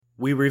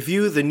We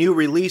review the new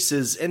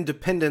releases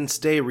Independence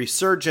Day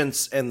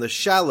Resurgence and The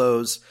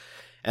Shallows,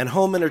 and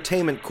home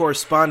entertainment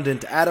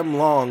correspondent Adam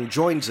Long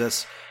joins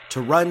us to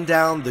run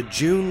down the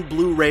June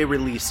Blu-ray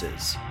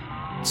releases.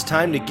 It's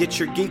time to get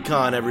your geek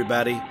on,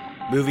 everybody.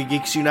 Movie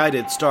Geeks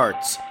United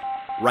starts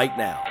right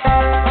now.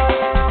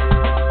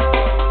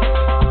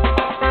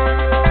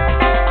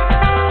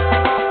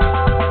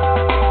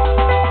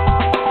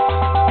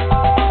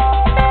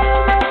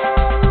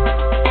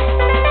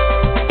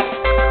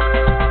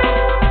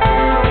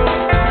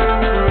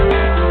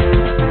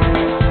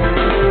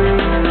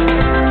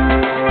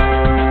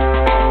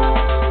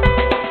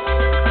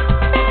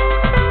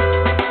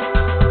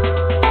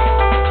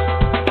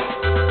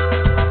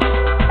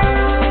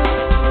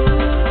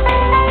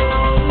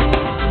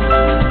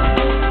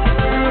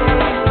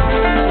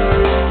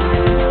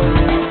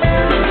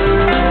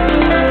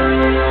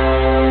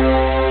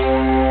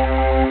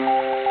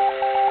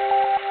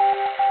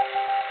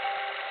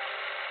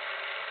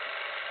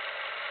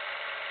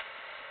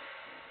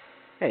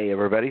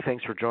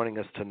 Thanks for joining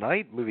us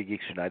tonight. Movie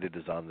Geeks United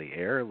is on the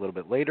air. A little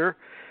bit later,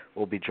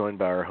 we'll be joined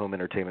by our home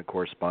entertainment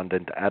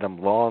correspondent, Adam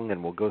Long,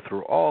 and we'll go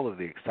through all of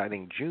the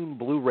exciting June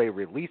Blu-ray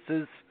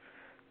releases.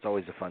 It's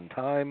always a fun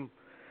time.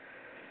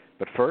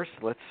 But first,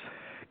 let's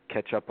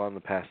catch up on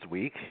the past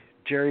week.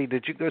 Jerry,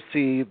 did you go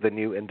see the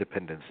new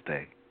Independence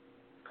Day?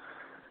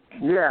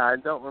 Yeah, I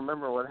don't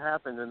remember what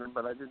happened in it,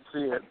 but I did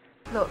see it.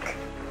 Look,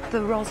 the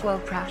Roswell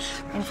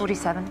crash in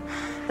 47,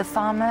 the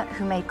farmer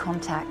who made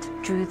contact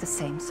drew the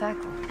same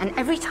circle. And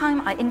every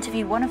time I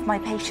interview one of my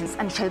patients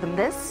and show them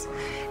this,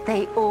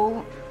 they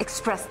all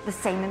express the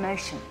same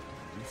emotion.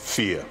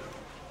 Fear.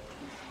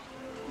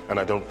 And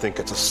I don't think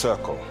it's a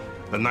circle.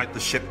 The night the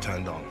ship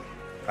turned on,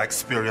 I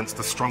experienced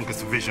the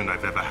strongest vision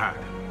I've ever had.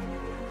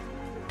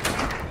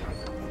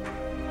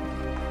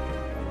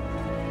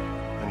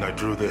 And I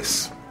drew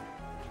this.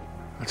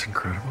 That's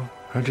incredible.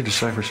 How'd you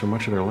decipher so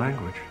much of their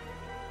language?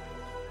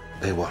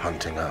 They were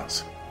hunting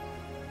us.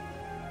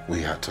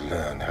 We had to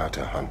learn how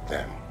to hunt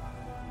them.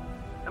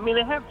 I mean,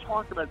 they have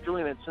talked about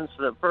doing it since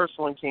the first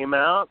one came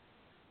out,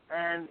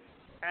 and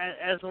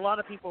as a lot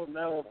of people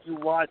know, if you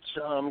watch,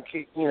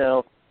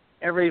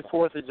 every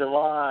 4th of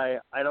July,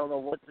 I don't know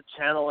what the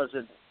channel is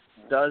that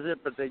does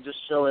it, but they just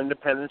show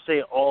Independence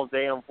Day all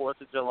day on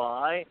 4th of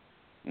July.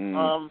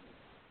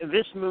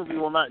 This movie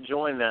will not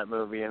join that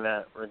movie in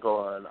that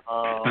regard.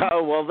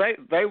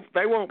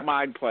 They won't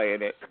mind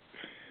playing it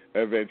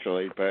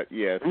eventually, but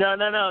yes. No.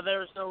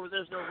 There's no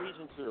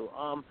reason to.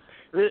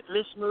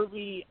 This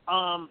movie,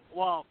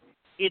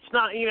 it's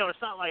not.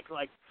 It's not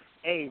like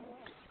a,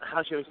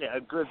 how should I say,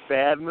 a good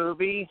bad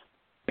movie,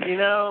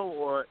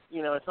 or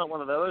it's not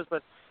one of those.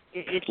 But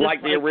it's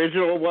like the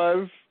original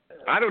was.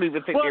 I don't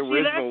even think the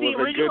original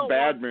was a good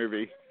bad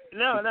movie.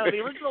 No, the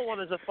original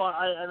one is a fun.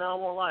 And I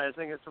won't lie, I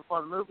think it's a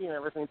fun movie and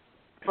everything.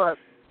 But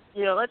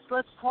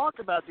let's talk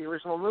about the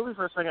original movie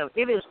for a second.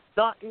 It is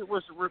not. It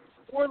was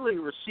poorly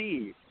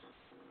received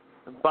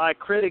by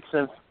critics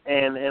and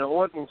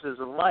audiences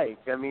alike.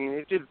 I mean,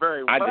 it did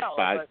very well. I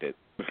despised it.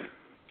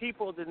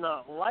 People did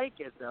not like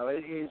it, though.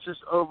 It's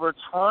just over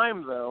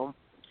time, though,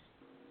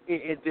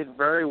 it did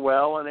very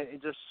well, and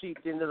it just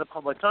seeped into the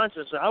public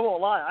consciousness. I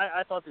won't lie.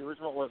 I thought the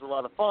original was a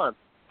lot of fun.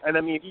 And,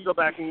 I mean, if you go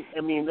back,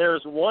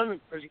 there's one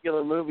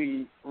particular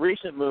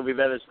recent movie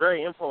that is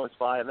very influenced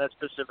by, and that's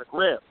Pacific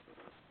Rim.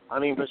 I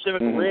mean,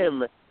 Pacific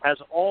Rim has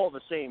all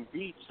the same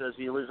beats as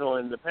the original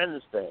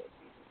Independence Day.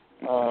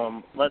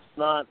 Let's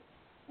not,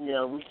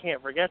 we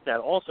can't forget that.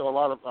 Also, a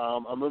lot of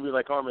a movie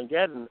like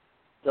Armageddon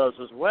does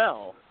as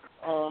well.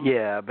 But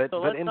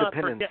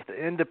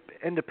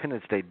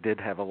Independence Day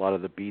did have a lot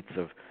of the beats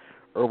of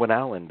Irwin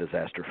Allen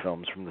disaster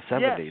films from the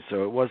 70s, yes.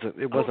 So it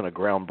wasn't a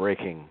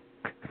groundbreaking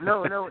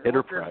No,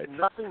 enterprise. There's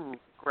nothing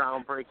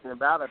groundbreaking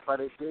about it, but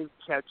it did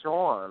catch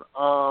on.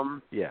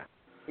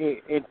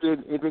 It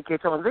did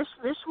catch on.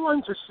 This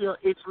one just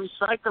it's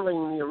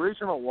recycling the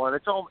original one.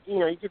 It's all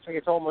you could say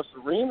it's almost a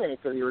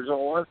remake of the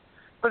original one,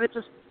 but it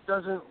just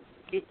doesn't.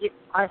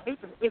 I hate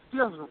it. It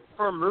feels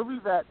for a movie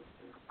that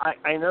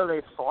I know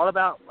they've thought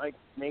about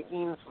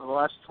making for the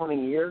last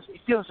 20 years. It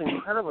feels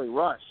incredibly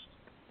rushed.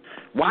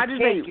 Why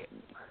did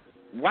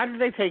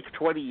they take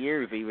 20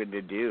 years even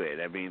to do it?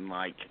 I mean,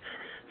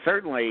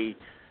 certainly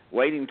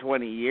waiting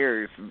 20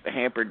 years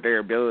hampered their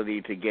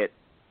ability to get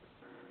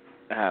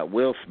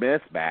Will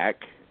Smith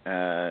back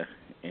in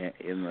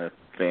the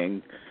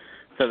thing.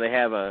 So they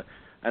have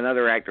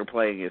another actor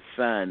playing his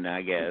son,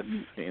 I guess.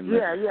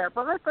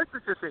 But let's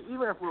just say,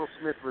 even if Will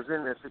Smith was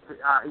in this,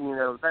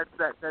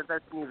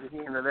 that's neither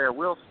here nor there.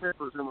 Will Smith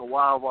was in the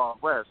Wild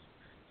Wild West,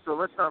 so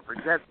let's not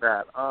forget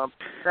that.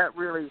 That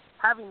really,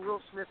 having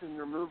Will Smith in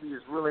your movie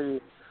is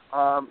really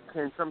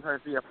can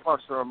sometimes be a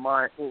plus or a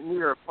minus,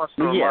 neither a plus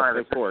or a minus.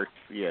 Yes, of course,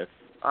 yes.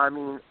 I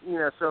mean,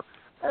 so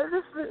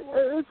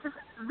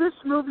this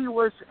movie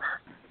was,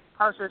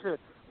 how should I say it?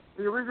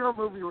 The original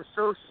movie was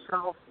so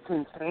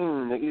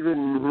self-contained that you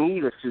didn't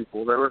need a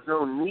sequel. There was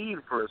no need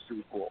for a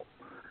sequel.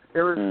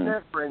 There was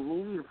never a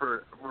need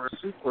for a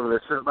sequel to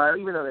this. So,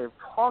 even though they've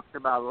talked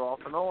about it off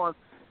and on,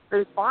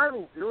 they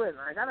finally do it, and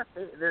I gotta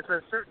say, there's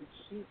a certain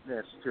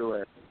cheapness to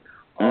it.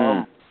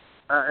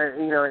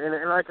 You know,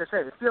 and like I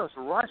said, it feels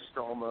rushed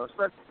almost,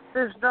 but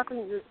there's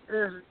nothing.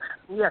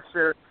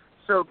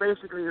 So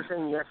basically, you're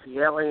saying yes, the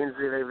aliens,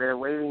 they've been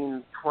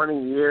waiting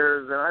 20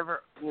 years, and I've heard,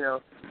 you know,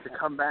 to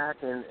come back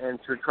and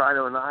to try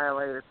to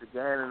annihilate us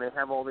again, and they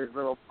have all these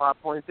little plot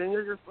points, and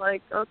you're just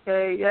like,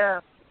 okay,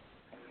 yeah,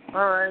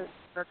 all right,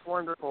 that's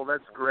wonderful,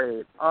 that's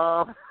great.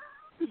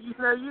 You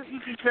know, you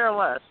can care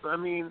less. I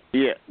mean,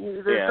 there's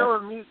no,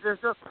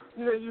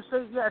 you know, you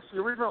say yes, the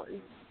original.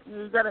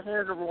 You got to hand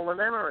it to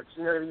Roland Emmerich.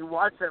 You know, you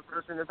watch that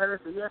first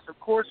Independence Day. Yes, of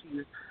course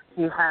he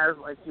has,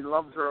 like, he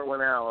loves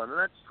Irwin Allen, and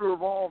that's true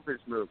of all of his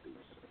movies.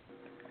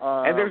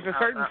 And there's a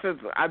certain sense.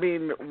 I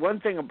mean, one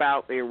thing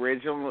about the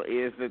original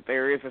is that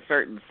there is a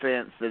certain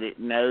sense that it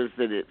knows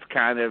that it's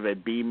kind of a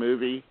B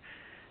movie,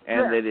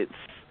 and that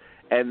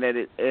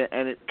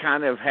it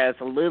kind of has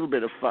a little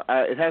bit of fun.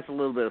 It has a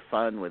little bit of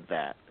fun with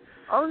that.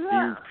 Oh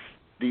yeah.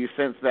 Do you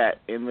sense that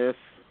in this?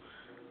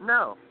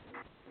 No.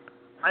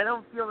 I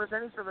don't feel there's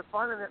any sort of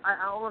fun in it.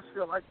 I almost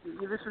feel like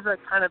this is a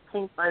kind of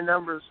paint by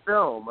numbers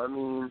film. I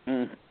mean,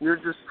 you're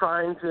just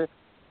trying to,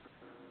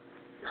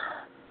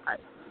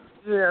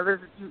 you know,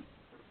 there's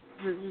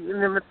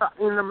in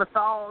the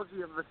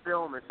mythology of the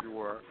film, if you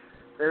were,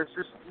 there's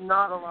just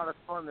not a lot of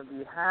fun to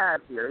be had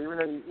here. Even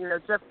though, you know,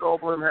 Jeff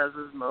Goldblum has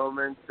his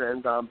moments,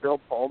 and Bill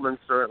Pullman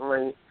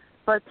certainly,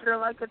 but you're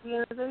like, at the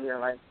end of the day, you're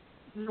like,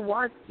 you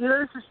watch. You know,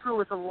 this is true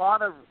with a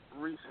lot of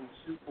recent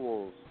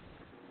sequels.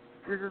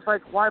 You're just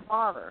like, why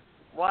bother?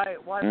 Why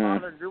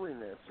bother doing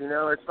this? You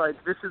know, it's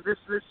like this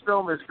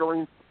film is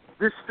going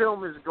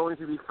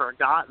to be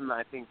forgotten,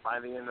 I think, by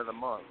the end of the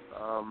month.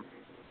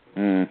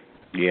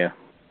 Yeah.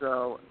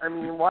 So, I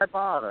mean, why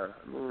bother?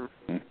 I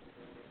mean,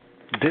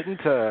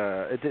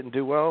 it didn't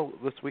do well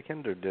this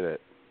weekend, or did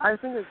it? I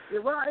think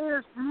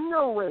there's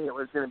no way it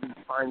was going to be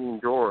Finding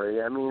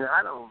Dory. I mean,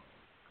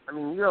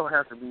 you don't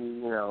have to be,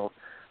 you know,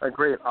 a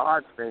great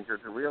odds maker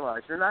to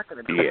realize you're not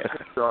going to be a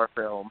Pixar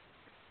film.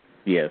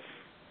 Yes,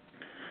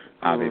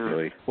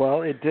 obviously.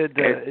 Well, it did.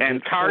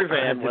 And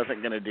Tarzan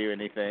wasn't going to do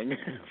anything.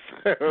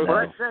 So. Well,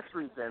 that's next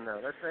weekend,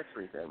 though.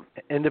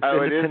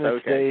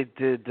 Independence Day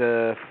did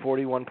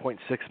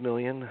 $41.6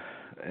 million,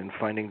 and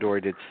Finding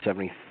Dory did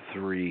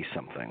 73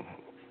 something.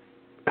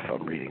 If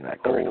I'm reading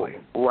that correctly.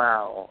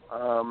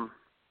 Wow.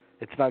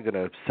 It's not going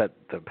to set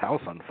the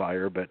house on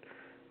fire, but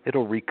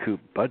it'll recoup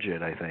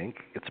budget. I think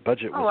its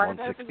budget was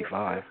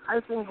 $165. I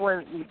think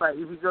if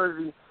you go to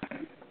the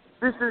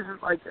This is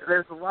like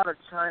there's a lot of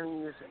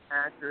Chinese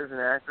actors and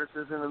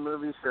actresses in the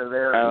movie, so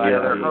they're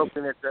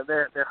hoping it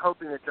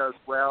does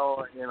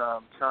well in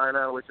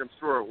China, which I'm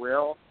sure it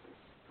will.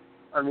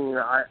 I mean,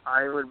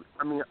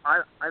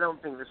 I don't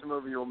think this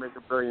movie will make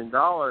 $1 billion, but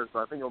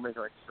I think it'll make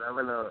like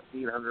 $700 or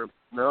 $800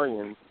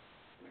 million,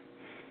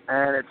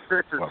 and it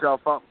sets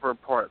itself up for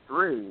part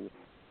 3.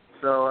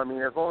 So I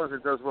mean, as long as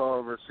it does well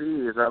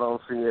overseas, I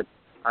don't see it.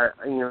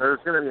 There's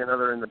going to be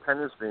another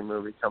Independence Day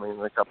movie coming in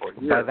a couple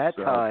of years.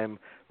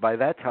 By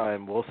that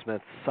time, Will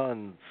Smith's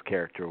son's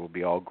character will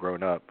be all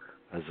grown up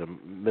as a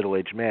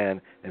middle-aged man,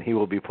 and he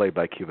will be played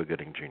by Cuba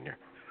Gooding Jr.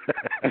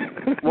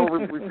 Well,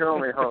 we can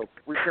only hope.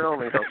 We can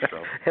only hope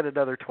so. In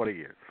another 20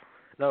 years.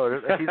 No,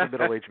 he's a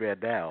middle-aged man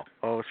now.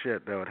 Oh,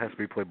 shit, no, it has to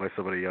be played by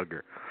somebody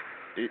younger.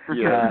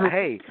 Yeah.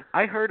 Hey,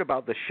 I heard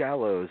about The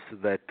Shallows.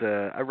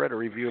 I read a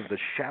review of The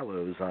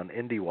Shallows on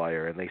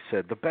IndieWire, and they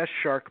said the best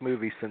shark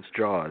movie since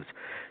Jaws.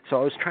 So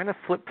I was trying to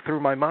flip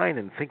through my mind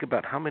and think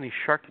about how many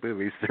shark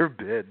movies there have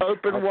been.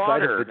 Open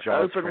Water. Of the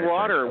Jaws Open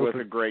Water was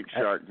a great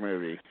shark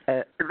movie.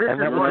 This is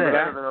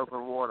better than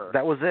Open Water.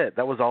 That was it.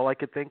 That was all I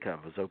could think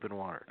of was Open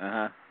Water.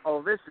 Uh-huh.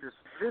 Oh, this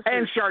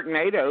and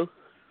Sharknado.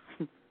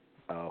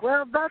 Oh.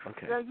 Well, that's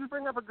okay. You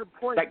bring up a good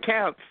point. That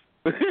counts.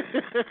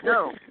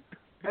 No.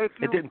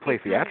 It didn't play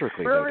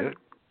theatrically, though, did it?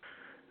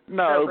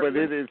 No, but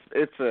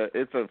it's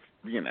a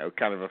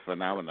kind of a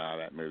phenomenon,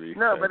 that movie.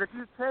 No, so. but if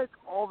you take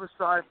all the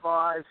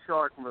sci-fi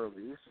shark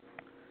movies,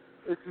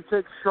 if you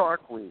take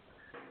Shark Week,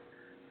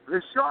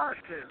 the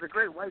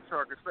great white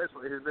shark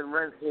especially, has been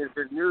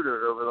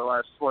neutered over the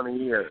last 20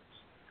 years.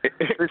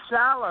 The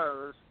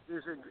Shallows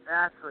is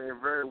actually a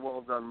very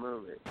well done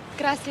movie.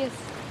 Gracias,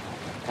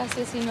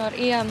 señor.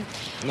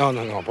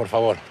 No, por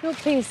favor. No,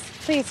 please.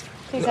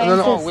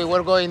 No, we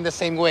were going the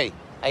same way.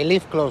 I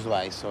live close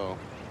by, so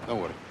don't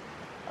worry.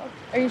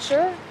 Are you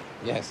sure?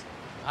 Yes.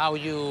 How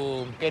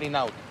you getting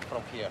out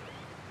from here?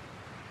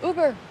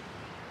 Uber.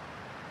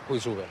 Who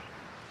is Uber?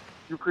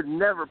 You could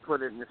never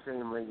put it in the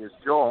same league as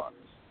Jaws.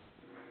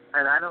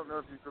 And I don't know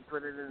if you could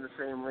put it in the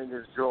same league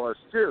as Jaws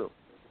 2,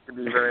 to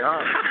be very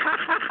honest.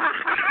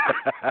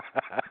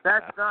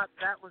 That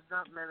was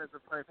not meant as a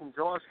play. I think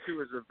Jaws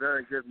 2 is a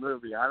very good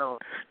movie.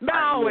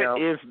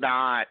 It is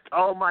not.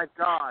 Oh, my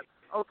God.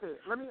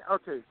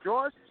 Okay,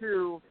 Jaws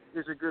 2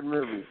 is a good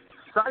movie.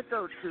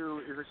 Psycho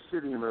 2 is a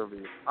shitty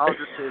movie. I'll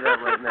just say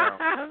that right now.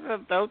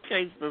 Don't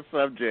change the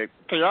subject.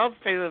 Jaws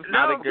 2 is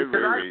not a good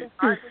movie.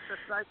 I think the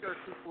Psycho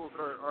sequels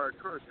are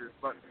atrocious,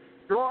 but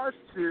Jaws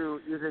 2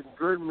 is a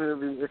good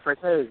movie. It's like,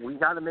 hey, we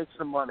got to make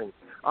some money.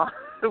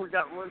 We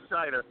got Roy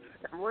Scheider.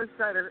 And Roy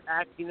Scheider's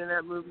acting in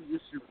that movie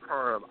is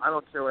superb. I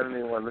don't care what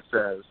anyone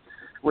says.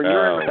 When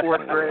you're in the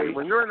fourth grade,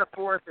 when you're in the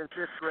fourth and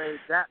fifth grade,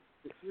 that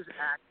his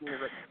acting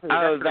is like, hey,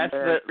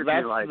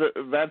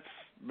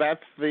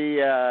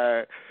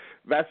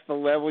 that's the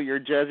level you're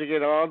judging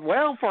it on.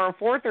 Well, for a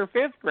fourth or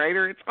fifth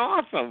grader, it's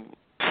awesome.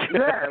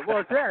 Yeah,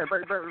 well, yeah,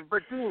 but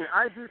Dean,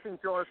 I do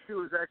think Jaws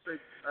 2 is actually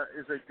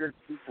is a good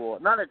sequel.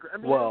 Jaws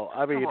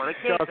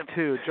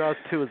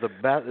 2 is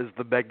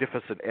the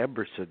Magnificent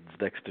Ambersons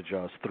next to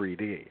Jaws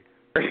 3D.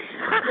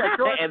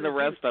 And the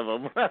rest of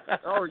them.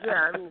 Oh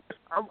yeah, I mean,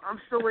 I'm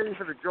still waiting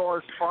for the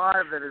Jaws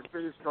 5 that is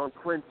based on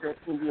Clint's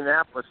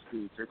Indianapolis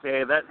speech.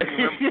 Okay,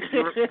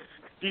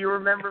 do you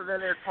remember that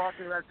they're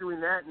talking about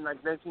doing that in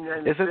like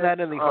 1996? Isn't that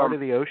in the heart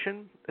of the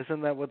ocean?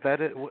 Isn't that what that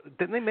is?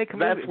 Didn't they make a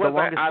movie? That's what The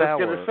Longest I was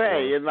Hour? going to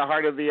say. In the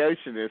heart of the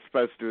ocean is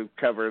supposed to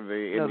cover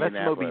the Indianapolis. No,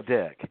 that's Moby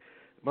Dick.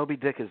 Moby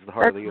Dick is the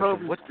heart of the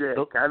ocean. What's Dick?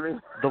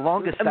 The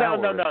Longest Hour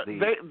No. is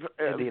the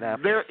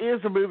Indianapolis. There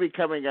is a movie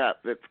coming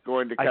up that's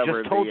going to cover. I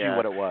just told you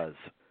what it was.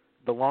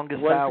 The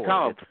Longest What's Hour. It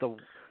called?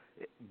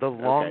 It's the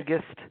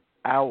Longest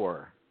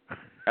Hour.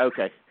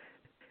 Okay.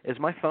 Is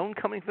my phone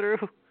coming through?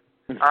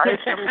 It's coming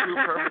through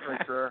perfectly,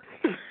 sir.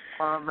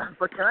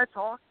 But can I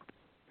talk?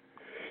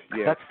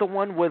 Yeah. That's the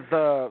one with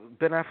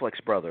Ben Affleck's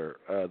brother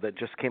that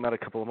just came out a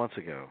couple of months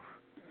ago.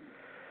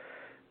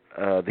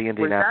 The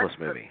Indianapolis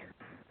movie.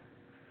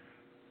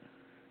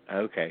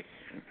 Okay.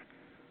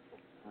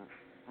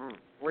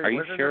 Wait, are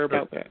you sure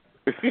about that?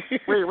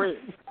 wait a minute.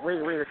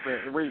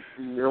 Wait,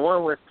 the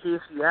one with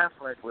Casey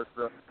Affleck was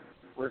the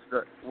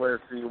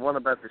one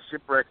about the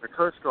shipwreck, the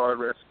Coast Guard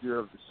rescue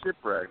of the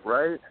shipwreck,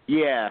 right?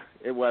 Yeah,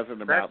 it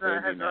wasn't about the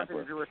That has Indianapolis. nothing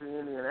to do with the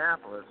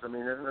Indianapolis. I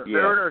mean,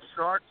 there are no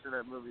sharks in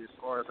that movie, as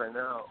far as I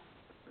know.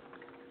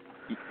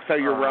 So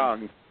you're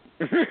wrong.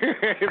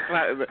 It's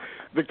not,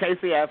 the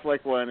Casey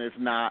Affleck one is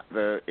not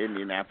the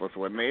Indianapolis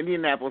one. The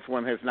Indianapolis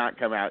one has not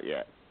come out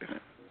yet.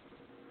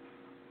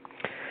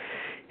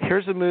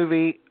 Here's a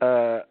movie.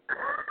 I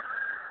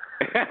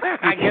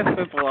guess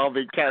this will all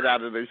be cut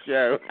out of the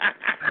show.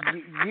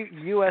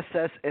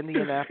 USS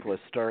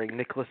Indianapolis, starring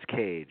Nicolas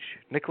Cage.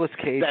 Nicolas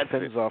Cage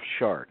fends off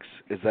sharks.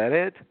 Is that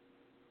it?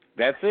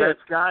 That's it. That's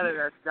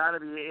gotta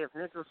be it. If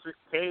Nicolas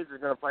Cage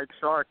is gonna fight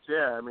sharks,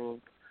 yeah. I mean.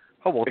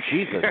 Oh well,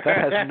 Jesus, that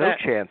has no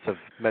chance of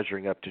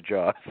measuring up to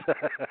Jaws.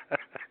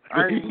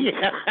 I mean, you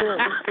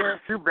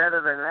can't do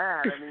better than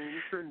that. I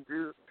mean,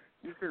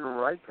 you couldn't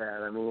write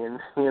that. I mean,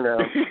 you know.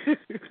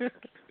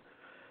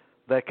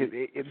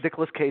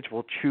 Nicolas Cage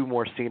will chew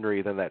more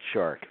scenery than that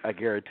shark. I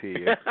guarantee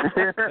you.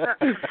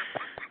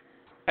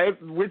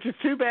 Which is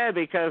too bad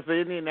because the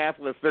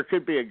Indianapolis, there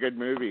could be a good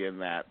movie in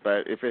that,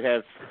 but if it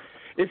has.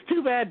 It's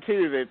too bad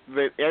too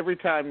that every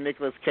time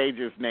Nicolas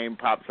Cage's name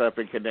pops up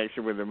in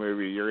connection with the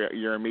movie,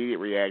 your immediate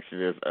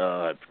reaction is,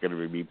 "Oh, it's going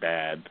to be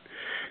bad."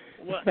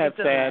 Well, it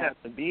doesn't have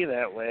to be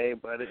that way,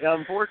 but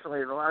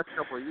unfortunately, the last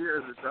couple of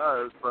years it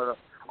does. But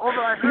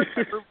although I heard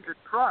the movie The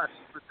Trust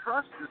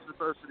is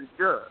supposed to be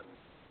good.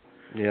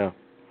 Yeah.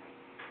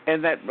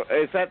 And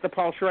is that the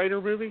Paul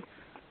Schrader movie?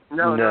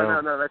 No.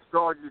 That's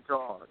Dog Eat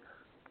Dog.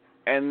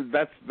 And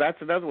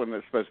that's another one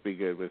that's supposed to be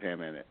good with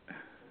him in it.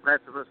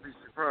 That's supposed to be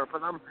superb.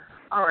 But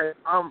all right.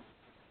 God,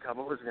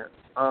 what was it?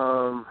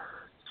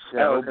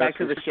 Back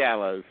to The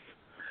Shallows.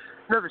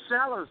 No, The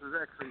Shallows is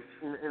actually,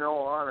 in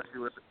all honesty,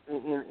 was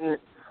in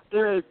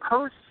a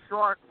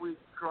post-Shark Week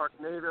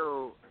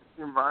Sharknado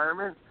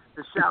environment.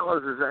 The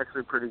Shallows is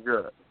actually pretty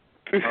good.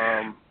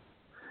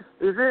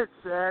 Is it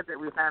sad that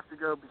we have to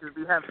go because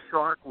we have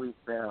Shark Week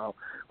now,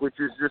 which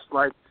is just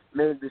like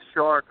made the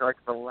shark like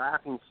the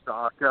laughing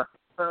stock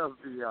of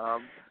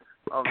the.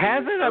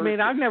 Has it? I mean,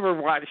 I've never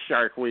watched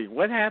Shark Week.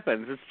 What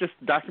happens? It's just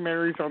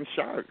documentaries on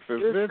sharks,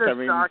 isn't it? It's just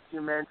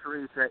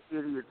documentaries that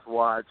idiots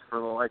watch for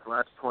the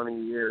last 20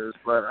 years.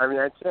 But I mean,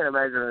 I can't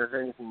imagine there's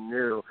anything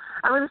new.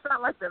 I mean, it's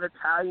not like that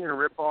Italian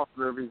ripoff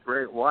movie,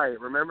 Great White.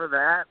 Remember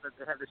that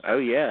they had the. Oh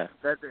yeah.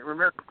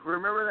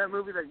 Remember that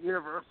movie that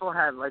Universal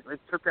had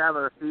took out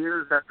of the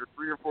theaters after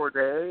 3 or 4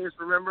 days.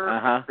 Remember?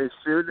 Uh-huh. They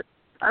sued.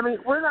 I mean,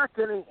 we're not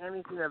getting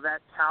anything of that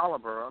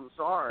caliber. I'm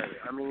sorry.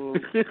 I mean,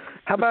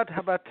 how about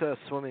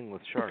Swimming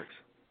with Sharks?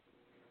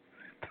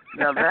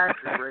 Now that's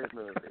a great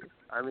movie.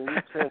 I mean,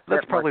 you can't.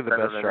 That's probably the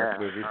best shark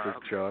movie since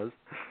Jaws.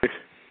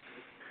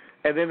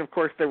 And then, of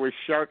course, there was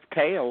Shark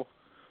Tale.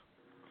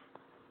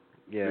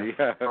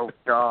 Yeah. Oh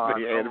God!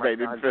 The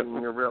animated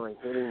film. You're really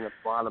hitting the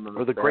bottom of the.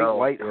 Or the Great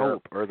White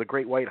Hope, or the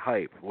Great White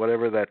Hype,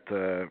 whatever that.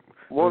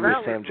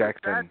 Sam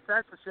Jackson.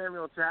 That's a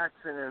Samuel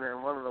Jackson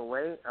and one of the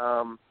way.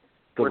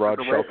 The Rod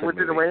Shelton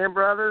movie. The Wayans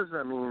brothers?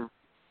 I mean,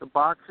 the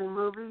boxing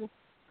movie?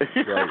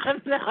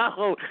 Right.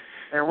 No.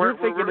 And you're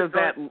thinking of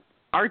that.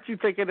 Aren't you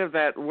thinking of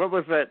that? What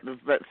was that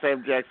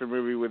Sam Jackson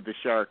movie with the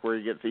shark where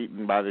he gets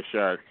eaten by the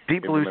shark?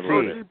 Deep Blue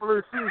Sea. Deep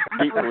Blue Sea.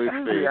 Deep Blue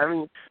Sea. I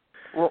mean,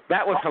 well,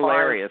 that was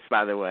hilarious,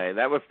 by the way.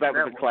 That was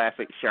a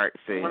classic shark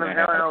scene. One of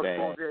LL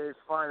Cool J's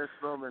finest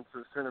moments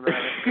of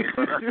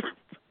cinematic.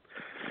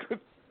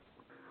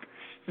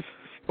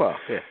 Well,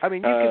 yeah. I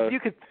mean,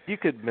 you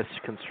could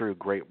misconstrue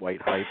Great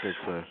White Hype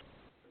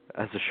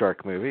as a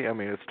shark movie. I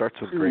mean, it starts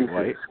with Great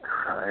White.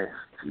 Christ,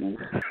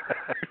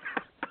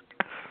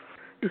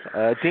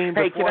 Dean,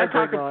 Hey, before I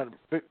bring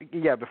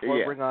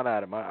on Yeah.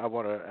 Adam, I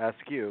want to ask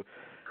you.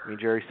 I mean,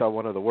 Jerry saw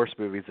one of the worst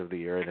movies of the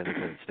year at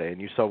Independence Day,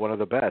 and you saw one of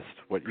the best.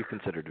 What you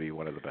consider to be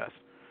one of the best?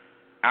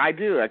 I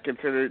do. I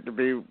consider it to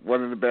be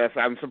one of the best.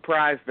 I'm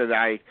surprised that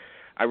I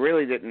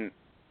really didn't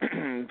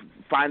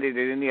find it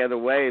in any other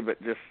way,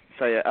 but just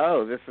say,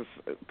 oh, this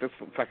looks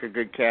like a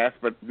good cast,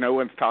 but no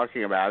one's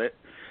talking about it.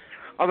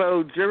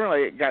 Although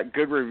generally it got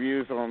good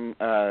reviews on.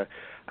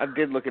 I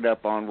did look it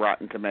up on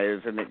Rotten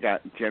Tomatoes, and it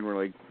got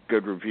generally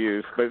good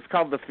reviews. But it's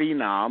called The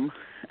Phenom,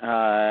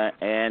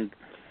 and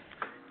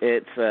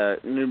it's a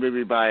new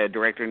movie by a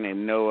director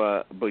named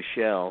Noah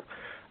Bushell,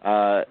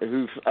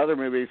 whose other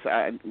movies,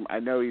 I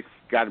know he's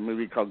got a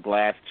movie called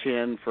Glass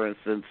Chin, for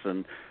instance,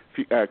 and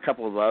a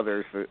couple of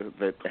others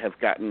that have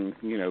gotten,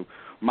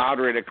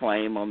 moderate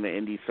acclaim on the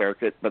indie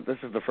circuit, but this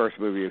is the first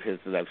movie of his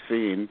that I've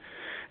seen.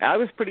 I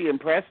was pretty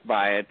impressed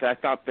by it. I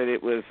thought that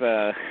it was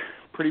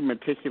pretty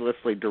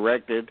meticulously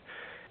directed.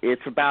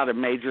 It's about a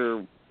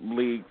major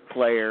league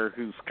player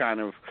who's kind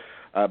of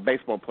a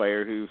baseball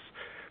player who's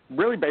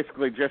really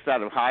basically just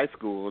out of high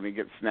school, and he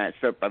gets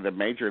snatched up by the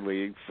major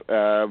leagues,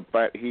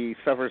 but he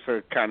suffers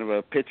a kind of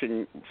a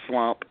pitching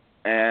slump,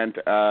 and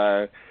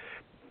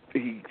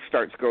he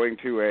starts going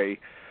to a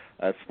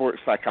sports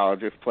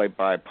psychologist played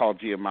by Paul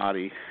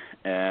Giamatti,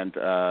 and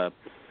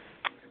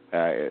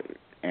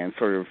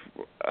sort of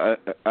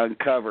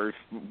uncovers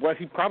what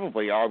he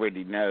probably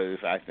already knows,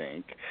 I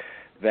think,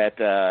 that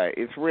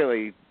it's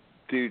really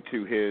due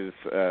to his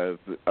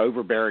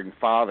overbearing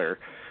father,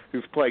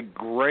 who's played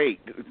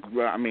great.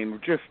 I mean,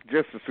 just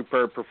a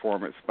superb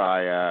performance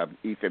by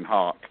Ethan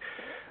Hawke.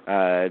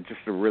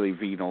 Just a really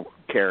venal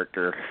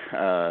character.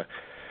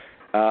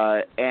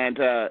 And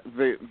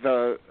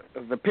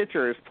the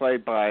pitcher is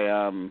played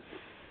by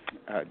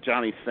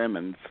Johnny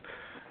Simmons.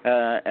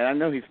 And I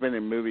know he's been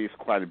in movies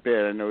quite a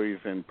bit. I know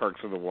he's in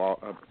Perks of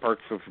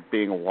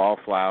Being a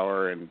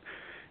Wallflower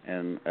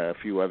and a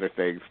few other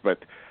things,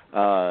 but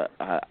I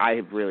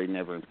have really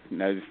never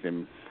noticed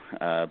him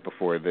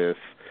before this.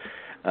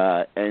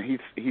 And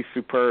he's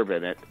superb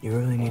in it. You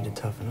really need to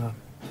toughen up.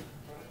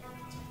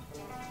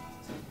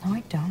 No,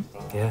 I don't.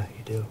 Yeah,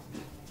 you do.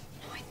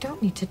 No, I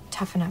don't need to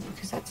toughen up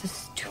because that's a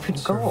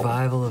stupid goal.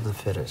 Survival of the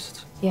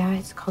fittest. Yeah,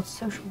 it's called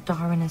social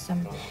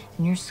Darwinism,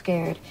 and you're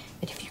scared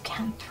that if you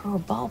can't throw a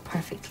ball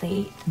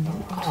perfectly, then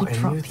they'll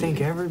keep and you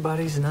think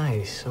everybody's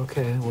nice.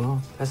 Okay,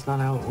 well, that's not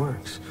how it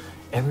works.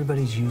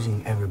 Everybody's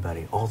using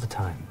everybody all the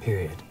time,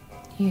 period.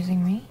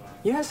 Using me?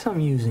 Yes, I'm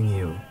using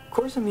you. Of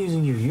course I'm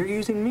using you. You're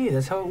using me.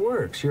 That's how it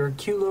works. You're a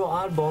cute little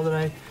oddball that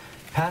I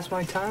pass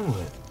my time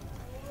with.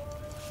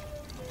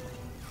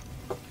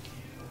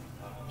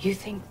 You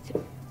think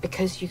that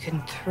because you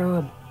can throw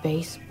a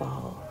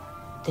baseball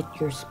that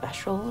you're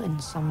special in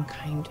some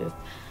kind of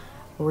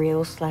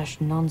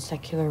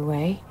real/non-secular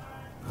way?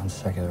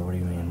 Non-secular? What do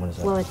you mean? What is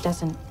that? Well, it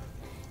doesn't...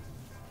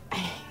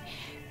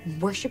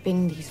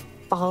 Worshipping these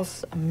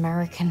false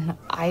American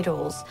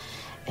idols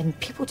and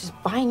people just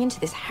buying into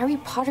this Harry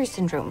Potter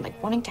syndrome,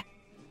 like wanting to have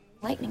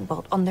a lightning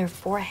bolt on their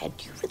forehead.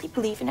 Do you really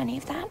believe in any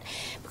of that?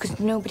 Because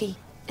nobody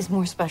is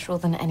more special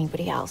than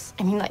anybody else.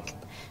 I mean, like,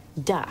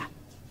 duh.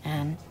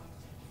 And...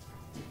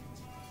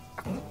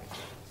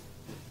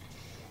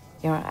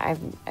 I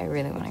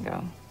really want to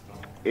go.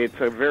 It's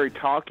a very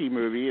talky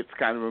movie. It's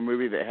kind of a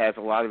movie that has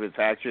a lot of its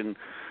action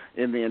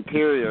in the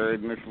interior,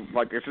 and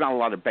there's not a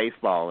lot of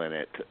baseball in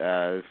it.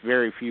 There's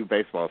very few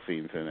baseball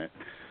scenes in it.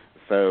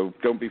 So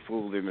don't be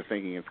fooled into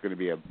thinking it's going to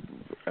be a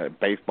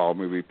baseball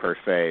movie per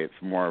se. It's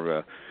more of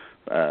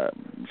a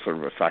sort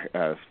of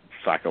a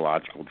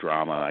psychological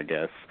drama, I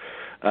guess.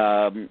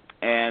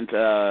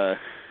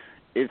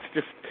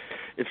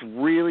 It's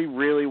really,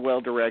 really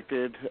well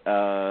directed.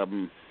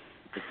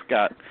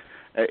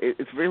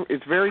 It's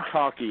very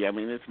talky. I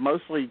mean, it's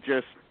mostly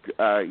just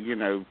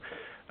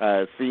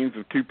scenes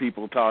of two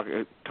people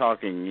talking,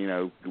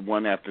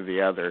 one after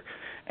the other,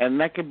 and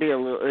that could be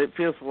it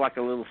feels like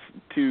a little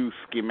too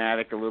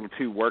schematic, a little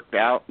too worked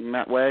out in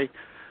that way.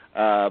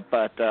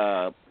 But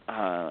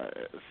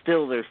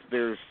still,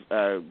 there's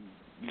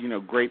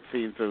great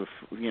scenes of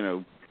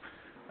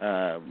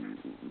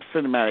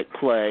cinematic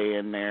play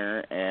in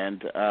there,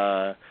 and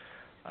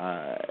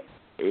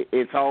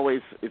it's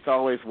always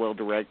well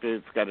directed.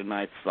 It's got a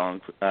nice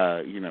song,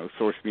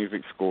 source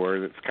music score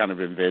that's kind of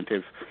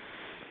inventive,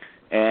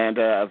 and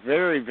a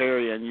very,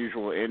 very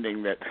unusual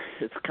ending. That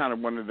it's kind of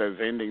one of those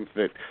endings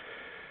that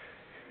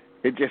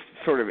it just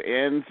sort of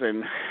ends,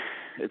 and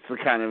it's the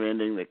kind of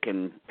ending that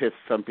can piss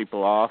some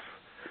people off.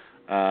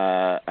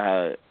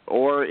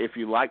 Or if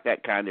you like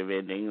that kind of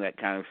ending, that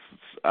kind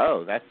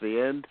of that's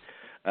the end.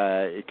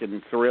 It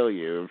can thrill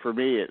you. And for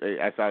me,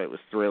 I thought it was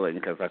thrilling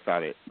because I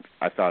thought it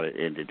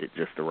ended at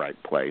just the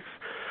right place.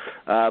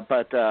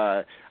 But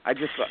I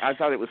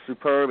thought it was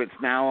superb. It's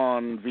now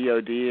on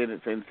VOD and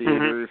it's in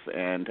theaters,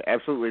 and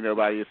absolutely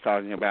nobody is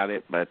talking about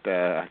it. But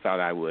I thought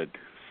I would.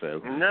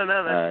 So no,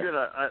 that's good.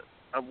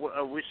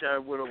 I wish I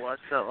would have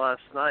watched that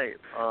last night.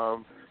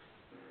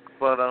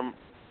 But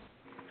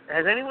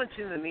has anyone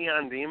seen The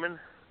Neon Demon?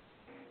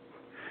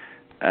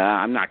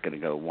 I'm not going to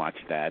go watch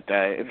that.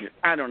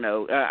 I don't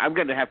know. I'm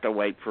going to have to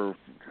wait for.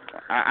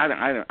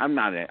 I'm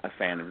not a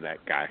fan of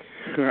that guy,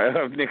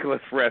 of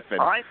Nicholas Refn.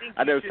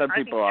 I know some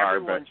people are,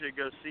 but everyone should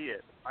go see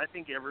it. I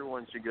think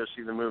everyone should go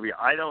see the movie.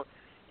 I don't.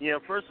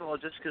 First of all,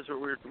 just because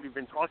we've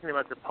been talking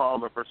about De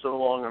Palma for so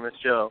long on this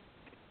show,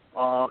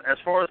 as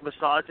far as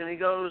misogyny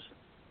goes,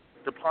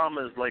 De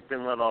Palma has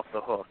been let off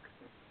the hook.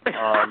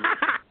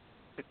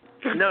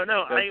 No,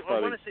 I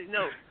want to say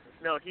no.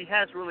 No, he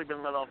has really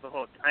been let off the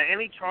hook.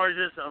 Any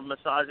charges of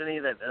misogyny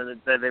that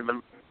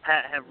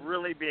have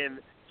really been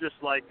just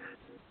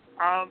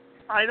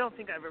I don't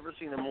think I've ever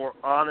seen a more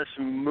honest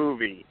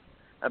movie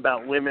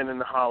about women in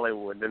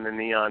Hollywood than The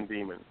Neon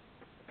Demon.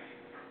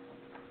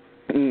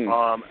 And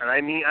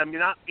I'm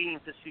not being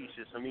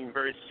facetious. I'm being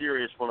very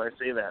serious when I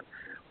say that.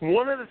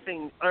 One of the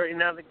things,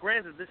 now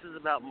granted, this is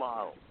about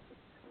models,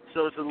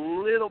 so it's a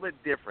little bit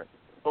different.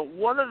 But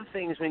one of the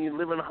things when you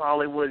live in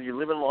Hollywood, you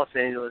live in Los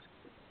Angeles,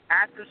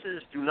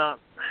 actresses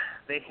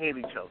they hate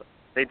each other.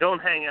 They don't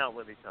hang out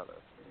with each other.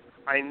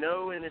 I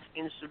know in this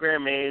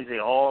Instagram age, they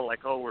all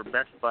we're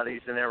best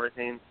buddies and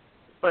everything.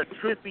 But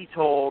truth be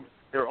told,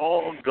 they're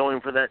all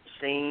going for that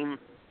same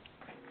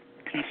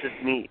piece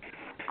of meat.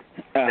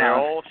 They're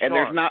all sharks. And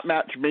there's not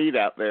much meat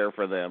out there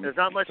for them. There's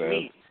not much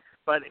meat.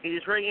 But it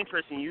is very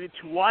interesting.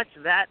 To watch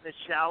that and The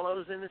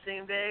Shallows in the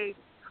same day,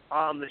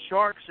 the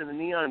Sharks and The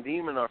Neon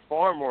Demon are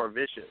far more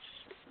vicious.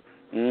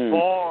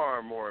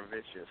 Far more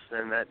vicious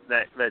than that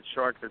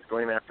shark that's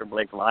going after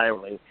Blake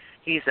Lively.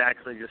 He's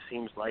actually just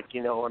seems like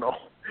an old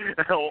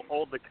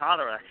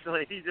Dakota.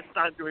 Actually, he's just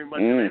not doing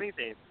much of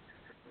anything.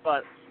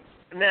 But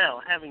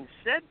now, having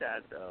said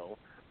that, though,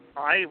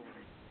 I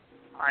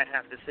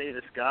have to say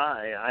this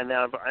guy. I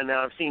now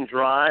I've seen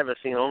Drive. I've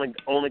seen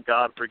Only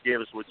God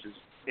Forgives, which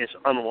is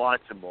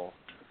unwatchable.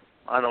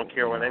 I don't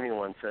care what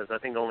anyone says. I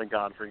think Only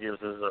God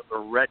Forgives is a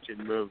wretched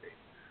movie.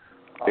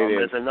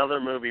 There's another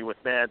movie with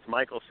Mads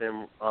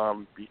Mikkelsen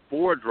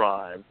before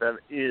Drive that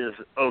is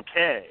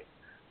okay.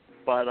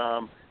 But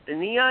The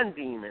Neon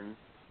Demon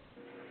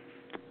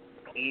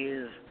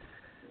is,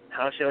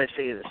 how shall I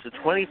say this, the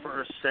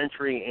 21st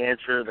century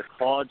answer, the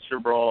Claude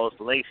Chabrol's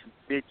Lace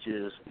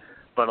Bitches,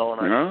 but on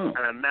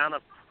an amount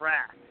of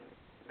crack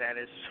that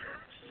is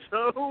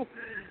so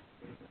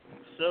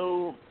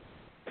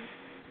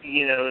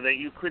that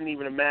you couldn't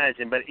even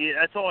imagine. But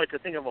that's all I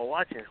could think of while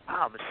watching it.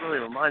 Wow, this really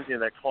reminds me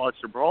of that Claude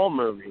Chabrol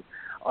movie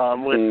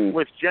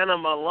with Jenna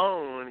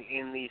Malone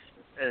in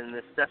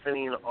the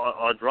Stephanie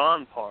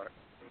Audran part.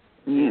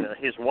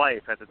 His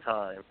wife at the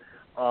time.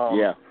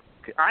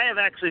 I have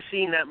actually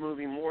seen that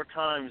movie more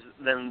times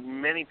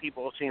than many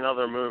people have seen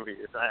other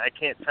movies. I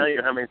can't tell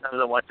you how many times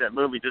I watched that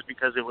movie just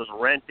because it was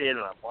rented and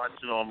I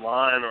watched it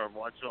online or I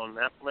watched it on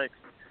Netflix.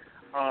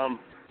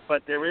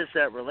 But there is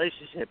that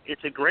relationship.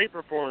 It's a great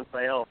performance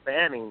by Elle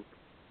Fanning,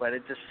 but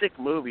it's a sick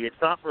movie.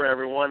 It's not for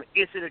everyone.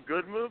 Is it a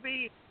good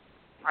movie?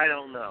 I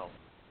don't know.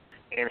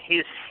 And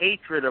his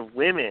hatred of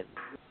women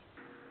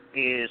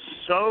is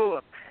so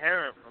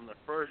apparent from the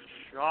first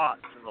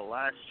shot to the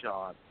last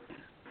shot.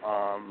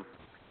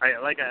 I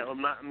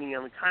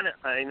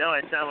know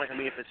I sound like I'm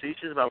being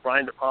facetious about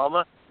Brian De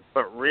Palma,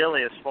 but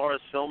really, as far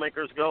as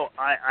filmmakers go,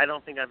 I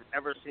don't think I've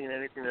ever seen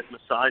anything that's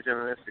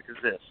misogynistic as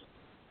this.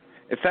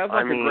 It sounds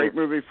like a great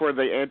movie for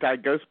the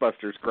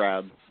anti-Ghostbusters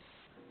crowd.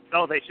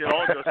 Oh, they should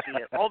all go see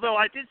it. Although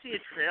I did see a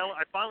trailer.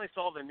 I finally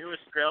saw the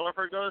newest trailer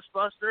for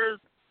Ghostbusters,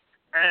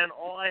 and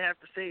all I have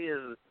to say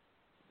is,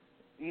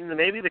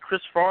 maybe the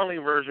Chris Farley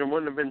version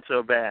wouldn't have been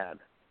so bad.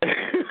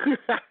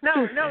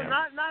 No,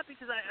 not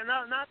because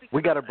not because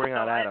we got to bring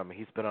out Adam.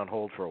 He's been on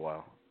hold for a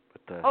while.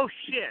 But, oh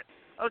shit.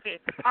 Okay,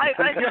 I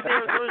think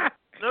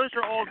those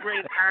are all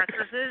great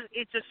actresses.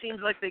 It just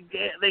seems like they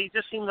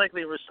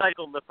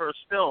recycled the first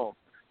film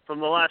from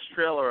the last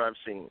trailer I've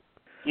seen.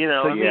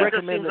 So you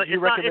recommend the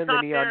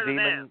Neon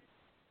Demon?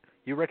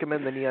 You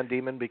recommend the Neon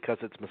Demon because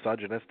it's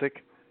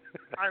misogynistic?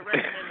 I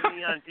recommend the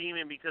Neon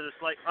Demon because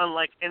it's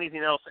unlike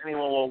anything else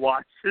anyone will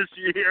watch this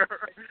year.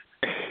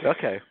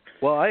 Okay.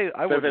 Well,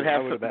 I would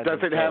imagine. Does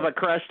it have a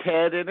crushed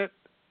head in it?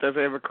 Does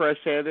it have a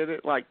crushed head in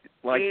it, like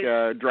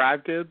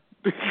Drive did?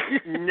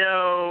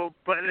 No,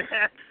 but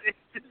it's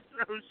just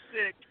so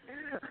sick.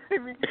 I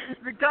mean,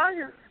 the guy.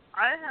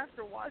 I have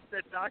to watch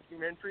that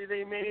documentary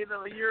they made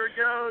a year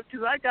ago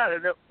because I gotta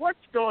know what's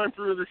going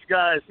through this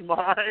guy's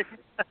mind.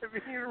 I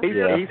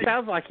mean, he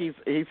sounds like he's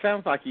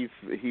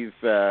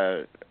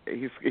a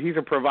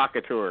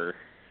provocateur.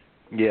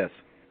 Yes.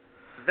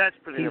 That's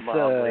pretty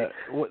amazing.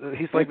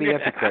 He's like the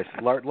Antichrist,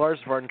 Lars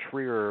von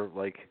Trier,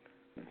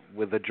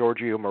 with a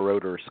Giorgio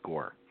Moroder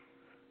score.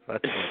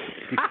 That's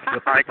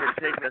I could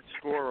take that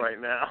score right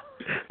now.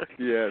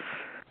 Yes.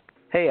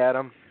 Hey,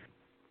 Adam.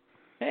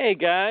 Hey,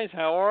 guys.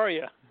 How are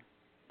you?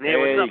 Hey,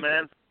 what's up,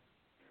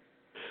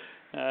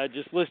 man?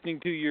 Just listening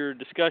to your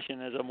discussion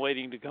as I'm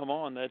waiting to come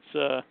on.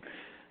 That's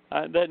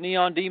that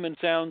Neon Demon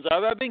sounds.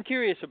 I've been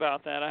curious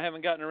about that. I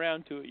haven't gotten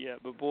around to it yet,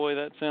 but boy,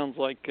 that sounds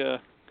like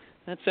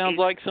That sounds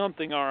like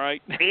something, all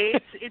right.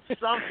 It's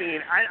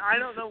something. I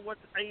don't know what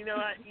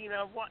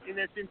and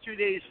it's been 2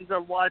 days since I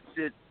watched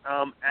it,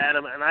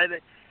 Adam, and I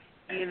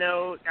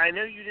know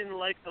you didn't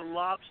like The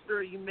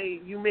Lobster. You may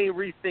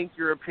rethink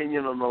your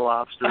opinion on The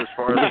Lobster as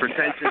far as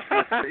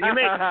pretentiousness.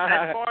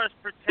 As far as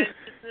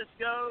pretentiousness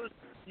goes,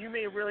 you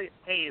may really.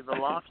 Hey, The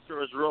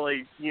Lobster is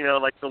really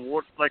like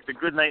the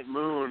Goodnight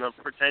Moon of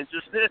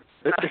pretentiousness.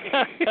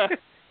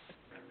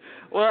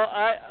 Well,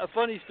 a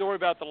funny story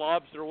about The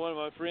Lobster. One of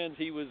my friends,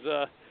 he was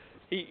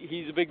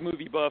he's a big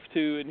movie buff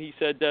too, and he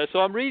said, so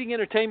I'm reading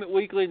Entertainment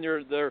Weekly, and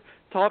they're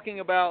talking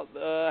about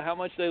how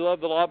much they love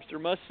The Lobster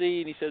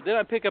must-see, and he said, then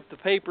I pick up the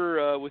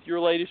paper with your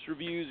latest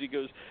reviews. He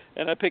goes,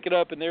 and I pick it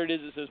up, and there it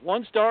is. It says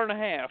 1.5 stars,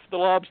 The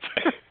Lobster.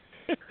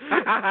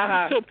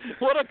 Said,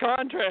 what a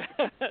contrast.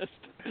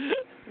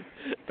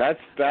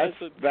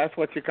 That's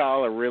what you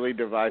call a really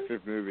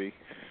divisive movie.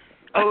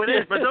 Oh, it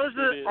is, but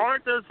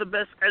aren't those the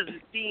best? As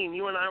Dean,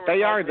 you and I were.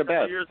 They are the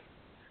best.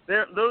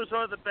 Those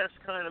are the best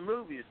kind of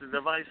movies, the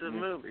divisive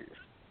movies.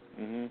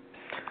 Mm-hmm.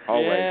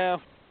 Always. Yeah.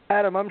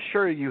 Adam, I'm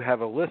sure you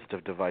have a list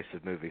of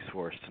divisive movies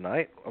for us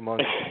tonight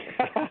among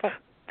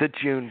the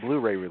June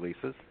Blu-ray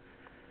releases.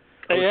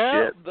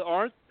 Yeah,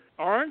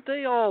 aren't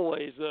they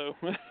always though?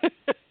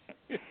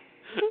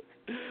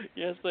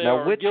 Yes, they now,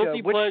 are. Which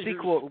pleasures.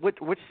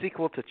 which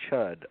sequel to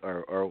Chud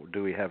or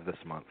do we have this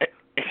month?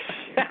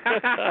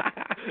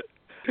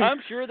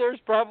 I'm sure there's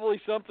probably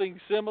something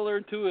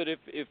similar to it if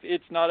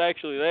it's not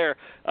actually there.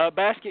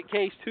 Basket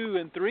Case 2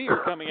 and 3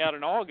 are coming out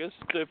in August.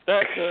 If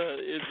that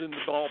is in the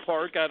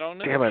ballpark, I don't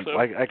know. Damn it! So.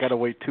 I got to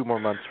wait 2 more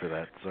months for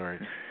that. Sorry.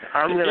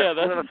 I'm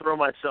gonna throw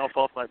myself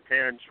off my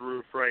parents'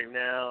 roof right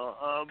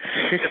now.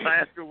 If I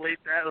have to wait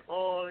that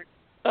long.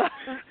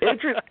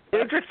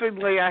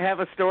 Interestingly, I have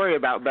a story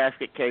about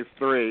Basket Case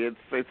 3.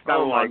 It's not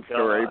a long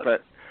story,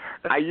 but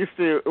I used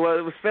to. Well,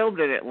 it was filmed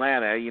in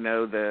Atlanta.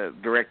 The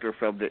director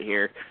filmed it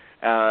here,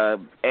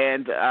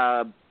 and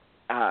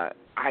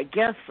I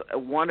guess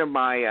one of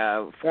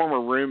my former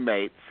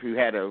roommates who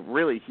had a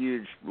really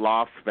huge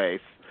loft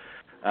space.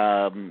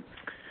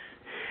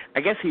 I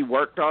guess he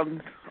worked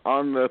on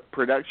the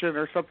production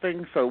or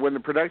something. So when the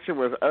production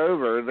was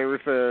over,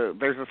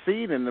 there's a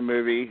scene in the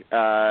movie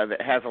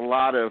that has a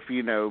lot of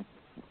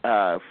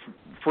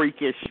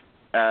freakish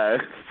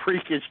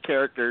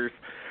characters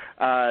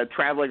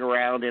traveling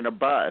around in a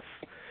bus,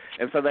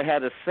 and so they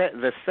had the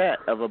set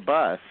of a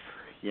bus,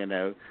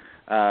 the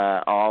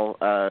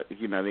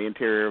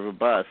interior of a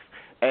bus,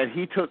 and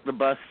he took the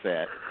bus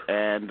set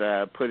and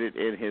put it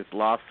in his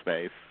loft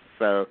space.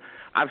 So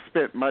I've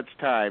spent much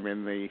time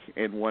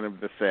in one of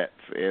the sets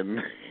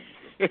in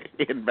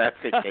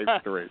Basket Case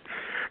 3.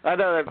 I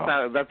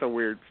know that's a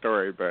weird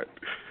story, but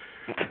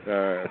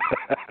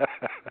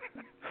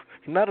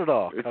not at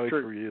all. It's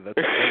true. For you. That's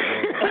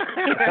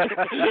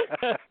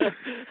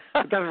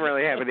it doesn't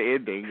really have an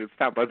ending. It's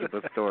not much of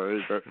a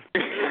story, but.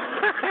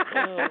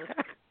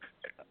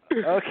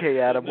 Okay,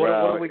 Adam.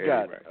 What do we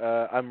got?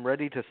 Anyway. I'm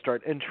ready to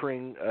start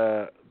entering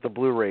the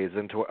Blu-rays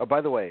into.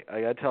 By the way,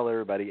 I got to tell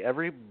everybody,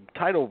 every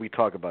title we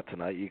talk about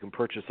tonight, you can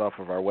purchase off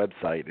of our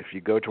website. If you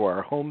go to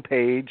our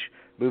homepage,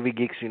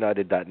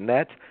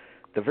 MovieGeeksUnited.net,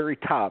 at the very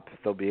top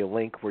there'll be a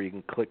link where you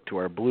can click to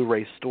our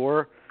Blu-ray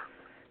store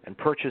and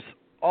purchase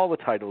all the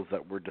titles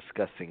that we're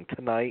discussing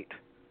tonight.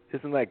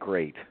 Isn't that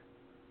great?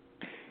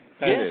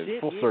 Yes,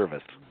 full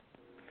service.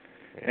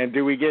 And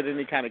do we get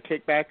any kind of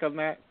kickback on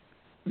that?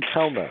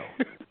 Hell no.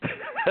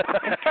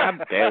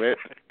 God damn it.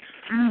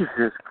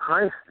 Jesus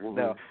Christ.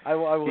 No, I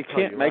will you tell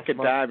you. Can't make a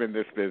dime in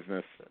this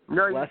business.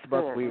 No, last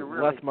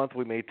month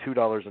we made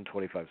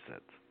 $2.25.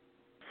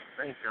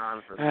 Thank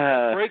God for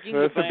that.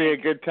 This would be a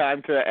good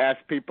time to ask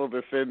people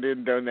to send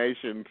in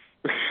donations.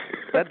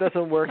 That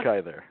doesn't work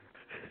either.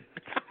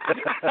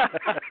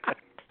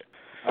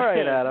 All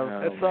right, Adam.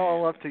 It's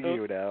all up to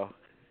you now.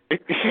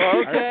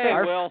 Okay,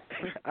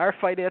 our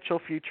financial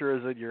future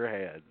is in your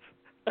hands.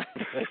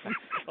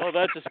 Oh,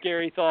 that's a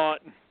scary thought.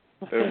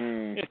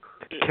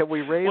 Can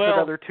we raise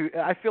another two?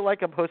 I feel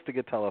like I'm hosting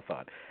a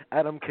telethon.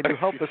 Adam, can you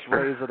help us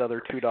raise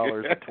another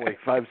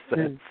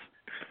 $2.25?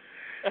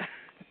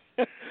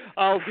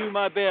 I'll do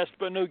my best,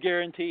 but no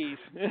guarantees.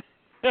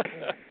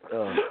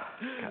 Oh,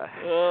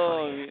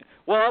 God.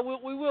 Well,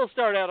 we will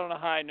start out on a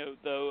high note,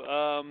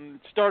 though.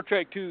 Star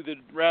Trek II, The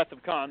Wrath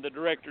of Khan, the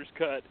director's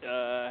cut,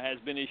 has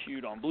been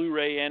issued on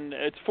Blu-ray, and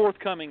it's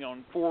forthcoming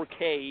on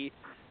 4K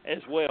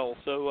as well.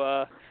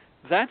 So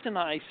that's a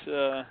nice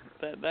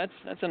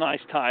that's a nice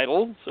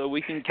title. So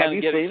we can kind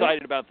of get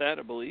excited about that,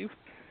 I believe.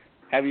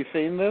 Have you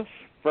seen this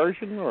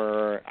version,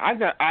 or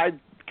I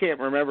can't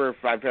remember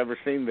if I've ever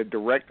seen the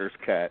director's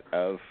cut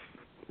of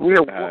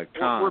Khan.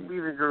 What would be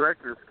the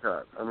director's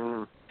cut? I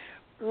mean,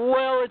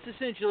 well, it's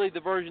essentially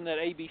the version that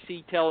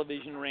ABC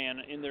Television ran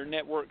in their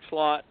network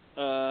slot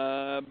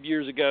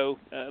years ago.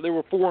 There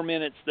were 4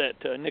 minutes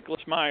that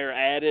Nicholas Meyer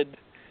added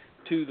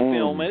to the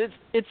film, and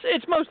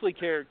it's mostly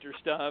character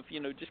stuff.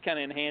 Just kind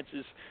of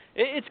enhances.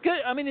 It's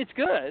good. I mean, it's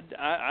good.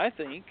 I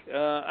think.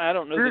 I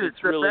don't know that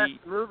it's the really.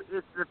 Best movie.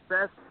 It's the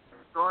best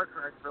Star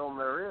Trek film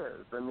there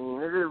is. I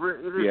mean, it is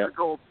Yep. the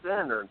gold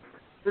standard.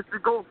 It's the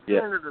gold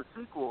standard of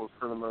sequels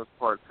for the most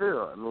part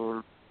too. I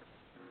mean,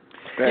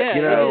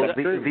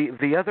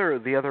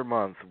 the other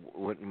month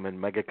when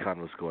MegaCon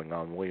was going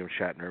on, William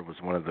Shatner was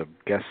one of the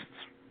guests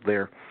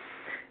there,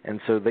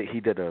 and so he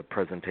did a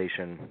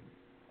presentation,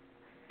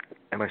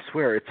 and I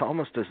swear it's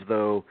almost as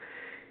though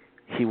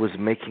he was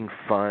making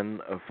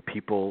fun of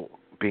people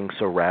being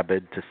so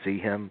rabid to see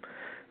him,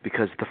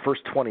 because the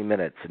first 20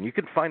 minutes, and you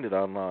can find it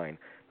online,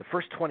 the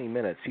first 20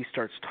 minutes he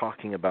starts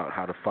talking about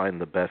how to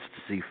find the best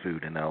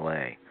seafood in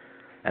LA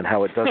and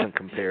how it doesn't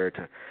compare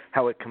to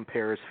how it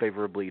compares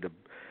favorably to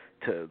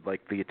like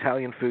the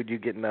Italian food you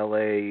get in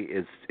LA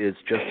is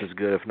just as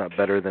good, if not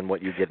better, than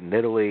what you get in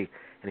Italy.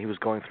 And he was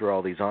going through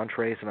all these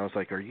entrees, and I was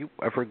like, are you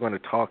ever going to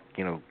talk,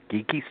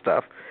 geeky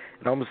stuff?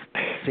 It almost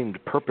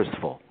seemed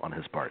purposeful on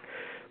his part.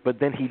 But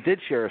then he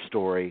did share a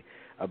story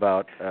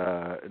about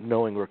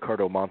knowing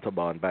Ricardo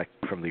Montalban back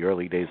from the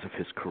early days of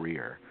his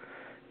career,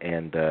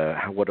 and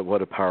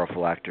what a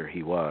powerful actor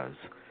he was.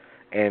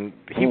 And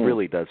he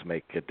really does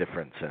make a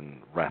difference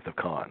in Wrath of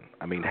Khan.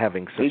 I mean,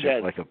 having such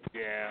a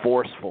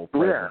forceful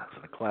presence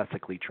and a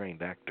classically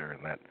trained actor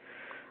in that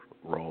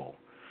role.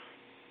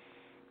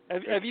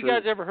 Have you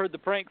guys ever heard the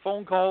prank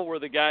phone call where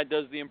the guy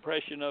does the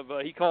impression of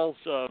he calls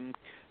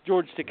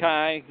George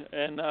Takei,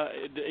 and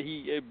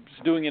he's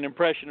doing an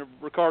impression of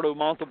Ricardo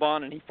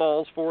Montalban, and he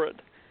falls for it?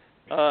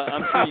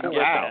 I'm sure you can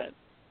get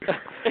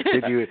that.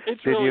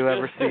 Did you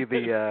ever see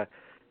the?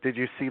 Did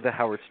you see the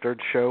Howard Stern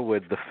show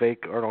with the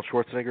fake Arnold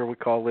Schwarzenegger would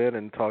call in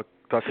and talk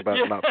about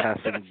not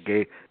passing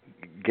gay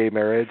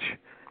marriage,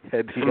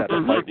 and he got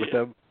in a fight with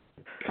him?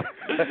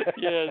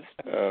 Yes.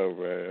 Oh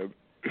man.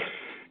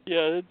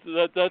 Yeah,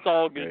 that's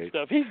all good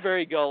stuff. He's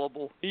very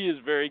gullible. He is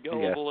very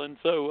gullible, and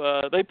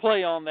so they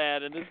play on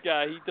that. And this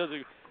guy, he does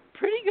a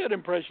pretty good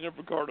impression of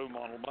Ricardo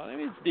Montalban. I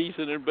mean, it's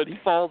decent, but he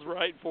falls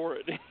right for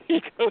it. He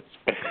goes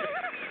for it.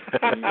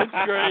 It's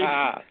great.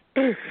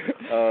 Oh,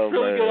 it's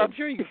really man. good. I'm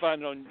sure you can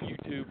find it on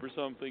YouTube or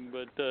something.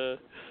 But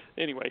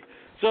anyway,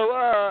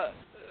 so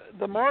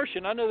The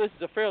Martian, I know this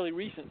is a fairly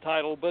recent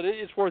title, but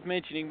it's worth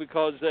mentioning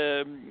because,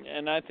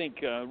 and I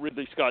think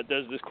Ridley Scott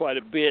does this quite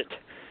a bit,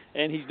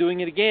 and he's doing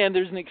it again.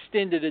 There's an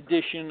extended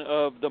edition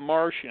of The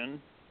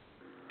Martian,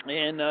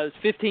 and it's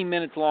 15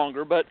 minutes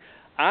longer, but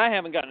I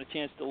haven't gotten a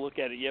chance to look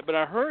at it yet. But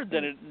I heard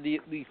that the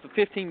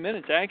 15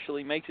 minutes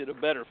actually makes it a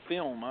better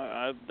film.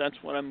 That's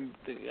what I'm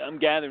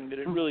gathering, that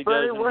it really does.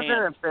 But it wasn't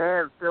a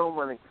bad film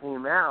when it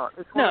came out.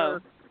 It's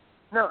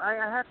I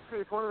have to say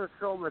it's one of those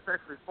films that's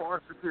actually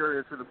far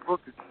superior to the book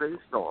it's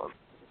based on.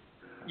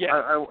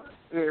 Yeah,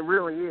 it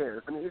really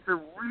is. I mean, it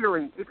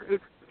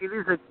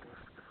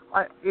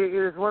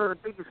is one of the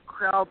biggest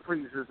crowd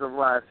pleasers of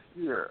last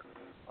year.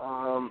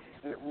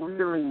 It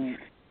really,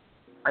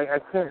 I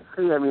can't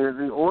say. I mean,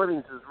 the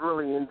audience is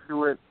really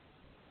into it,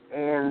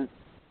 and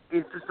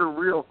it's just a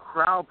real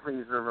crowd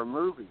pleaser of a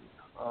movie.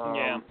 So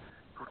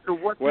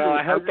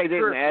I hope they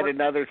didn't add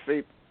another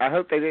scene. I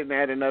hope they didn't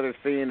add another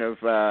scene of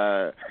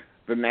the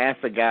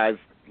NASA guys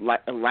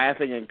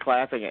laughing and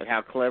clapping at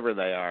how clever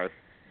they are.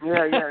 We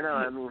really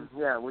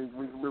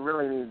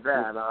need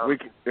that.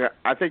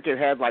 I think it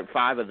had like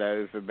 5 of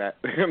those in that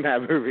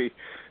movie.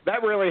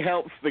 That really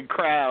helps the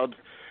crowd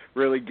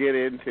really get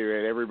into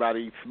it.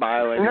 Everybody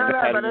smiling and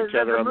patting each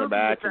other on the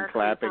back and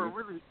clapping.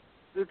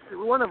 It's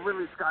one of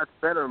Ridley Scott's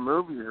better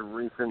movies in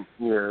recent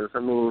years. I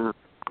mean,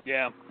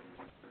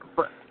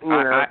 but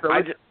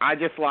I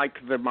just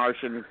liked the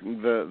Martian,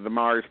 the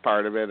Mars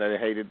part of it. I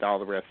hated all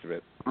the rest of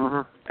it.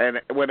 Mm-hmm.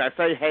 And when I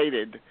say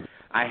hated,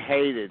 I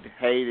hated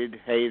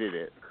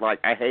it. Like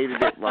I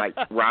hated it like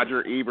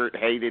Roger Ebert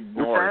hated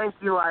North. Thank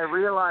you. I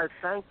realized.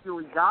 Thank you.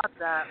 We got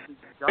that.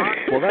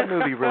 Well, that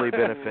movie really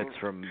benefits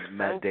from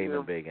Matt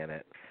Damon being in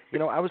it.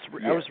 I was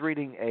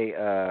reading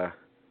I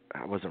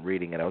wasn't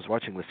reading it. I was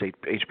watching this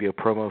HBO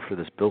promo for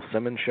this Bill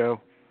Simmons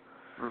show.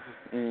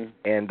 Mm-hmm.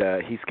 And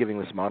he's giving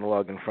this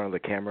monologue in front of the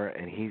camera,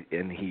 and he's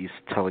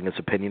telling his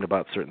opinion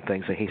about certain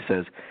things, and he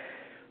says,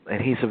 and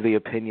he's of the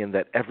opinion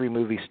that every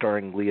movie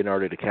starring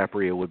Leonardo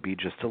DiCaprio would be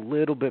just a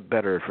little bit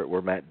better if it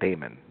were Matt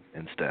Damon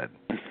instead.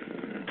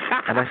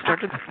 And I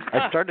started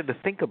to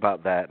think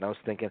about that, and I was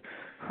thinking,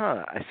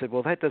 I said,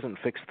 well, that doesn't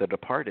fix The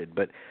Departed,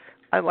 but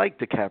I like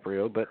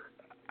DiCaprio, but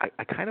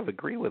I kind of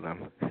agree with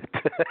him.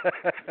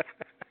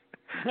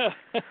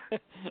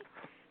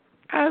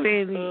 I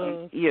mean,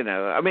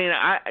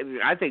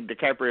 I think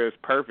DiCaprio is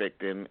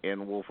perfect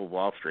in Wolf of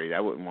Wall Street. I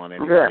wouldn't want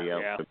anybody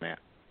else in that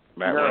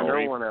role.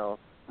 No one else.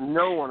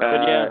 No one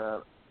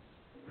else.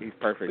 He's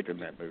perfect in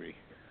that movie.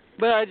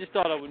 But I just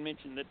thought I would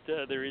mention that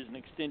there is an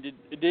extended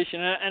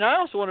edition. And I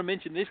also want to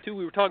mention this, too.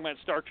 We were talking about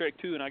Star Trek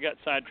 2, and I got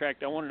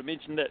sidetracked. I wanted to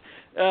mention that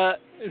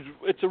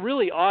it's a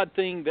really odd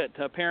thing that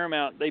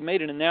Paramount, they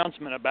made an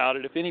announcement about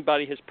it. If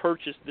anybody has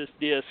purchased this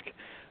disc,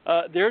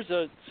 there's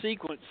a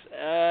sequence,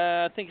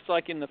 I think it's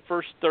like in the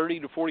first 30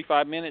 to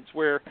 45 minutes,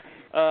 where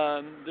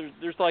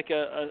there's like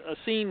a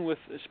scene with,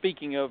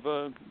 speaking of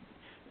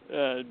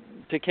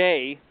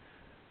Takei,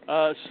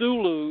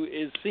 Sulu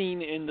is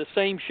seen in the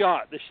same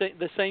shot.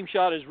 The same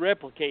shot is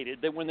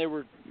replicated. That when they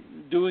were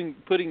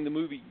putting the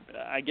movie,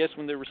 I guess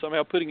when they were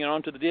somehow putting it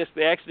onto the disc,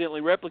 they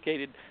accidentally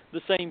replicated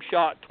the same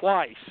shot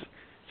twice.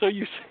 So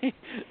you see,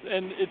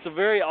 and it's a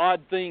very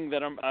odd thing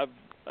that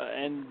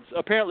and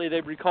apparently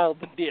they've recalled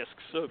the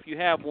discs. So if you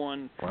have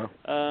one,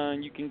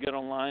 you can get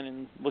online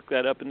and look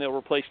that up, and they'll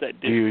replace that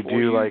disc for you.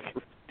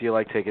 Do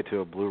you take it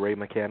to a Blu-ray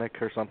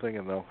mechanic or something,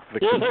 and they'll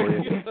fix it for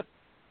you?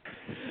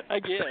 I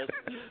guess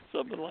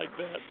something like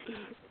that.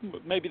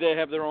 Maybe they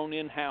have their own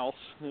in-house,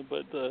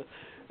 but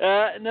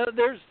no,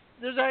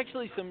 there's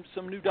actually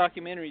some new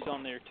documentaries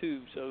on there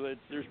too. So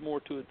there's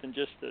more to it than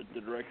just the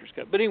director's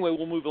cut. But anyway,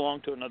 we'll move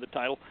along to another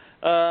title.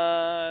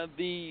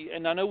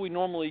 And I know we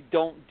normally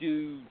don't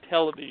do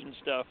television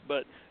stuff,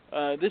 but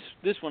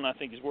this one I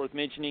think is worth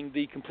mentioning.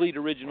 The complete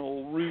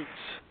original Roots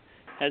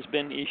has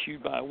been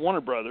issued by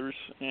Warner Brothers,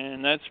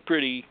 and that's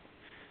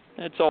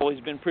always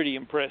been pretty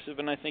impressive,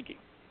 and I think it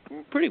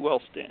pretty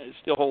well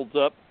still holds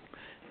up.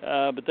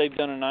 But they've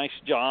done a nice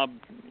job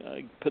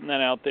putting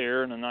that out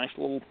there in a nice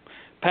little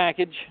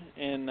package,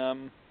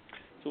 and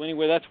so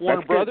anyway, that's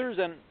Warner Brothers,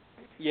 and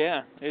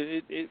yeah,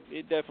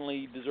 it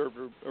definitely deserved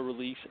a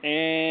release.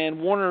 And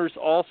Warner's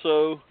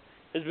also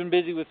has been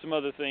busy with some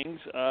other things.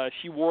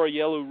 She Wore a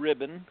Yellow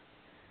Ribbon.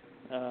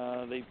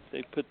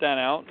 They put that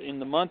out in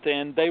the month,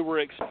 and They Were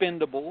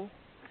Expendable.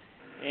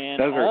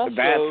 And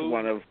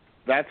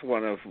that's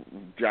one of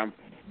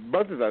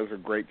both of those are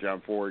great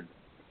jump forward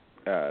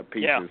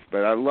pieces. Yeah.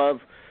 But I love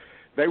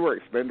They Were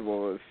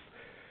Expendable is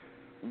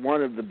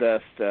one of the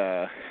best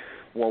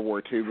World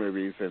War II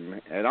movies,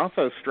 and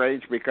also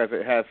strange because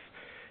it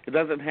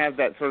doesn't have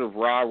that sort of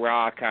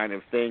rah kind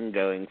of thing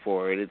going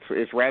for it.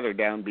 It's rather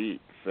downbeat.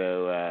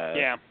 So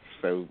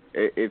so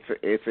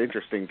it's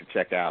interesting to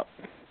check out.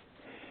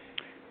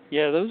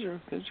 Yeah, those are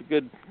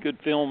good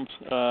films.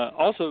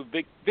 Also,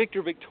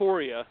 Victor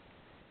Victoria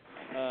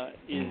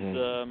is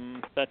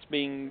that's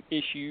being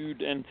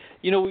issued, and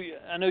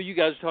I know you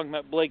guys were talking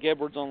about Blake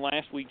Edwards on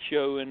last week's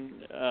show, and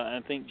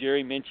I think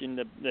Jerry mentioned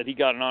that he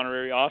got an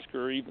honorary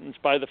Oscar, even in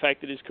spite of the fact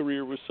that his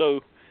career was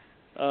so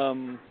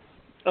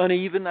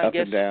uneven, I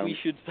guess we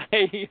should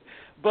say.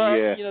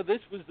 But this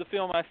was the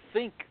film I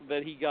think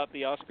that he got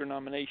the Oscar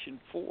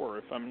nomination for,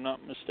 if I'm not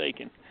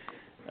mistaken.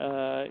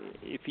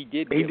 If he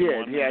did, he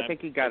did. One, I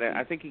think he got a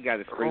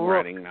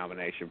screenwriting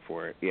nomination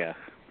for it. Yeah.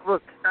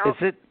 Look,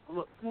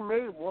 he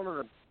made one of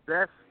the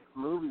best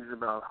movies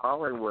about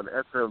Hollywood,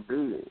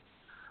 S.O.B.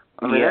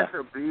 I mean,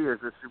 S.O.B. is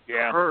a superb.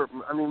 Yeah.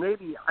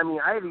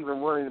 I'd even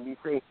willing to be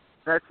saying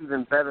that's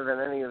even better than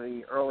any of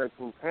the early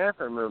King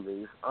Panther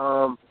movies.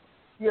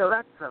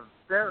 That's a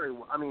very,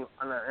 and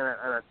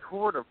a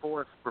tour de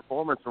force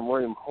performance from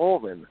William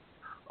Holden.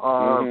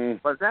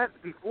 But that's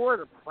before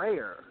The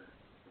Player.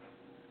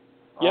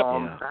 Yep.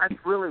 That's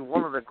really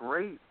one of the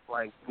great,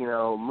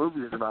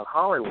 movies about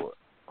Hollywood.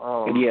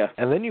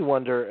 And then you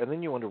wonder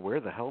where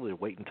the hell did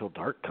Wait Until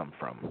Dark come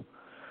from?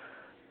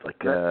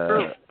 That's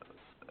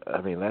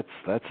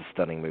a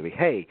stunning movie.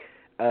 Hey,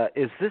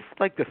 is this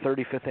like the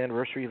 35th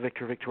anniversary of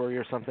Victor Victoria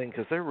or something?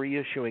 Because they're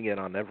reissuing it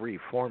on every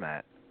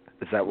format.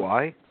 Is that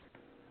why?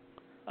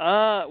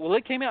 Well,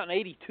 it came out in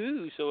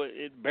 '82, so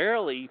it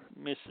barely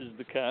misses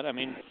the cut. I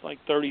mean, it's like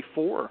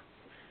 34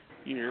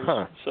 years.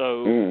 Huh.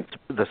 So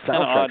the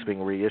soundtrack's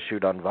being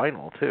reissued on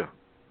vinyl too.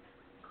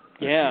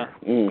 Yeah.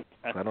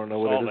 I don't know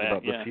what it is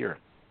about this year.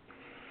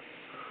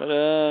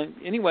 But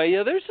anyway,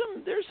 there's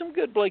some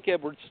good Blake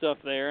Edwards stuff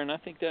there, and I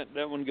think that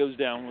one goes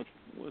down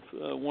with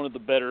one of the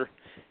better.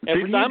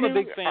 I'm a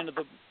big fan of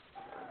the.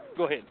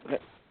 Go ahead.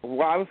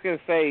 Well, I was going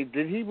to say,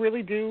 did he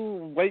really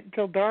do Wait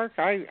Until Dark?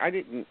 I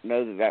didn't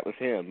know that was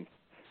him.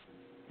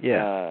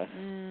 Yeah.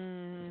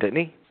 Didn't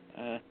he?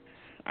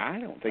 I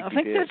don't think he did.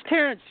 I think that's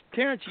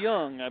Terrence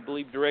Young, I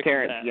believe, directed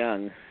Terrence that.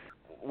 Young.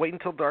 Wait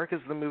Until Dark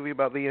is the movie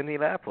about the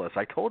Indianapolis.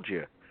 I told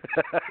you.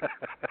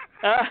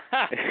 Again.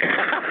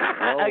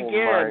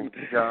 My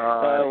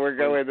God. We're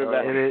going to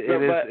that. It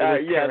is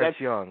Terrence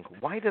Young.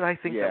 Why did I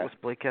think that was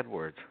Blake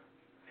Edwards?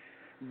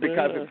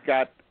 Because it's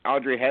got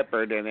Audrey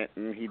Hepburn in it,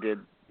 and he did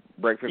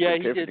Breakfast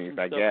with Tiffany's,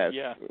 I guess.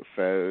 Yeah.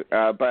 So,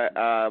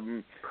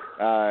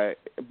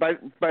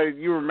 but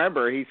you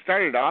remember he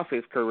started off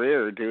his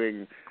career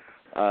doing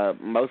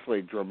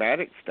mostly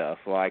dramatic stuff,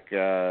 like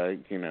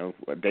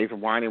Days of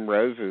Wine and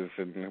Roses,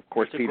 and of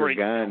course Peter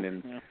Gunn,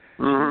 and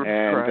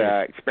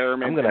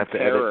Experiment in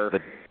Terror.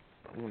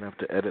 I'm gonna have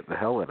to edit the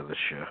hell out of this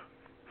show.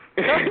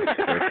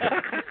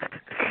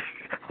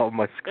 All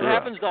my screw It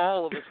happens to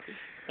all of us.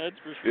 That's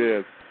for sure.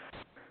 Yes.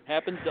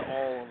 Happens to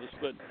all of us,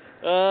 but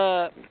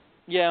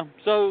yeah.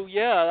 So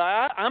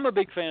I'm a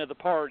big fan of The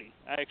Party.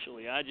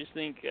 Actually, I just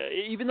think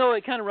even though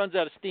it kind of runs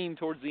out of steam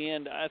towards the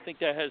end, I think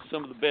that has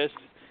some of the best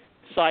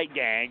sight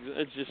gags.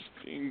 It's just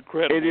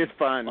incredible. It is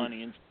fun.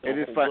 Funny and it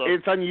is fun.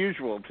 It's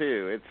unusual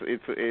too.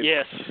 It's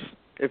yes.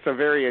 It's a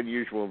very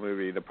unusual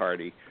movie, The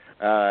Party.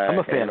 I'm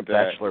a fan of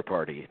Bachelor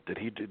Party. Did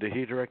he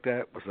direct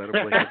that? Was that a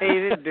Blake? He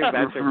didn't do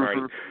Bachelor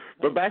Party,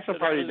 but Bachelor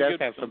Party does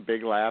have some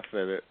big laughs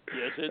in it.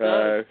 Yes, it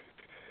does.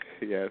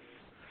 Yes.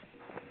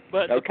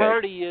 But Okay. the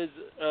party is,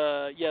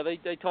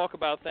 they talk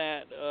about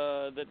that,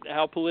 that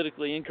how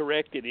politically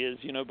incorrect it is,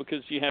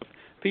 because you have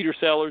Peter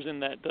Sellers in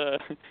that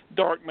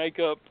dark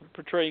makeup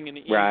portraying an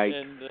Right.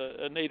 and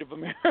a Native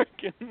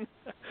American.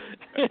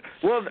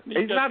 Well,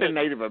 he's not a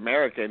Native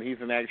American.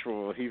 He's an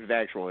actual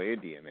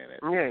Indian in it.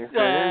 Yeah,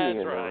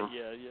 that's right.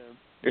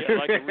 Yeah,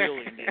 like a real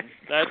Indian.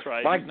 That's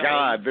right. My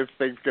God, this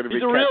thing's going to be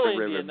he's a cut real to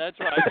Indian. ribbons. That's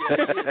right.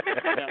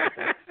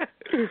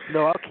 Yeah.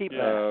 No, I'll keep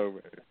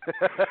that.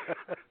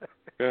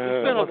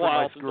 It's been a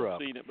while since screw I've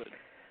up. seen it, but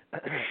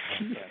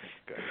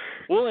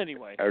well,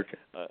 anyway. Okay.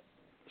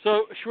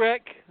 So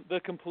Shrek,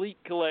 the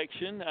complete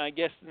collection. I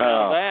guess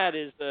now that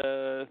is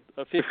a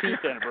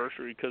 15th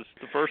anniversary because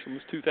the first one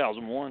was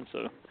 2001.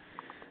 So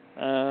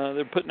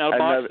they're putting out a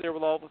box there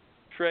with all the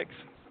Shreks.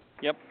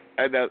 Yep.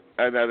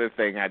 Another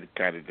thing I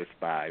kind of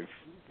despise.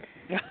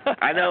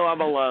 I know I'm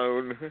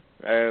alone, but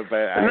I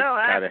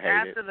kind of hate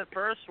it. After the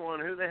first one,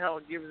 who the hell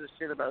gives a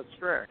shit about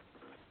Shrek?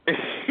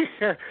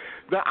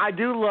 I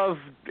do love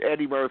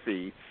Eddie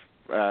Murphy's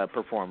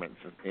performance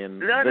in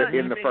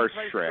the first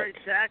Shrek. Great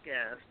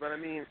jackass, but I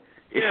mean,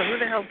 who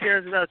the hell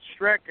cares about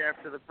Shrek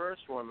after the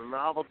first one, the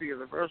novelty of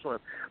the first one?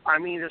 I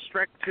mean, does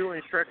Shrek 2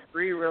 and Shrek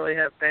 3 really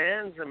have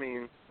fans? I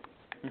mean,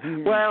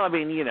 well, I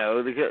mean,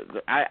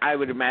 I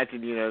would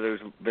imagine,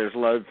 there's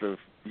loads of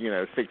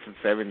 6 and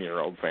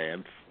 7-year-old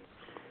fans.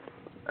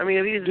 I mean,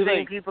 are these the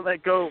same people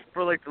that go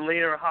for like the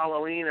later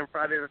Halloween and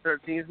Friday the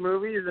 13th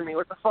movies? I mean,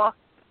 what the fuck?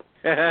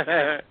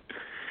 And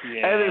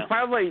it's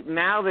probably,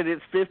 now that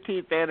it's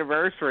 15th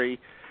anniversary,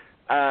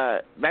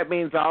 that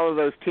means all of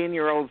those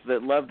 10-year-olds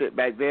that loved it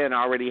back then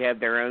already had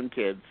their own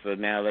kids, so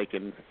now they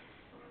can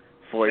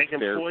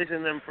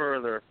poison them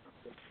further.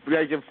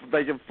 They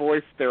can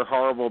voice their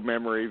horrible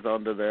memories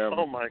onto them.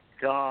 Oh my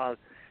God,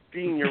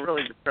 Dean, you're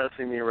really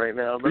depressing me right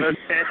now. But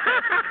okay.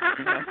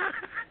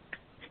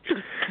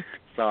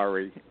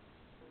 Sorry.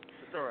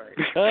 It's all right.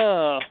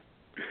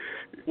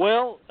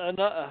 Well,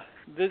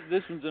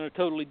 this one's in a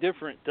totally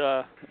different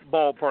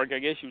ballpark, I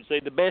guess you would say.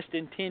 The Best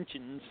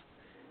Intentions.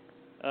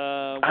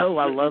 I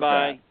love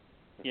that.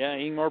 Yeah,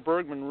 Ingmar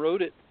Bergman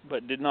wrote it,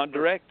 but did not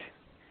direct.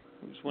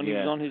 It was when he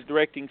was on his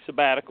directing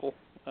sabbatical.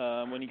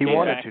 When he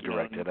wanted back, to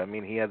direct it. I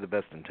mean, he had the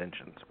best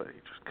intentions, but he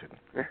just couldn't.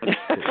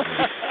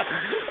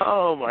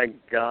 Oh my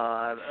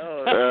God!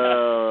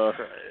 Oh,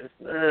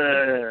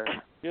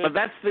 but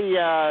that's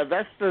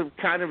the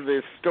kind of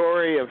the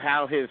story of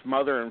how his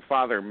mother and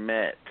father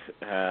met.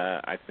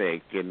 I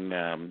think,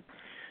 and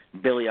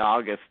Billy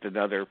August,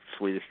 another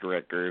Swedish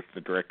director, is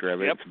the director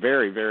of it. Yep. It's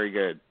very, very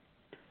good.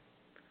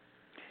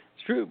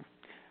 It's true.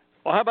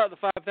 Well, how about the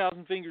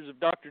 5,000 Fingers of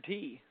Dr.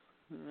 T?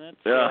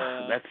 That's a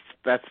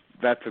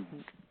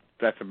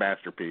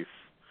masterpiece.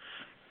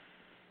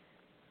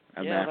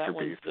 A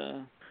masterpiece. That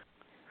one's,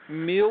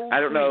 Mill I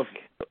don't know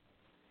Creek.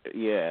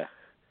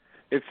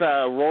 It's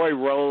Roy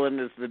Rowland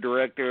is the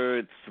director.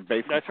 It's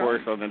based, of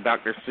course, on the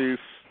Dr. Seuss.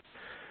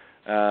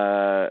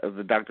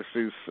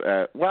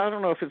 Well, I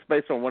don't know if it's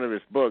based on one of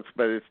his books,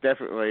 but it's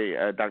definitely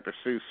a Dr.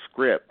 Seuss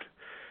script.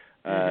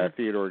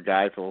 Theodore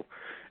Geisel,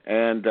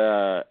 and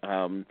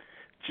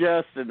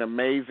just an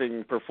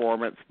amazing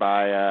performance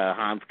by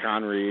Hans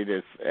Conried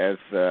as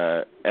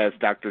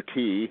Dr.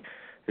 T,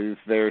 who's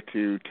there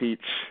to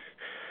teach.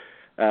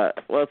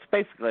 Well, it's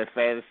basically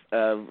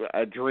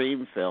a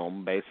dream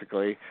film,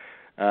 basically,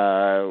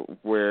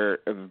 where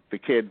the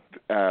kid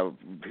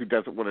who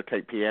doesn't want to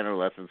take piano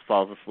lessons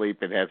falls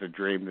asleep and has a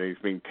dream that he's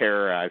being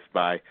terrorized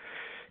by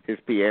his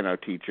piano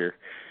teacher,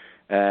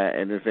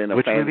 and is in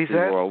a fantasy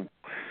world.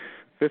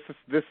 This is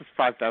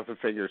 5,000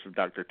 Fingers of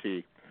Dr.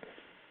 T.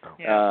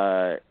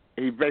 Yeah.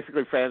 He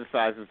basically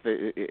fantasizes,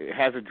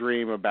 has a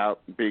dream about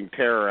being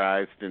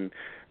terrorized and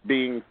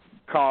being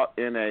caught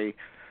in a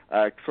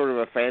sort of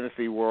a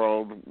fantasy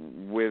world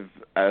with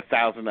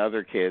 1,000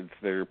 other kids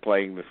that are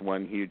playing this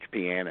one huge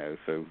piano.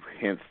 So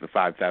hence the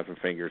 5,000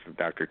 Fingers of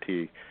Dr.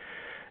 T.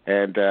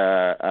 And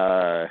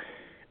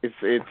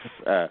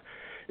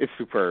it's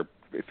superb.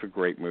 It's a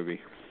great movie.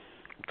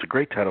 It's a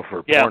great title for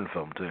a porn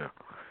film too.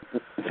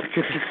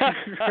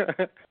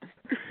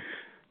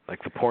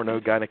 Like the porno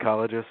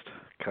gynecologist,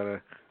 kind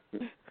of.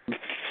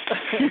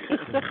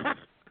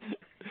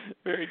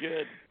 Very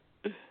good.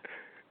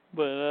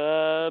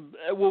 But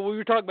well, we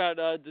were talking about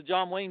the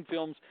John Wayne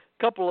films.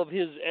 A couple of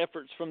his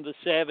efforts from the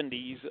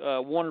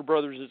 70s. Warner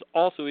Brothers is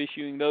also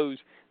issuing those.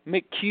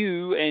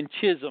 McHugh and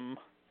Chisholm.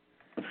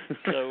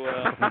 So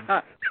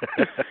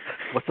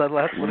what's that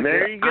last one?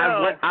 There you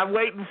go. I'm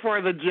waiting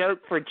for the joke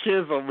for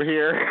Chisholm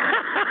here.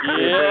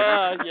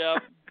 Yeah.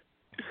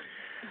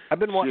 I've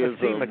been wanting to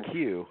see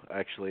McHugh,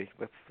 actually.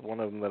 That's one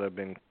of them that I've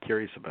been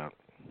curious about.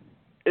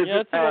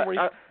 That's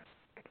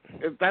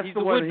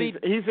the one.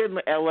 He's in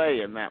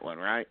L.A. in that one,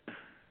 right?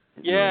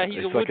 Yeah,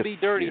 he's a would-be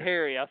Dirty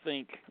Harry, I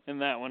think, in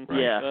that one.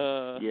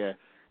 Right? Yeah.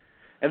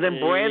 And then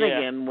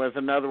Brannigan was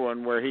another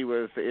one where he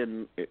was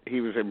in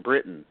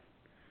Britain.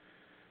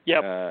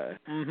 Yep.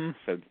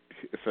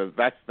 So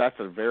that's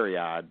a very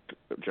odd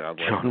job.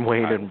 John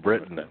Wayne in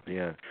Britain.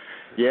 Yeah.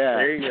 Yeah.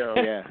 There you go.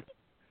 Yeah.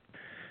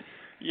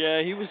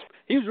 Yeah, he was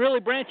really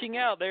branching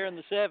out there in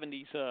the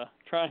 70s,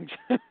 trying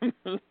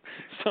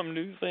some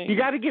new things. You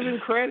got to give him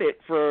credit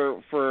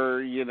for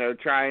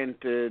trying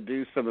to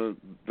do some of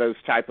those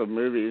type of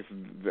movies.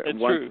 That's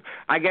true.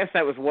 I guess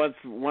that was once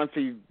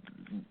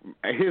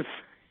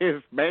his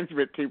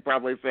management team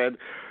probably said,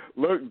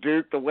 "Look,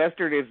 Duke, the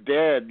Western is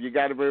dead. You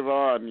got to move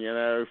on."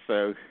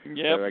 So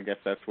I guess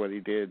that's what he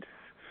did.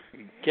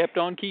 Kept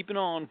on keeping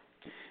on.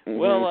 Mm-hmm.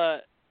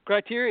 Well,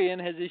 Criterion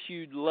has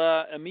issued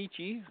La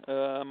Amici,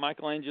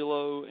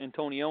 Michelangelo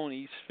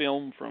Antonioni's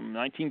film from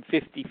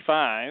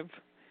 1955.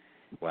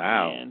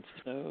 Wow. And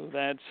so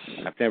that's...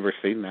 I've never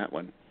seen that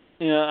one.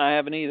 Yeah, I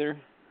haven't either.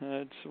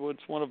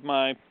 It's one of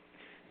my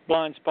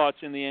blind spots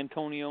in the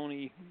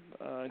Antonioni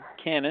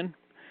canon.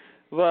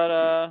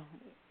 But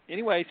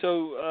anyway,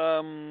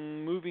 so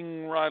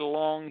moving right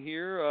along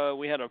here,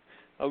 we had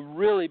a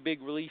really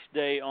big release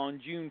day on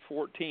June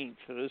 14th.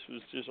 So this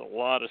was just a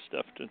lot of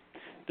stuff to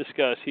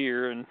discuss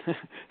here, and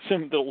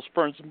that'll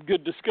spur some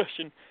good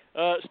discussion.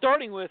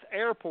 Starting with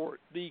Airport,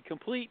 the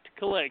complete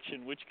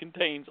collection, which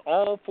contains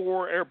all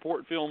 4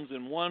 Airport films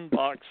in one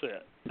box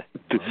set.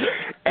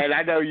 And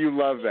I know you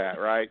love that,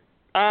 right?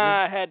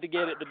 I had to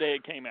get it the day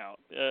it came out.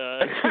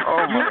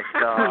 Oh my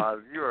God,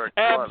 you're a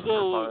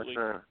absolutely.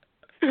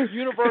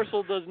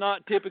 Universal does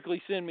not typically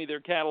send me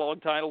their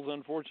catalog titles,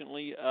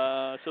 unfortunately.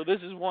 So this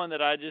is one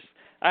that I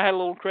had a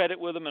little credit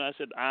with them, and I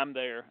said, I'm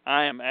there.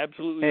 I am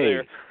absolutely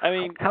there. I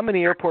mean, how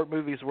many Airport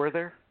movies were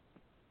there?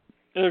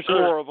 There's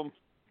 4 of them.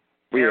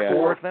 Yeah.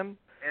 4 of them.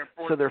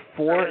 So there are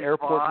 4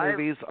 Airport 5?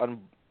 movies on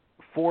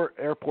 4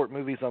 Airport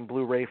movies on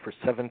Blu-ray for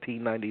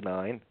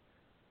 $17.99.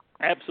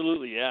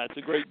 Absolutely, yeah, it's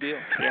a great deal.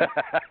 Yeah.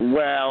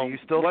 Well, you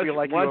still feel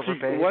like you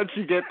overpaid? Once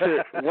you get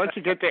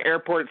to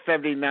Airport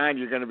 79,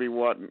 you're going to be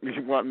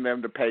wanting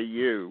them to pay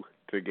you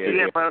to get it.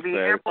 Yeah, but I mean,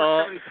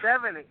 Airport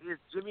 77 is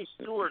Jimmy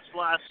Stewart's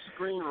last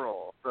screen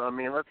role. So I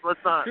mean, let's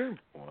not.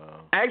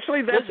 Wow.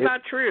 Actually, that's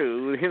not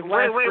true. His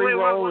last screen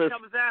role what is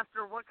comes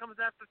after? What comes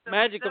after 77?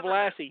 Magic of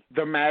Lassie.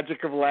 The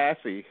Magic of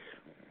Lassie.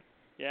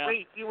 Yeah.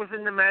 Wait, he was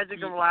in the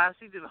Magic of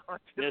Lassie. Did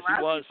yes, Lassie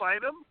he was.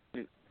 fight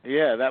him?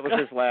 Yeah, that was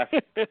his last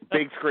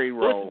big screen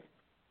role.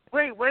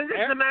 Wait, when did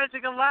the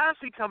Magic of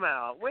Lassie come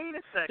out? Wait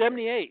a second.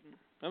 78.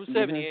 That was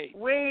 78.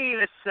 Wait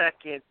a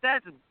second.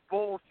 That's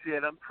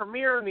bullshit.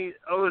 Premiere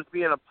owes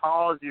me an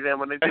apology then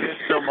when they did his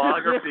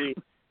filmography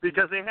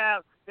because they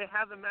have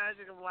the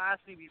Magic of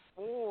Lassie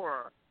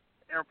before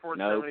Airport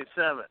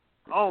 77.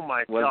 Oh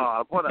my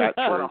God! What a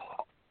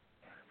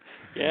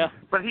yeah.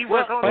 But he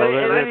was on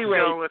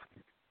anyway.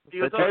 He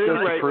was on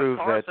to prove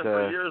that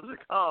for years to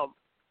come.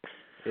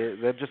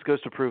 That just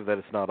goes to prove that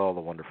it's not all the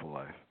Wonderful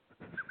Life.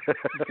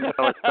 No,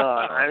 it's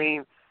not. I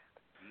mean,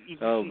 he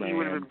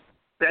would have been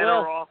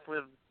better off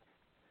with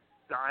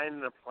dying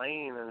in a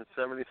plane in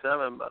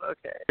 77, but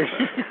okay.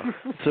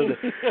 So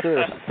there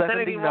are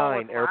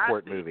 79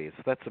 Airport movies.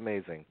 That's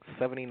amazing.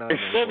 79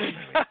 Airport movies.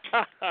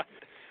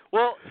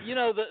 Well,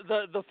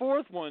 the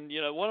fourth one,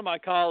 one of my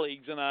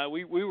colleagues and I,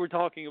 we were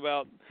talking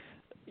about,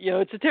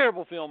 it's a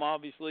terrible film,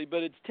 obviously,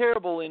 but it's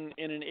terrible in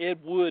an Ed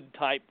Wood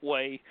type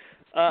way.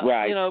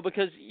 Right.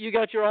 Because you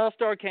got your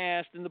all-star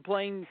cast and the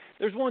plane.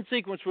 There's one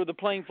sequence where the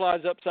plane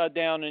flies upside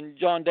down and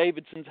John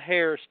Davidson's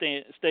hair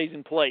stays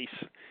in place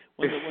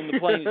when the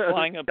plane is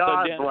flying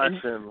upside down. God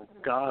bless him.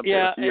 God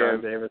bless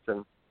John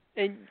Davidson.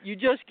 And you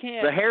just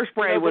can't. The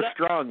hairspray was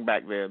strong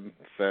back then,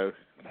 so.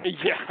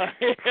 Yeah.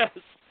 Yes.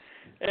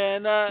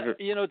 And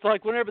it's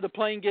like whenever the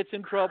plane gets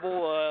in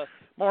trouble.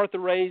 Martha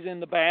Ray's in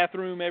the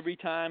bathroom every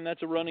time.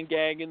 That's a running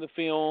gag in the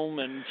film,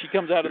 and she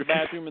comes out of the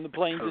bathroom and the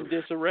plane's in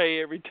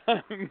disarray every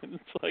time. And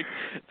it's like,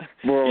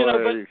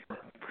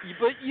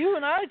 but you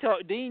and I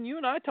talked, Dean. You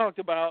and I talked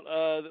about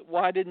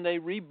why didn't they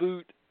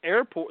reboot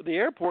the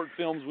airport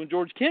films when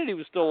George Kennedy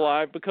was still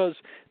alive? Because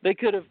they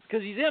could have,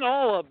 because he's in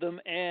all of them,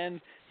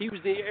 and he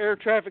was the air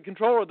traffic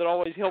controller that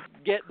always helped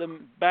get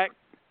them back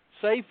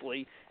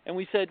safely. And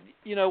we said,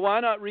 why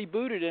not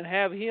reboot it and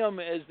have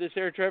him as this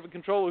air traffic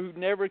controller who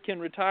never can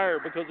retire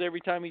because every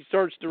time he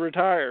starts to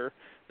retire,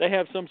 they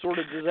have some sort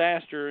of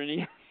disaster. And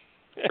he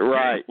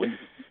right,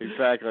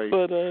 exactly.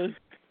 But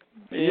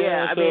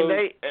I mean,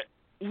 they,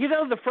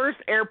 the first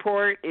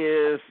Airport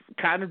is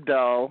kind of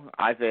dull,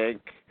 I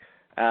think,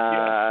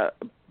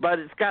 but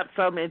it's got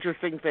some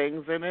interesting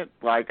things in it.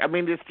 Like, I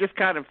mean, it's just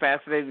kind of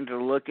fascinating to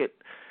look at.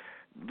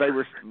 They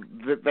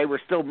were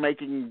still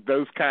making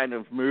those kind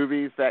of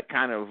movies, that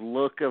kind of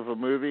look of a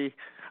movie.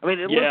 I mean,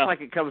 it looks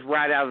like it comes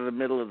right out of the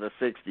middle of the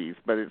 60s,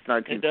 but it's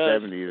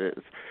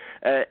 1970s.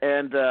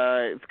 And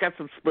it's got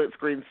some split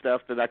screen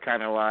stuff that I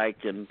kind of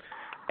like, and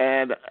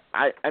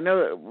I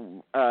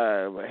know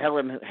that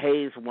Helen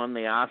Hayes won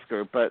the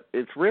Oscar, but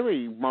it's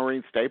really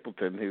Maureen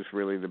Stapleton who's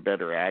really the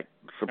better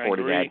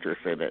supporting actress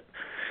in it,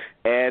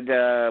 and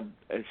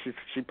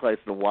she plays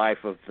the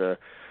wife of the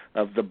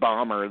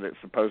bomber that's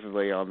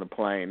supposedly on the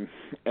plane.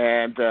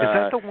 And is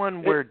that the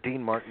one where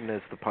Dean Martin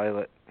is the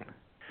pilot?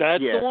 That's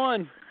the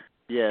one.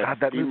 Yes,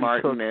 Dean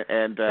Martin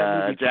and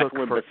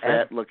Jacqueline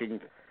Bisset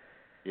looking.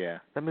 Yeah.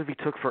 That movie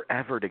took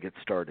forever to get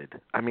started.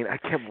 I mean, I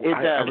can't. It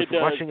I does. was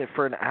watching it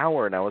for an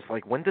hour, and I was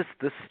like, "When does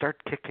this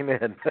start kicking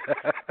in?"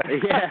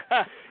 Yeah,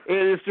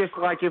 it is just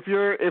like if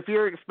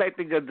you're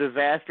expecting a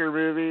disaster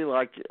movie,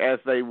 like as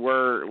they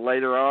were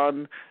later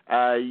on,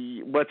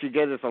 what you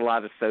get is a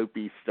lot of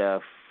soapy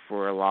stuff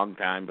for a long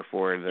time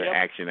before the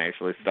action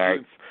actually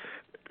starts.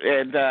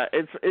 And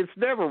it's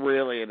never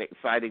really an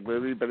exciting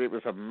movie, but it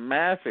was a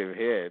massive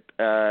hit.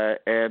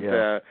 And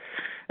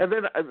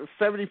then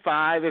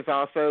 75 is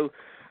also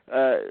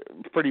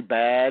pretty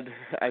bad,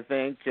 I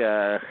think,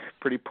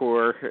 pretty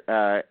poor.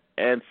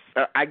 And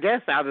I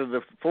guess out of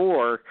the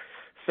four,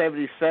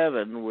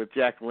 77 with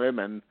Jack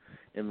Lemmon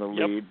in the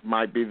lead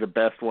might be the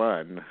best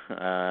one,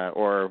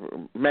 or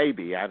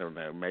maybe, I don't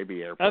know,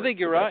 maybe Airport's I think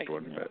you're the right. best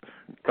one,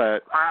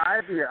 but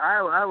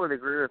I would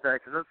agree with that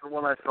because that's the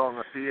one I saw in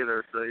the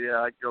theater. So yeah,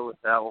 I'd go with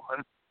that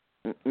one.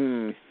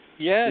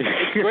 Yeah,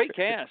 it's a great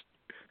cast.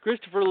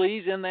 Christopher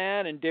Lee's in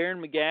that, and Darren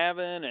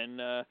McGavin,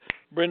 and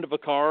Brenda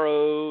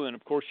Vaccaro, and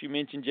of course you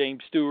mentioned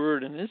James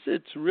Stewart, and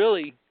it's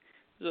really,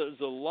 there's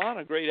a lot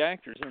of great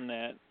actors in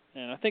that,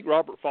 and I think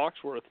Robert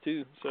Foxworth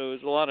too. So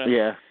there's a lot of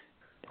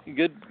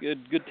good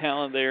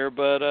talent there.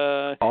 But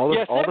all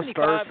the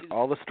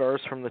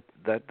stars from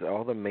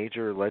all the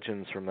major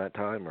legends from that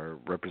time are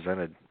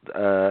represented.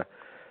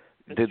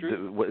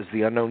 Was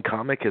the unknown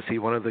comic? Is he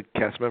one of the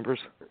cast members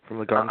from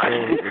the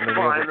Gonzo?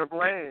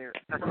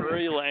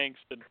 Murray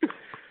Langston.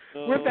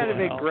 Wouldn't that have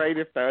been great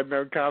if the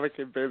unknown comic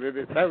had been in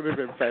it? That would have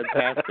been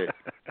fantastic.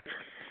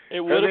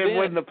 It would have been.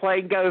 When the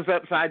plane goes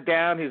upside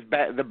down,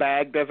 the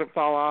bag doesn't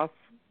fall off,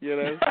 you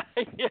know,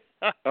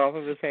 off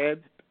of his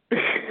head.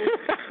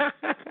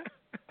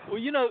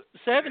 Well,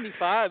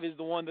 75 is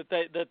the one that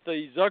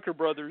the Zucker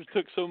brothers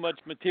took so much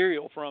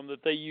material from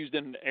that they used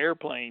in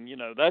Airplane.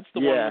 That's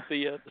the one with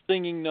the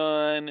singing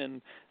nun,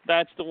 and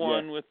that's the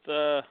one with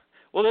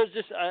well, there's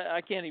just I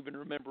can't even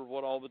remember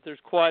what all, but there's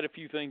quite a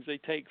few things they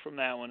take from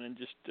that one and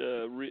just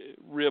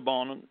rib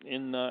on them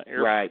in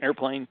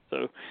Airplane.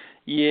 So,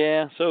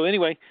 yeah. So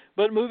anyway,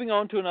 but moving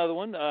on to another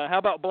one. How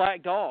about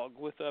Black Dog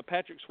with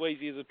Patrick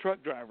Swayze as a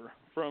truck driver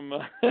from?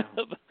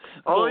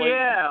 Oh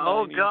yeah!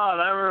 Oh God,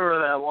 I remember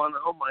that one.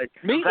 Oh my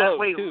God! Meatloaf,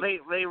 wait, too. they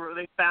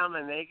found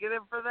a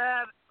negative for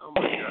that? Oh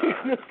my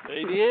God!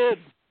 They did.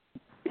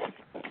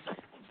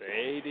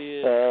 They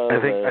did.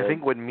 I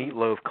think when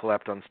Meatloaf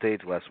collapsed on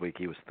stage last week,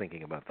 he was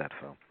thinking about that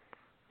film.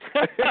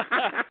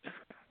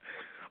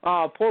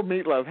 Oh, poor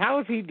Meatloaf. How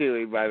is he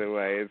doing, by the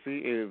way?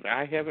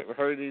 I haven't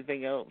heard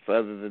anything else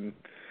other than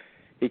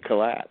he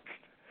collapsed.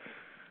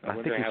 I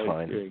think he's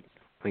fine. I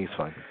think he's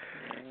fine.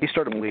 He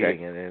started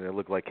bleeding, and it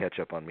looked like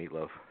ketchup on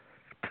Meatloaf.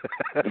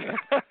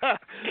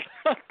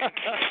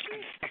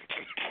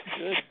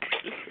 Good.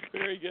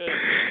 Very good.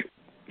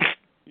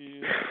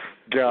 Yeah.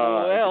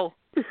 God. Well,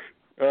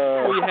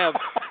 we have.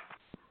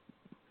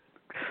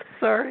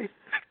 Sorry.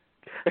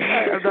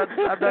 I'm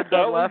not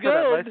done laughing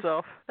at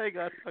myself. Hang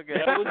on. Okay.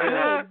 That was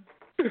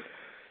good.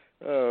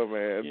 Oh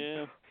man.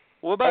 Yeah.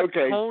 What about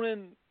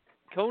Conan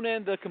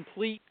the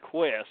Complete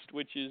Quest,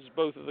 which is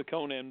both of the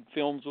Conan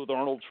films with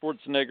Arnold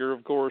Schwarzenegger,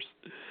 of course,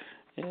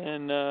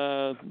 and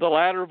the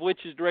latter of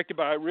which is directed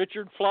by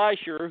Richard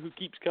Fleischer, who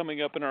keeps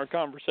coming up in our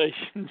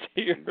conversations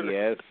here.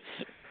 Yes.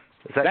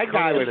 Is that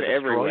guy was the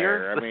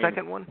everywhere. The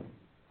second one?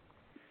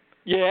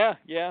 Yeah.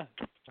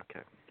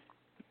 Okay.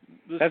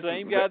 The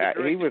same guy that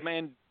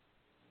directed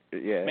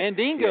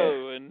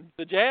Mandingo and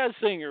The Jazz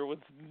Singer with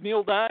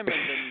Neil Diamond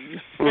and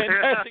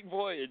Fantastic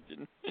Voyage.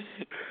 And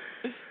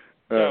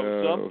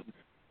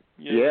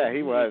yeah,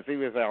 he was. He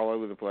was all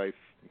over the place.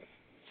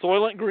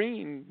 Soylent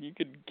Green. You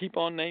could keep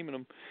on naming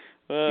them.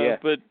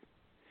 But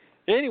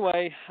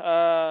anyway,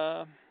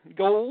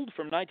 Gold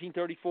from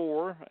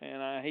 1934,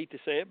 and I hate to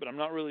say it, but I'm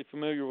not really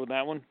familiar with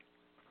that one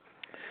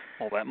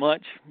all that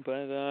much.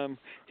 But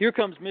Here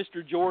Comes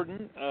Mr.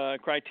 Jordan.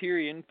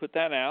 Criterion put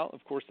that out.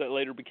 Of course, that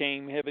later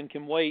became Heaven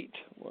Can Wait,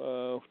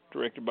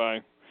 directed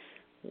by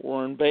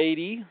Warren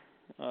Beatty.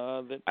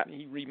 That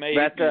he remade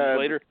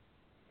later.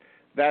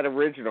 That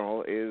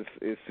original is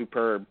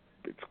superb.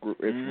 It's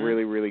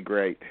really, really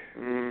great.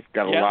 It's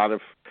got a lot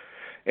of.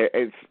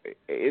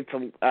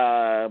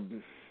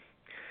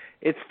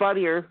 It's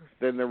funnier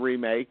than the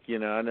remake.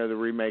 I know the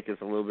remake is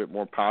a little bit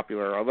more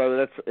popular.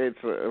 Although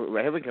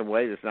Heaven Can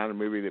Wait is not a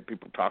movie that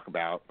people talk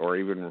about or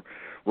even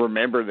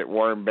remember that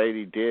Warren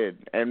Beatty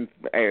did. And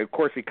of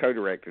course he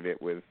co-directed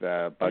it with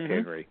Buck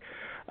Henry.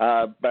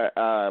 But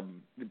I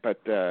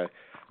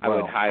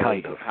would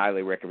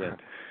highly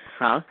recommend.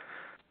 Huh?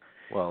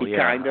 Well,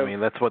 yeah. I mean,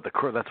 that's what the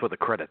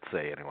credits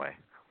say anyway.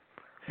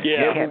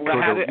 Yeah. You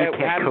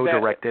can't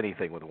co-direct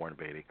anything with Warren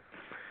Beatty.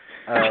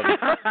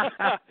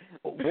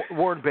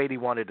 Warren Beatty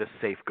wanted to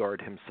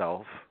safeguard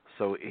himself,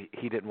 so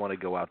he didn't want to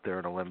go out there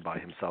on a limb by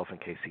himself in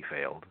case he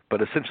failed.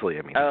 But essentially,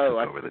 I mean, he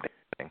took over the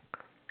thing.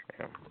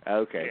 Yeah.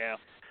 Okay. Yeah.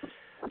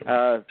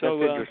 That's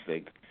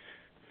interesting.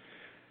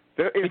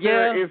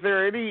 Is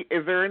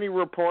there any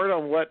report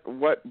on what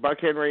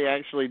Buck Henry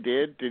actually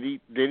did? Did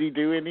he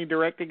do any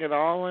directing at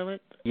all in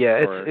it? Yeah,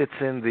 it's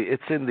in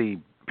the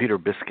Peter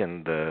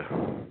Biskind,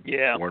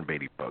 Warren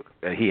Beatty book.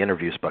 He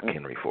interviews Buck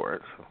Henry for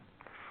it. So.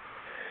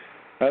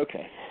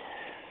 Okay.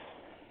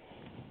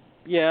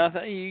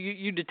 Yeah,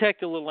 you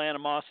detect a little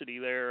animosity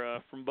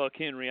there from Buck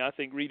Henry, I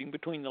think, reading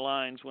between the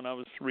lines when I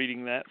was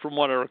reading that, from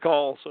what I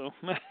recall. So,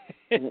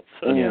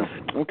 yeah.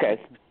 Okay.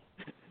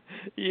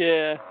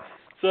 Yeah.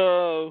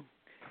 So,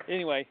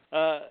 anyway,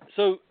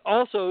 so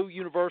also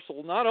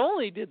Universal, not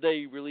only did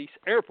they release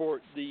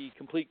Airport, the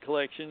complete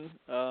collection,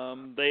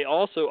 they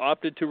also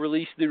opted to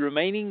release the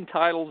remaining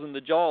titles in the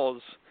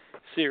Jaws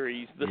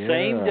series the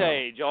same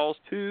day. Jaws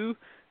 2,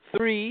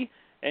 3,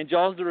 and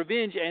Jaws the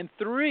Revenge, and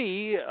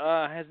 3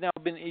 has now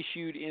been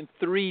issued in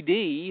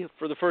 3D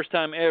for the first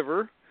time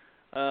ever,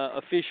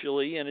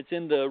 officially, and it's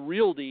in the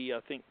Real D, I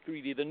think,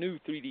 3D, the new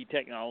 3D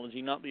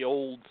technology, not the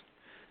old.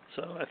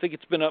 So I think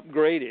it's been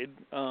upgraded.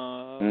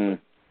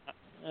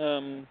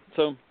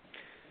 So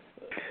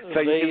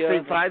you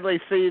can finally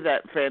see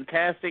that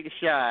fantastic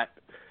shot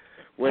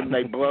when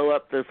they blow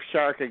up the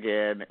shark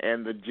again,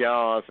 and the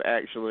jaws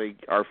actually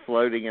are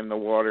floating in the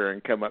water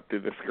and come up to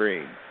the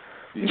screen.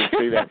 You can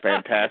see that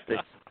fantastic,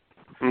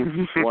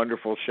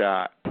 wonderful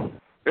shot.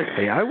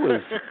 Hey, I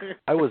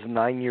was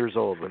 9 years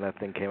old when that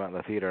thing came out in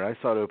the theater, and I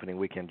saw it opening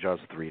weekend, Jaws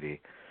 3D.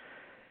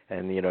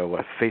 And,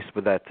 faced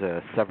with that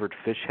severed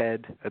fish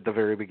head at the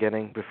very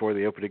beginning before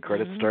the opening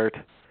credits start.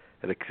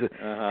 And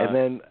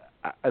then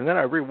I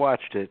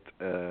rewatched it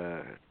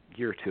a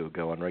year or two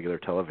ago on regular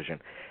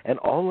television. And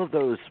all of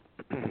those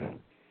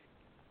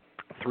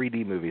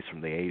 3D movies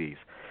from the 80s,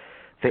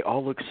 they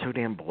all look so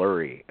damn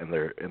blurry in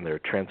their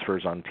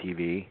transfers on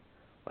TV.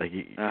 Like,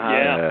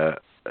 they're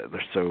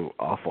so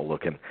awful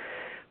looking.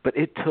 But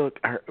it took,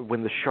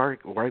 when the shark,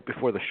 right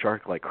before the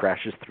shark like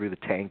crashes through the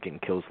tank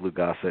and kills Lou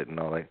Gossett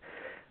and all that,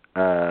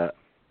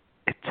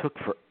 it took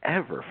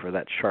forever for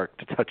that shark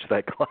to touch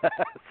that glass.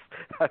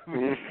 I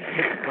mean,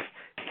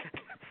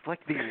 it's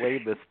like the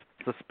lamest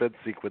suspense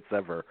sequence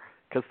ever,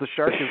 because the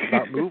shark is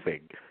not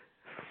moving.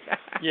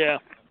 Yeah.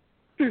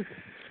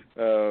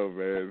 Oh,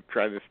 man,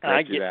 trying to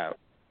stretch it out.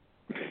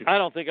 I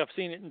don't think I've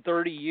seen it in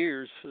 30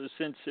 years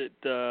since it,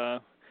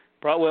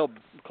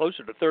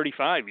 closer to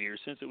 35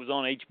 years since it was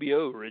on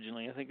HBO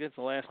originally. I think that's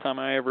the last time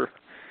I ever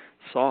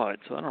saw it,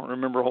 so I don't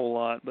remember a whole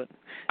lot. But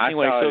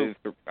anyway,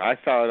 I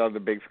saw it on the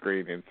big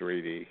screen in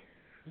 3D.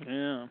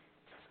 Yeah.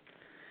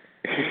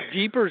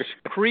 Jeepers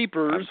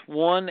Creepers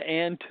 1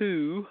 and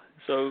 2.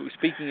 So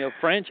speaking of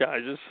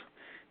franchises,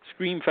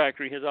 Scream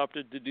Factory has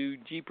opted to do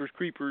Jeepers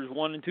Creepers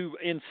 1 and 2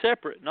 in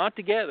separate, not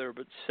together,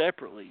 but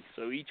separately.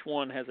 So each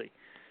one has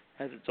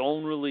its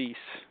own release.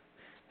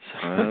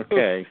 So,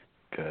 okay.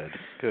 Good.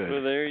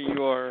 So there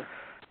you are.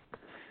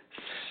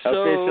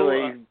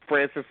 Officially,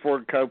 Francis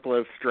Ford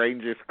Coppola's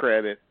strangest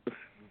credit.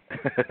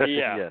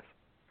 Yeah. Yes.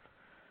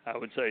 I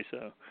would say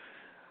so.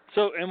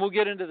 So, and we'll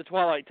get into the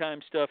Twilight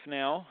Time stuff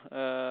now.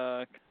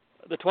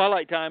 The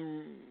Twilight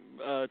Time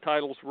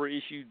titles were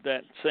issued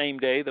that same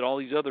day that all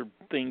these other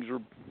things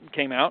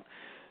came out.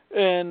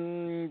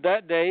 And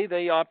that day,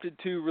 they opted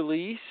to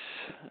release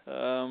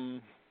Rollerball,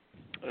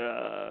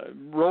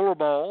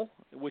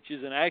 which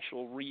is an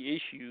actual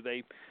reissue.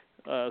 They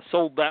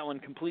sold that one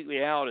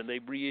completely out, and they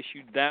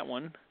reissued that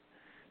one.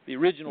 The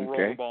original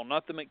Rollerball,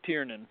 not the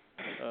McTiernan.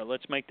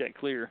 Let's make that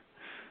clear.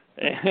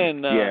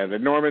 And the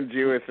Norman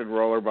Jewison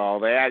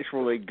Rollerball, the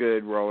actually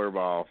good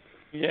Rollerball.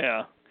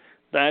 Yeah,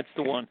 that's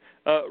the one.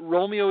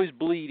 Romeo is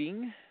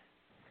Bleeding,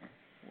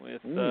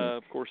 with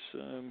of course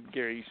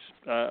Gary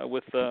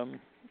Oldman.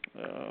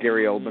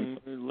 Gary Oldman,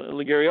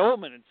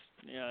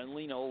 and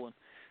Lena Olin.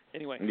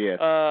 Anyway, yes.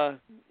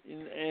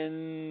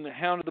 And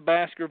Hound of the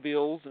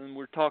Baskervilles, and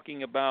we're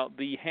talking about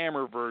the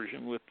Hammer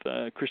version with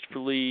Christopher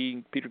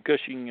Lee, Peter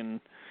Cushing, and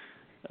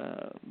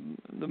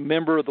the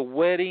Member of the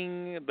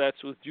Wedding.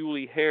 That's with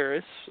Julie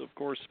Harris, of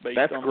course, based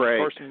on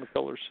Carson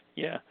McCullers.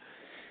 Yeah.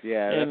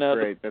 Yeah,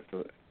 that's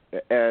great.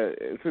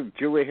 It's with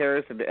Julie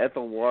Harris and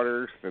Ethel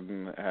Waters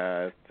and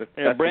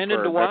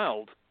Brandon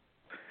DeWilde.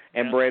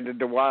 And Brandon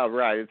DeWilde,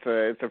 right?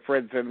 It's a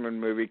Fred Zinnemann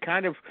movie,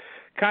 kind of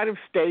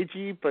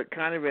stagey, but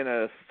kind of in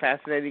a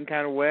fascinating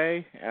kind of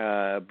way.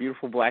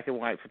 Beautiful black and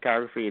white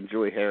photography, and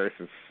Julie Harris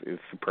is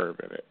superb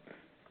in it.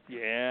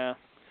 Yeah.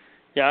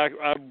 Yeah,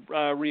 I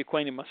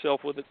reacquainted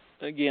myself with it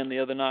again the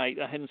other night.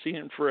 I hadn't seen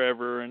it in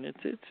forever, and it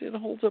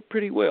holds up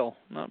pretty well.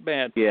 Not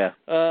bad. Yeah.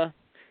 Got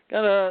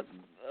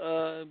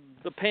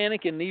The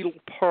Panic in Needle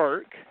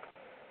Park,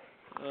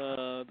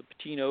 the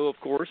Pacino, of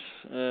course,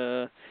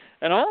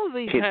 and all of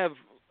these have.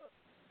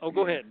 Oh,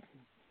 go ahead.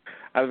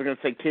 I was going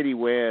to say Kitty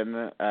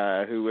Wynn,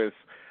 who was,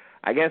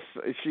 I guess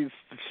she's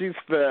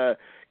the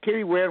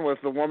Kitty Wynn was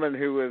the woman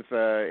who was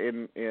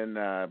in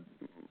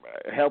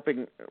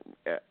helping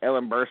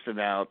Ellen Burstyn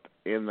out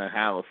in the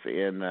house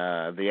in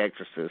The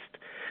Exorcist,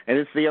 and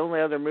it's the only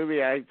other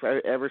movie I've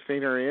ever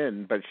seen her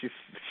in. But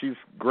she's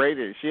great.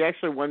 She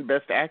actually won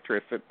Best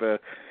Actress at the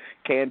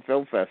Cannes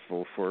Film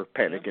Festival for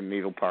Panic in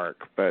Needle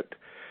Park, but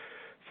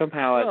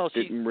somehow it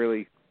didn't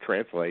really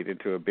translate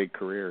into a big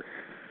career.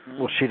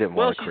 Well, she didn't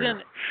want a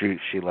career.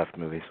 She left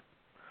movies.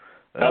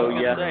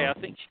 I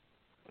think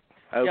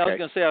Okay. Yeah, I was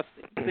going to say I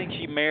think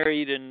she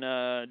married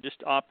and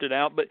just opted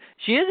out, but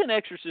she is an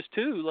Exorcist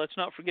too. Let's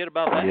not forget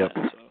about that. Yep.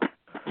 So.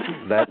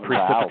 That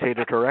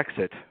precipitated her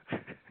exit.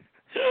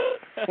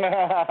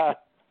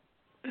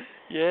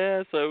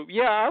 Yeah, so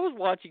I was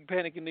watching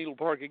Panic in Needle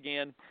Park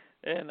again,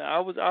 and I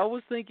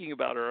was thinking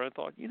about her. I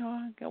thought,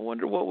 I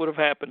wonder what would have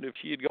happened if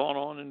she had gone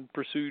on and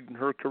pursued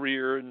her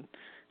career, and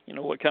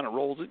what kind of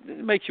roles.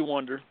 It makes you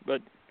wonder.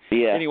 But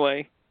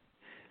anyway,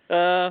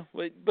 but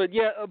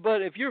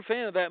if you're a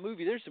fan of that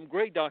movie, there's some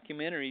great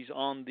documentaries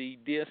on the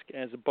disc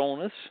as a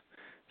bonus.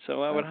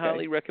 So I would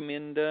highly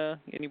recommend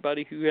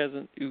anybody who's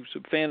a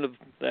fan of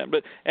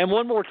that. And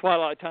one more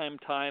Twilight Time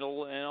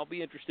title, and I'll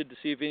be interested to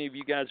see if any of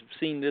you guys have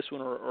seen this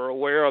one or are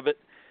aware of it.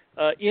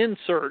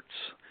 Inserts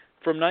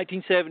from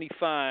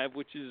 1975,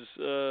 which is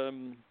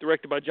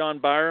directed by John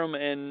Byram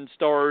and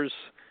stars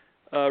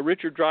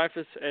Richard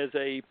Dreyfuss as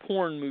a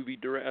porn movie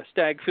a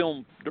stag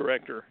film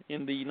director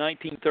in the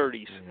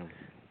 1930s.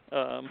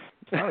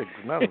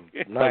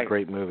 Not a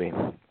great movie.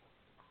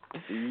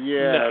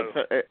 Yeah,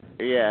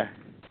 no.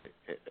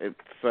 It's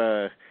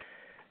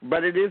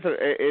but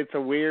it's a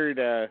weird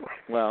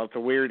it's a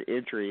weird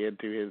entry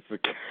into his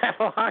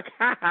catalog.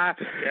 But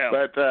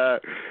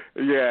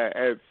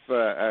it's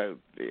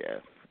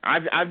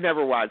I've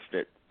never watched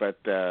it, but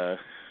it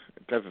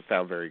doesn't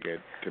sound very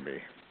good to me.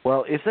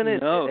 Well, isn't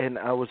it? No. And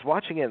I was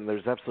watching it, and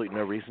there's absolutely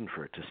no reason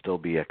for it to still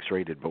be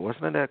X-rated. But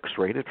wasn't it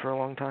X-rated for a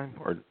long time?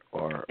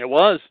 Or it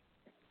was.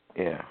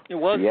 Yeah. It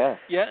was. Yeah.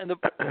 Yeah, and the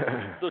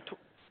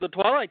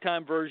Twilight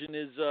Time version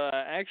is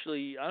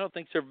actually, I don't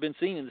think it's ever been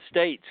seen in the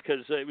States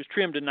because it was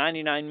trimmed to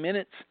 99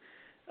 minutes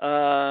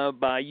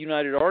by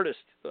United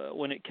Artists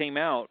when it came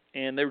out,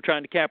 and they were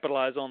trying to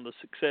capitalize on the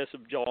success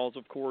of Jaws,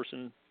 of course,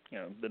 and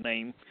the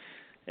name.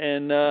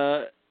 And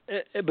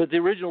but the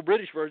original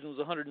British version was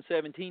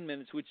 117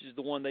 minutes, which is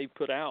the one they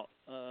put out.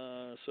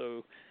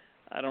 So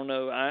I don't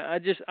know. I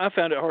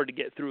found it hard to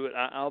get through it.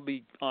 I'll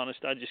be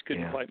honest. I just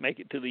couldn't quite make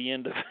it to the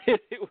end of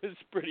it. It was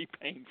pretty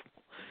painful.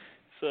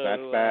 So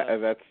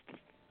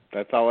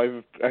that's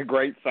always a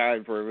great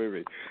sign for a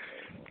movie.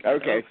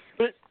 Okay.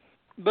 But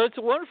it's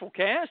a wonderful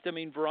cast. I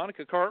mean,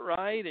 Veronica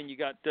Cartwright, and you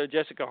got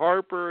Jessica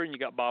Harper, and you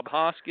got Bob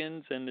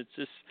Hoskins, and it's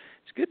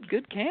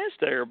good cast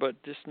there, but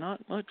just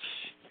not much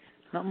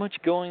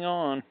going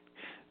on.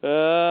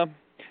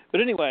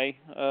 But anyway,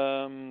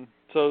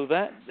 so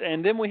that,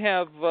 and then we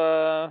have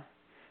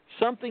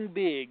Something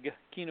Big.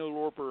 Kino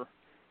Lorber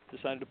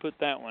decided to put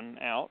that one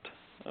out.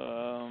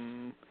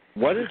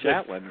 What is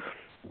that one?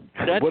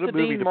 That's what a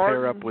movie Dean to Martin.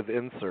 pair up with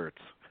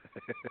Inserts.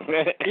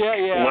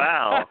 Yeah.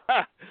 Wow.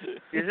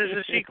 Is this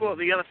a sequel,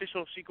 the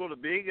unofficial sequel to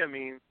Big? I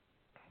mean...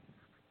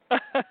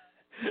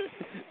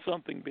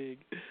 Something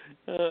Big.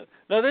 No,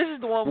 this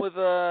is the one with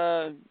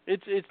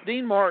it's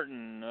Dean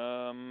Martin.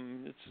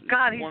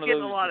 God, he's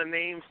getting a lot of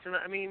names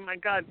tonight. I mean, my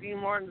God, Dean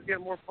Martin's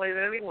getting more play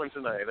than anyone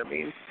tonight. I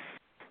mean,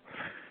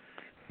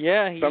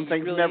 yeah, some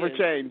things really never is.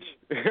 change.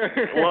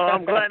 Well,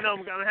 I'm glad. No,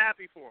 I'm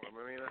happy for him.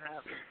 I mean, I'm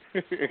happy.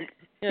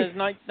 Yeah, it's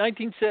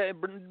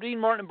Dean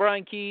Martin and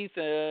Brian Keith,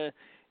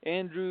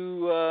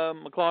 Andrew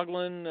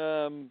McLaughlin,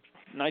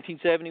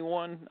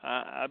 1971.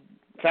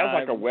 Sounds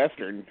like a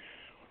Western.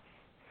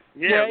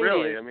 Yeah,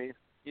 really. I mean,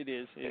 it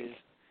is.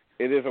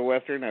 It is a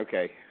Western?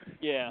 Okay.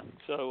 Yeah,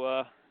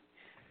 so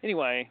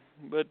anyway,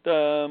 but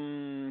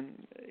June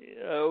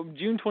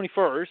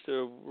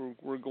 21st,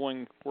 we're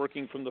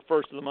working from the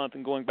first of the month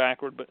and going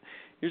backward, but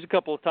here's a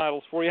couple of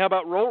titles for you. How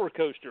about Roller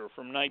Coaster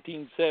from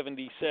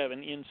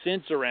 1977 in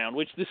Sense-Around,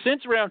 which the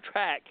Sense-Around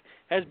track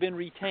has been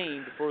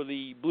retained for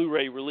the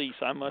Blu-ray release,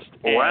 I must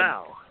add.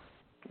 Wow.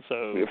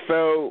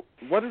 So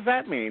what does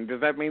that mean?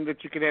 Does that mean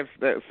that you can have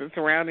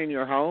Sense-Around in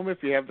your home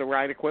if you have the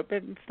right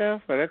equipment and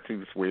stuff? Well, that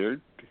seems weird.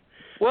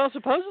 Well,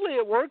 supposedly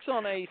it works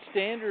on a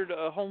standard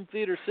home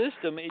theater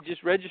system. It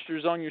just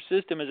registers on your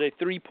system as a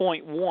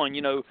 3.1.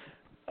 You know,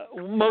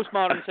 most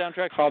modern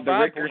soundtracks called the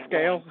Richter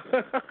scale.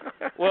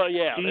 Well,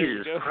 yeah.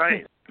 Jesus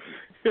Christ.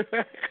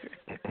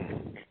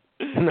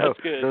 No,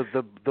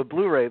 the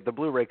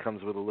Blu-ray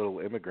comes with a little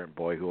immigrant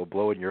boy who will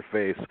blow in your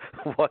face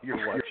while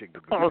you're watching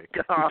the movie. Oh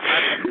God!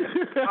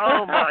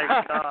 Oh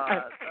my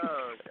God!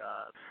 Oh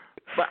God!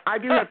 But I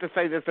do have to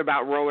say this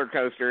about Roller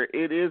Coaster.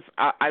 It is.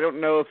 I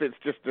don't know if it's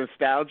just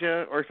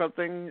nostalgia or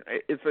something.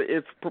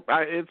 It's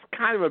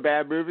kind of a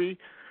bad movie,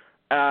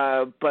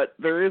 but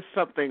there is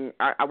something.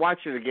 I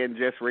watched it again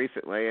just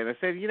recently, and I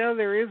said,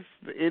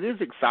 it is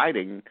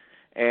exciting,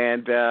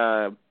 and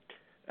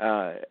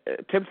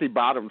Timothy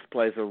Bottoms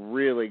plays a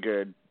really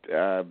good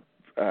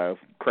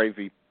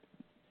crazy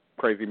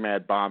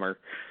mad bomber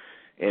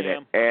in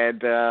it,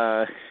 and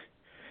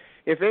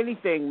if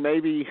anything,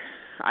 maybe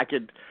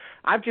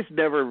I've just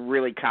never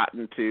really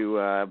cottoned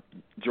to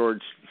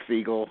George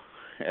Segal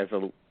as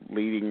a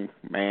leading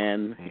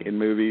man in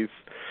movies.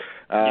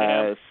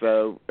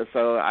 So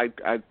I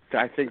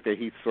think that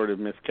he's sort of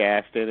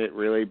miscast in it,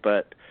 really.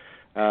 But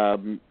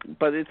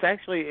it's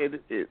actually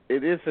it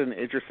is an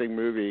interesting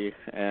movie,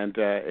 and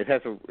it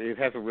has a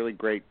really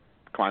great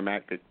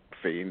climactic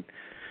scene,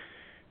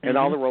 and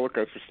all the roller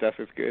coaster stuff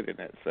is good in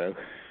it. So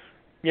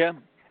yeah.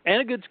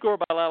 And a good score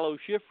by Lalo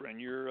Schifrin,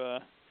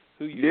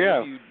 who you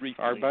reviewed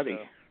recently. Our buddy.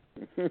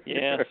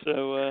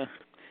 So.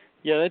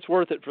 Yeah, that's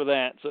worth it for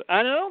that. So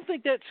I don't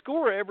think that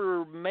score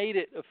ever made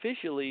it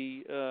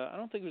officially. I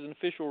don't think it was an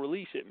official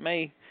release. It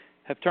may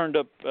have turned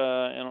up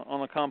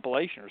on a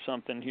compilation or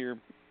something here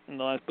in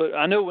the last. But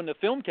I know when the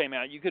film came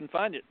out, you couldn't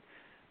find it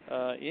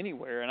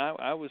anywhere, and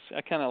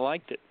I kind of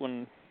liked it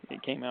when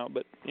it came out.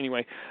 But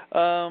anyway,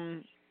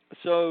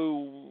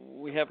 so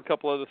we have a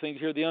couple other things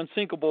here. The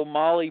Unsinkable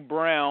Molly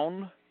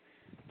Brown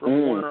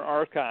from Warner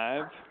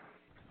Archive.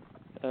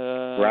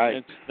 Right.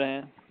 It's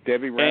that.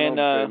 Debbie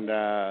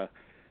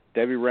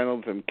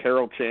Reynolds and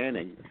Carol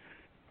Channing,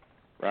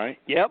 right?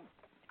 Yep.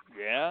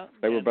 Yeah.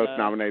 They were both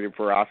nominated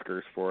for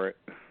Oscars for it.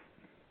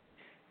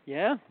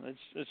 Yeah,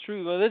 that's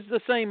true. Well, this is the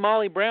same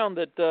Molly Brown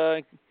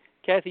that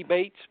Kathy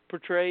Bates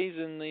portrays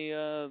in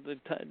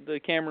the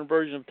Cameron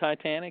version of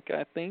Titanic.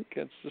 I think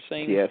it's the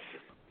same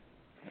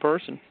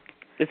person.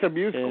 It's a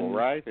musical,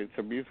 right? It's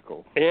a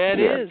musical. Yeah,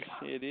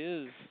 it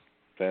is.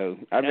 So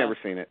I've never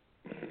seen it.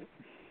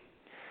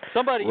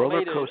 Somebody Roller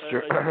made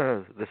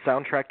Coaster. The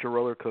soundtrack to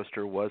Roller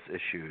Coaster was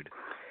issued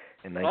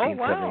in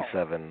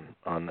 1977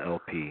 on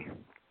LP.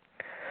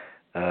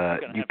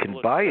 You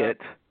can buy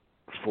it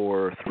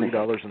for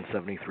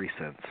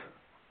 $3.73.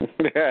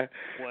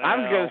 I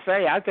was going to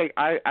say, I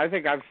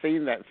think I've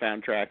seen that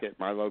soundtrack at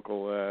my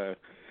local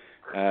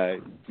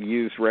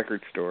used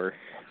record store.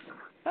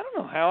 I don't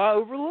know how I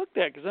overlooked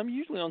that because I'm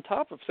usually on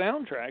top of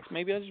soundtracks.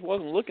 Maybe I just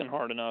wasn't looking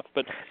hard enough.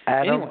 But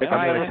Adam, anyway, if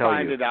I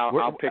find it,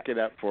 I'll pick it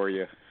up for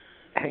you.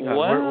 Hang on,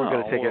 we're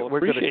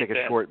going to take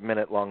a short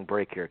minute-long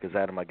break here because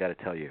Adam, I got to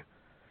tell you.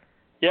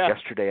 Yeah.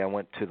 Yesterday I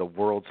went to the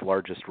world's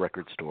largest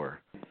record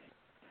store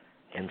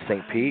in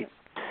St. Pete.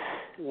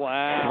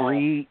 Wow.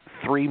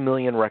 3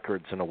 million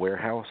records in a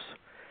warehouse.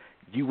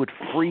 You would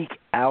freak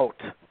out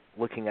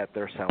looking at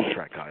their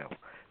soundtrack aisle.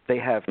 They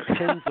have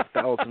tens of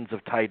thousands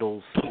of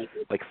titles,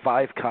 like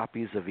 5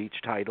 copies of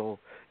each title.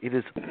 It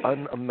is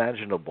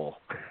unimaginable.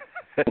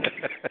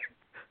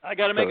 I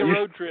got to make a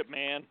road trip,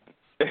 man.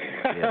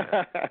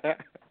 Yeah.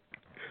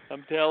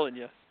 I'm telling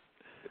you.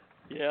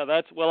 Yeah,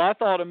 I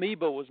thought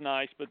Amoeba was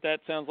nice, but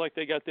that sounds like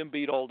they got them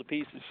beat all to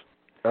pieces.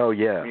 Oh,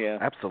 yeah.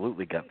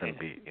 Absolutely got them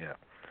beat, yeah.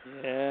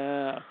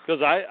 Yeah,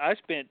 because I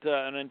spent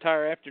an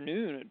entire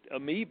afternoon at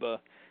Amoeba,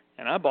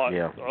 and I bought,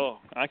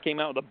 I came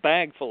out with a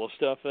bag full of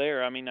stuff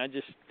there. I mean,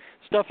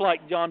 stuff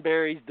like John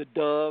Barry's The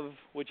Dove,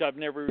 which I've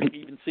never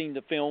even seen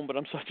the film, but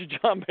I'm such a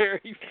John Barry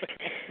fan.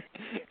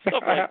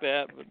 Stuff like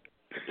that. But,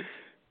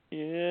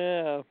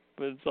 yeah,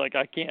 but it's like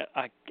I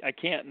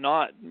can't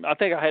not. I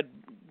think I had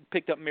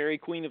picked up Mary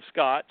Queen of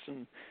Scots,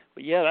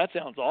 but yeah, that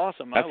sounds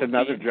awesome. That's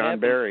another John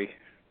Barry.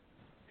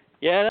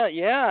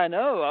 Yeah, I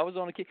know. I was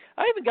on a kick.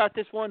 I even got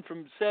this one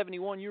from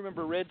 '71. You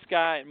remember Red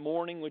Sky at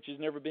Morning, which has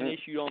never been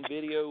issued on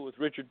video with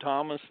Richard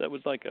Thomas? That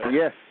was like a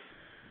yes.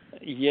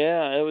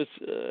 Yeah, it was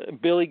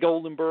Billy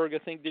Goldenberg, I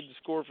think, did the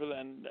score for that.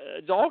 And,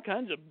 it's all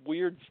kinds of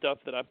weird stuff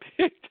that I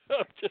picked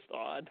up. Just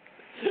odd.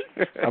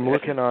 I'm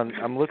looking on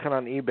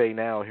eBay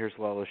now. Here's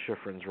Lalo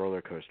Schifrin's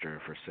Roller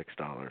Coaster for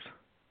 $6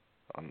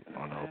 on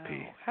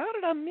LP. How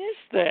did I miss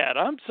that?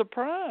 I'm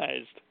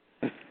surprised.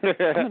 I'm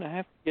gonna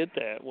have to get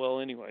that. Well,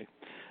 anyway.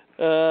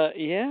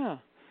 Yeah.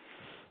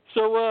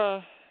 So,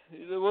 well,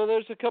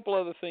 there's a couple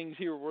other things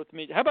here worth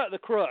mentioning. How about The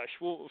Crush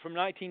from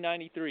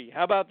 1993?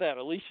 How about that?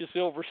 Alicia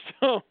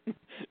Silverstone,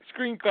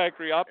 Scream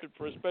Factory opted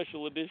for a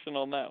special edition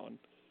on that one.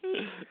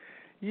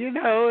 It's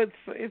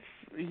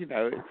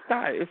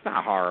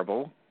not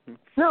horrible.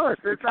 No,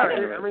 it's not.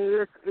 I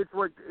mean,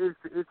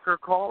 it's her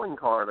calling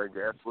card, I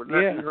guess. Wouldn't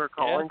that be her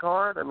calling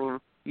card? I mean,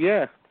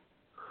 yeah.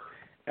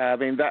 I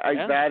mean that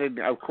and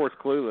of course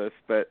Clueless,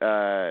 but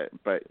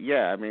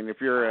yeah, I mean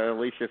if you're an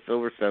Alicia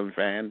Silverstone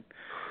fan,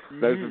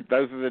 those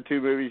are the 2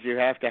 movies you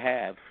have to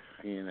have,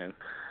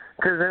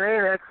 Because it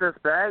ain't Excess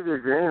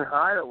Baggage, it ain't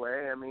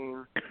Hideaway. I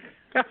mean,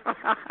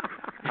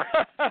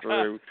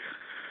 true.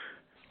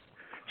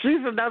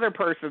 She's another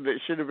person that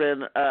should have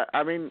been.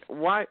 I mean,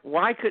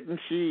 why couldn't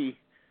she?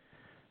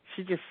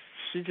 She just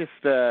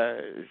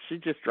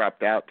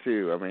dropped out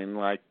too. I mean,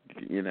 I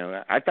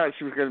thought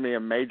she was going to be a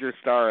major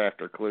star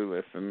after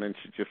Clueless, and then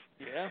she just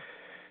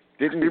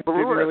didn't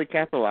really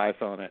capitalize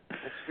on it.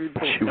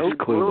 She was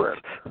clueless.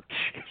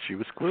 She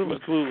was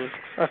clueless.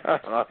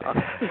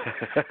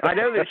 I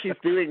know that she's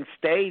doing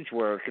stage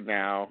work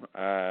now,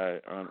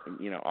 on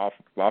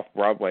off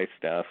Broadway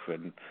stuff,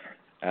 and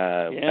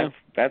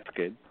that's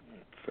good.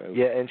 So.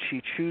 Yeah, and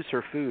she chews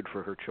her food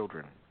for her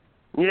children.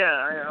 Yeah,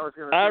 I was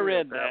going to say I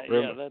read that.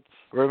 Yeah, that's.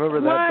 Remember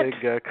that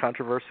big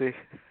controversy?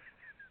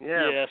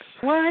 Yeah. Yes.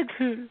 What?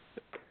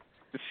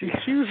 She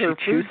chews her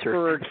food for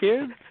her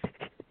kids?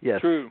 Yes.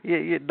 True.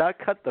 Yeah, not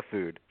cut the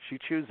food. She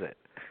chews it.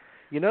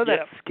 You know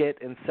that skit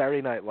in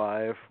Saturday Night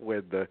Live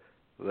where the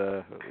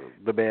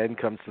man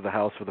comes to the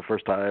house for the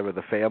first time and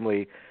the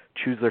family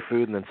chews their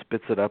food and then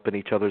spits it up in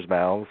each other's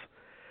mouths?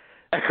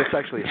 It's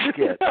actually a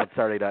skit on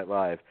Saturday Night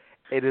Live.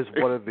 It is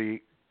one of the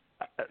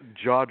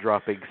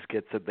jaw-dropping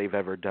skits that they've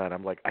ever done.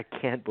 I'm like, I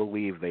can't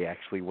believe they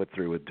actually went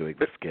through with doing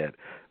the skit,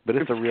 but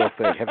it's a real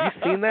thing. Have you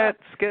seen that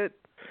skit?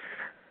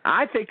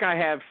 I think I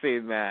have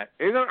seen that.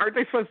 Aren't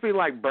they supposed to be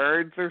like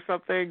birds or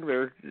something?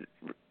 They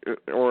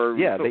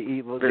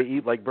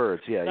eat like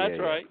birds. Yeah, that's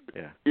right.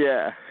 Yeah.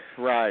 Yeah,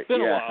 right. It's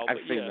been a while, I've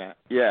seen that.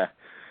 Yeah,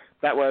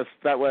 that was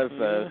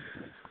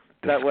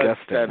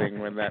stunning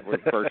when that was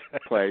first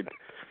played.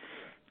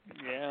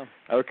 Yeah.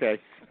 Okay.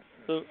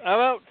 So how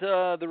about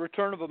the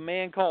return of A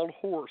Man Called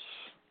Horse?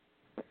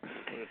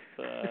 With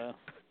that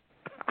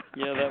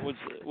was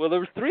there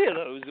was 3 of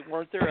those,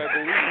 weren't there? I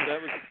believe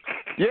that was.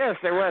 Yes,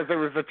 there was. There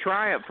was the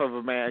triumph of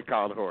A Man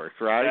Called Horse,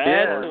 right?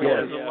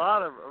 There's a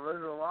lot of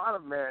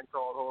Man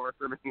Called Horse.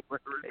 I mean,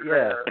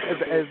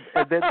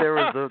 and then there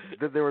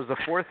was a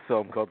 4th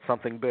film called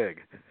Something Big.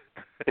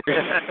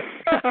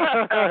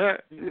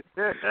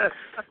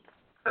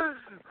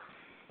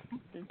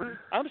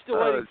 I'm still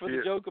waiting for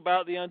the joke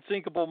about the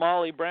unsinkable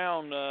Molly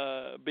Brown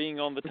being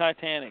on the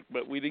Titanic,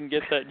 but we didn't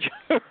get that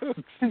joke.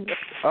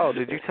 Oh,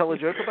 did you tell a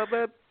joke about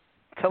that?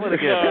 Tell it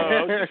again. No,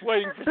 I was just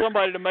waiting for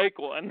somebody to make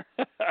one.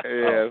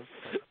 Yes.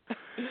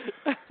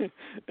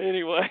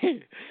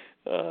 Anyway,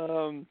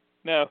 no.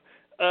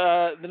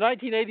 The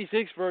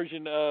 1986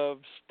 version of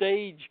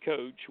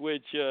Stagecoach,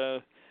 which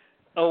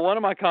one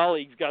of my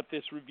colleagues got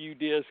this review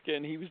disc,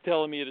 and he was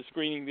telling me at a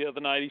screening the other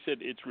night, he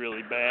said, it's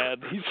really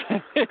bad. He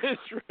said,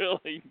 it's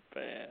really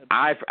bad.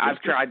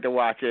 I've tried to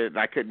watch it, and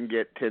I couldn't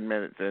get 10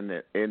 minutes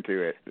into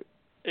it.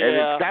 Yeah. And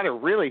it's got a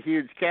really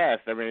huge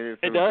cast. I mean,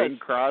 it's Bing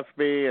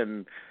Crosby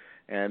and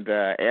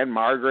Anne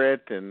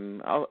Margaret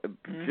and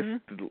just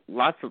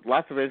lots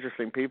of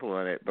interesting people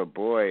in it. But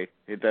boy,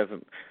 it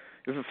doesn't.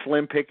 There's a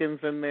Slim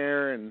Pickens in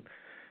there, and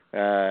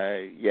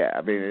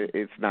I mean,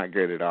 it's not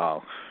good at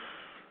all.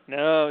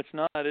 No, it's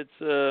not. It's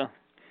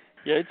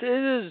it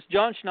is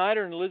John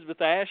Schneider and Elizabeth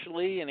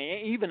Ashley and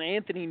even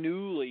Anthony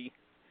Newley,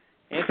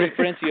 Anthony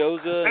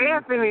Franciosa.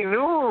 Anthony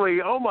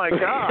Newley, oh my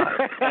God!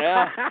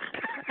 Yeah.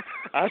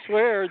 I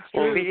swear it's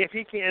true. Well, if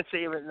he can't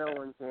save it, no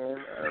one can.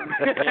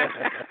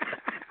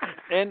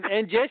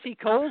 And Jessie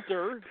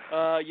Coulter,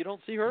 you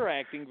don't see her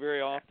acting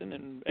very often,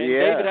 and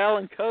David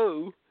Allan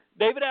Coe.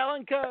 But,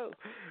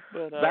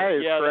 that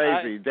is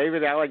crazy.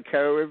 David Allan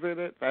Coe is in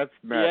it? That's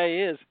nuts. Yeah,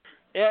 he is.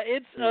 Yeah,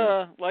 it's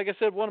like I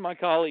said, one of my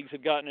colleagues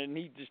had gotten it, and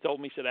he just told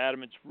me, he said,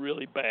 Adam, it's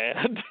really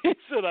bad. He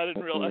said, I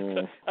didn't realize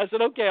that. I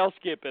said, okay, I'll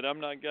skip it.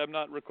 I'm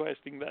not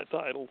requesting that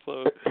title.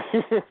 So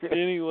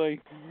anyway,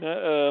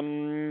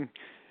 so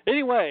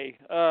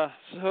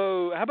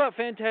how about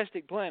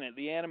Fantastic Planet?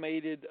 The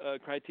animated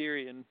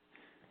Criterion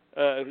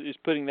is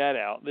putting that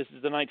out. This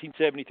is the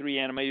 1973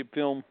 animated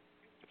film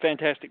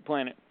Fantastic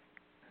Planet,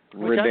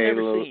 which I've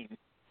never seen.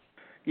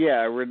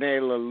 Yeah, Renee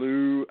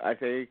Laloux, I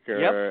think.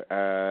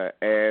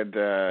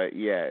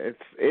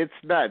 It's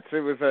nuts.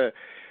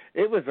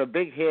 It was a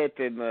big hit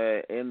in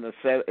the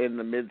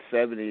mid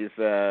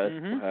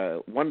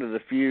 '70s. One of the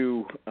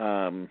few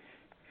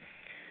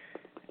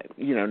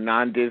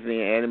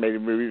non-Disney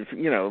animated movies.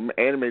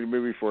 Animated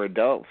movie for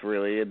adults,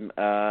 really, and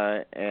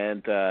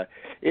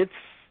it's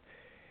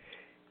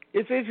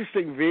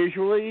interesting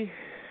visually.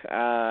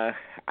 I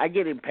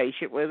get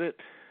impatient with it.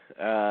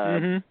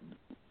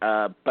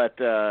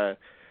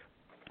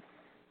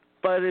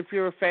 But if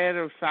you're a fan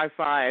of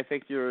sci-fi, I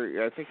think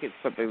it's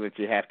something that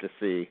you have to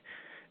see.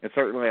 And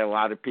certainly a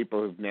lot of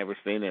people who've never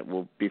seen it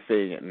will be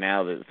seeing it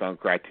now that it's on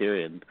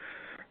Criterion.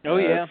 Oh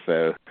yeah.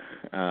 So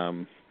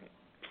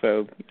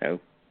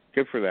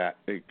good for that.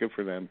 Good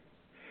for them.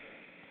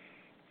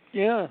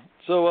 Yeah.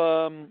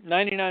 So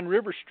 99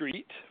 River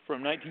Street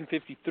from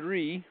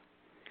 1953.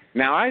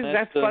 Now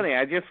that's funny.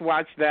 I just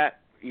watched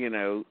that.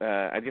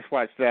 I just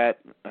watched that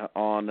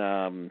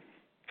on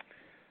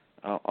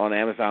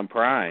Amazon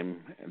Prime.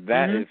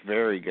 That is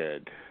very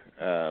good.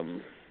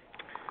 John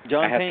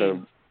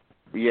Payne.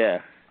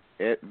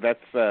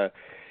 That's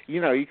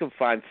you can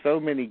find so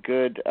many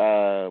good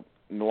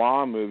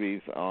noir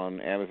movies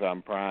on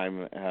Amazon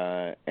Prime,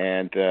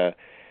 and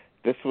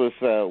this was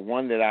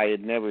one that I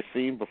had never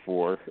seen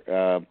before,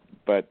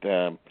 but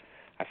I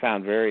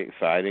found very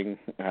exciting.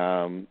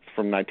 It's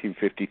from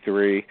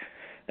 1953.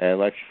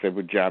 Like you said,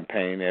 with John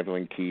Payne,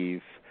 Evelyn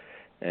Keyes,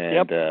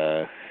 and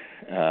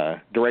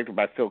directed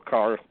by Phil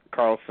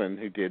Carlson,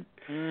 who did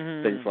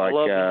things like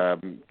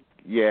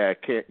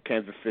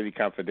Kansas City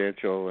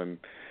Confidential and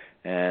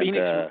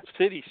Phoenix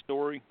City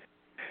Story.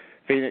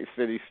 Phoenix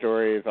City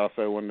Story is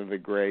also one of the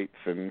greats,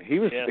 and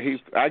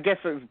I guess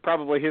it's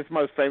probably his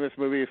most famous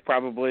movie is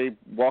probably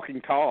Walking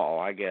Tall.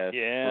 I guess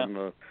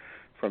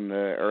from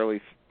the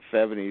early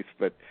 '70s,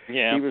 but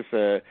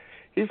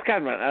he's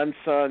kind of an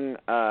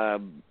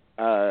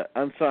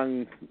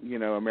unsung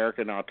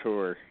American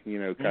auteur,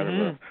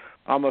 kind of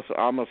almost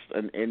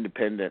an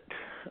independent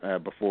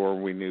before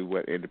we knew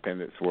what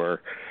independents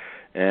were,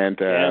 and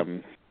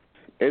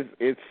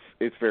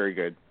it's very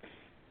good.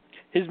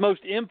 His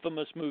most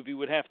infamous movie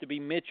would have to be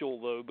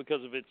Mitchell, though,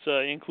 because of its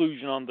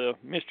inclusion on the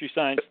Mystery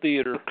Science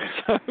Theater.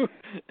 So,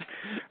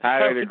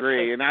 I would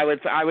agree, and I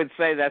would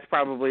say that's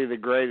probably the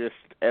greatest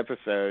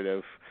episode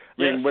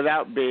I mean,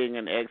 without being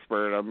an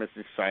expert on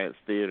Mystery Science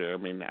Theater, I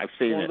mean, I've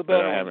seen it,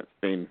 but I haven't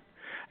seen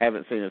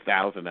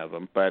 1,000 of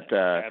them. But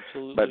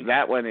absolutely. But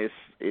that one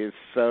is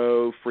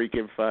so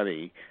freaking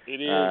funny.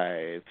 It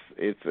is.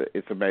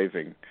 It's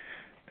amazing.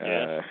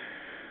 Yeah.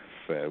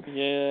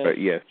 But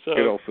yes,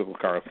 good old Phil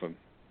Carlson.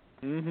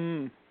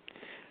 Mhm.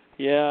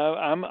 Yeah,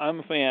 I'm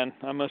a fan,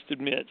 I must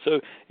admit. So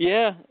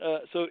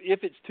so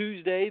if it's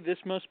Tuesday, this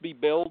must be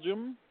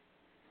Belgium.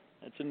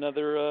 That's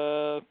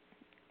another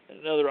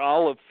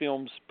Olive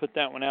Films put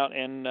that one out,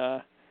 and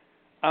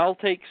I'll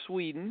Take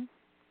Sweden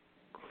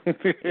is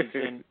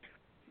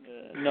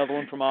another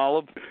one from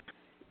Olive.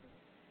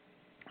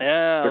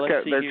 Yeah,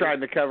 they're trying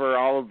to cover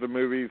all of the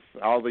movies,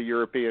 all the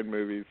European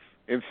movies,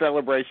 in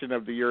celebration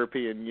of the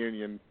European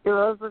Union.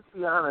 Let's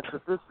be honest.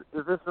 If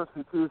this must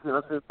be Tuesday,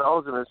 let's be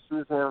Belgium. It's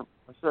Suzanne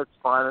Pleshette's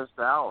finest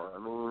hour. I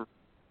mean,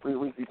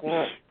 we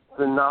can't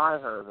deny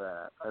her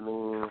that. I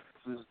mean,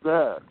 she's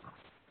dead.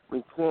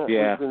 We can't.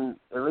 Yeah. We can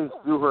at least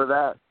do her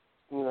that,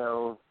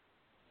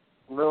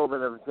 little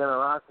bit of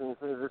generosity and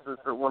say this is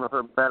one of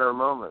her better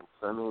moments.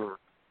 I mean,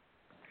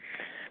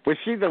 was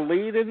she the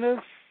lead in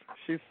this?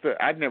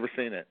 I've never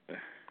seen it.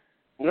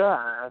 Yeah,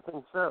 I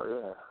think so.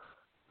 Yeah.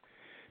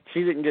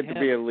 She didn't get to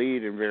be a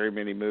lead in very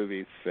many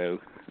movies, so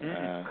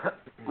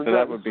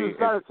that would be. She's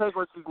got to take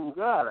what she can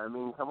get. I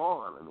mean, come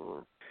on. I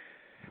mean.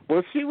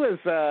 Well, she was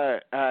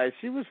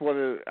one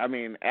of. I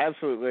mean,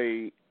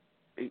 absolutely.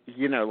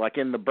 Like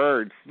in The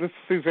Birds. This is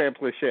Suzanne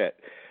Pleshette.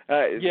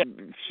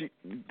 She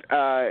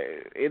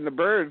in The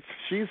Birds.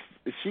 She's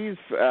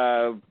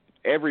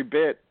every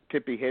bit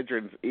Tippi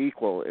Hedren's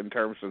equal in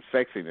terms of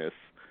sexiness.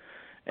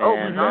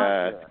 And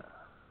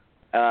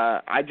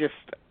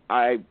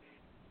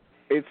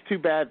it's too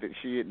bad that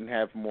she didn't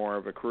have more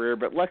of a career,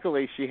 but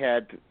luckily she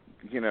had,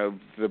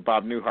 the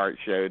Bob Newhart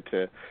show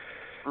to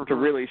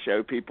really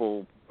show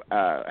people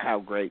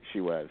how great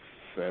she was.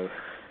 So,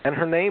 and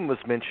her name was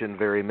mentioned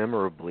very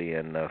memorably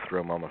in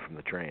Throw Mama from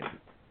the Train.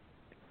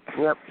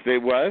 Yep,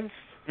 it was.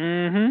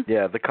 Mm-hmm.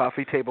 Yeah, the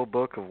coffee table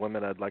book of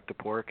women I'd like to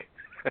pork.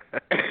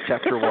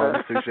 Chapter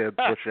 1, Suzanne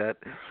Pleshette.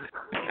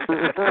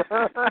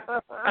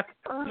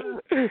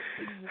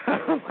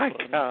 Oh my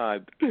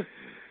God.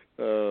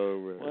 Oh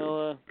man.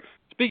 Well,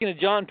 speaking of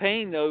John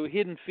Payne, though,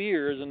 Hidden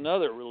Fear is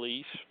another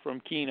release from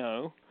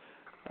Kino.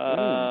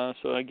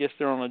 So I guess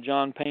they're on a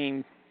John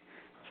Payne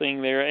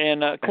thing there.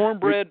 And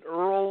Cornbread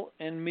Earl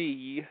and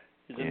Me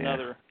is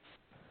another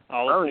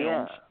Olive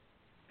Films.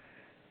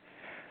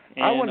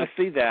 Yeah. I want to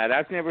see that.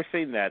 I've never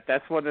seen that.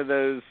 That's one of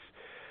those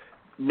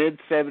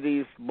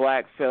mid-'70s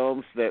black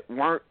films that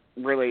weren't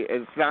really.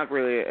 It's not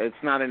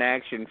an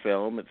action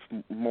film.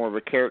 It's more of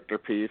a character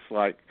piece,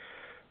 like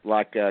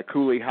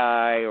Cooley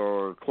High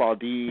or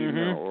Claudine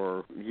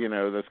or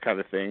those kind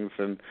of things.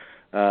 And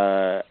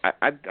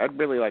I'd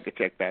really like to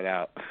check that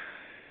out.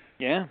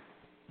 Yeah.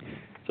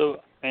 So,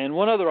 and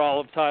one other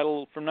Olive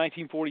title from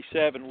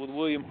 1947 with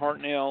William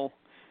Hartnell,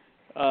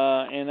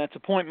 and that's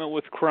Appointment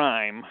with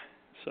Crime.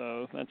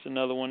 So that's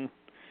another one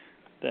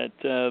that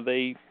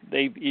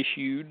they've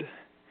issued.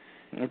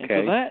 Okay.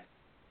 And so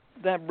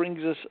that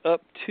brings us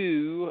up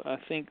to, I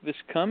think, this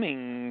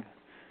coming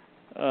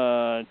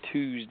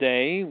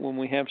Tuesday, when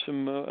we have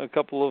a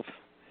couple of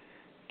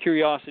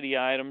curiosity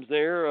items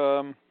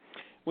there.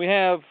 We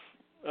have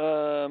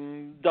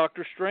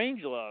Dr.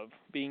 Strangelove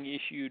being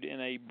issued in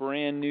a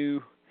brand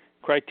new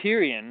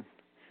Criterion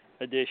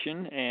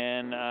edition,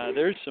 and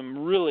there's some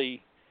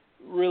really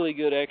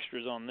good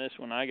extras on this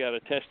one. I got to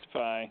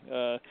testify.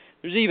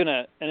 There's even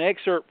an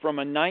excerpt from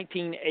a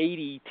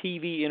 1980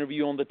 TV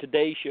interview on the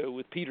Today Show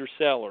with Peter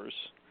Sellers.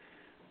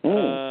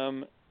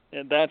 And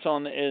that's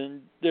on,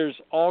 and there's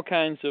all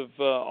kinds of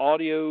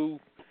audio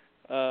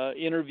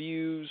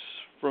interviews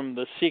from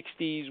the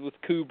 60s with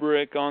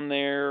Kubrick on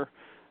there.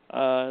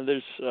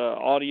 There's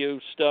audio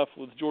stuff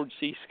with George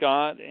C.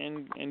 Scott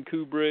and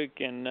Kubrick,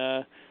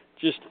 and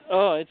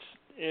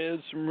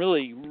it's some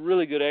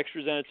really good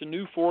extras, and it's a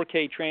new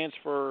 4K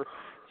transfer.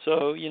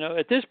 So,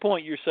 at this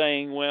point you're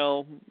saying,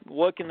 well,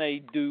 what can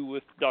they do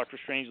with Dr.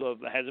 Strangelove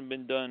that hasn't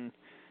been done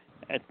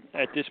at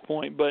this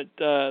point? But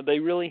they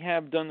really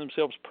have done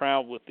themselves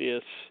proud with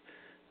this.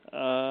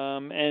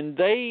 And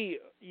they,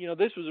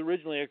 this was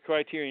originally a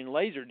Criterion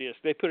Laserdisc.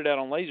 They put it out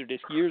on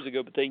Laserdisc years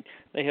ago, but they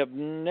have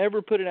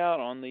never put it out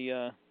on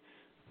the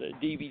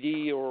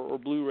DVD or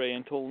Blu-ray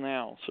until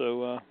now.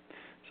 So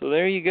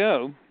there you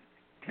go.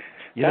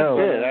 That's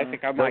good. I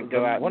think I might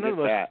go out and get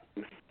that.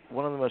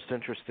 One of the most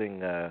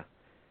interesting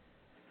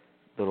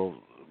little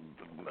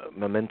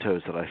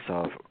mementos that I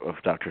saw of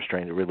Doctor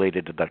Strange,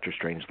 related to Dr.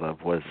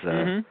 Strangelove, was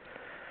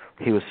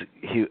he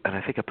and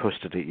I think I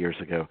posted it years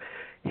ago.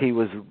 They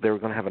were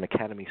going to have an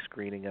Academy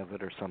screening of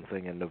it or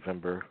something in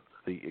November,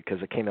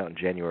 because it came out in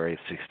January of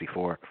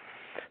 '64.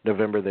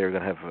 November they were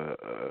going to have a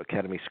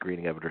Academy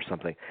screening of it or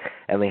something,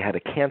 and they had to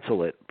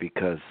cancel it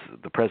because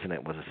the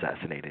president was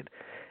assassinated.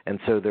 And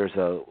so there's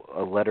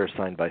a letter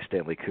signed by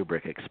Stanley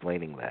Kubrick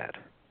explaining that.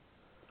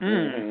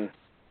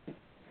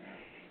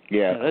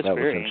 Yeah, that's that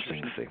very was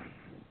interesting to see.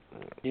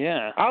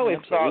 Yeah, I always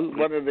absolutely. thought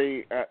one of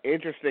the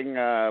interesting,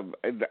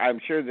 I'm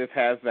sure this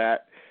has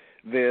that,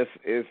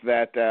 is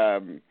that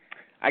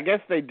I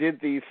guess they did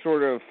these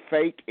sort of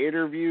fake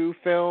interview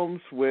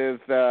films with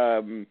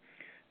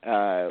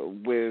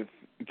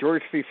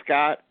George C.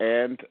 Scott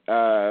and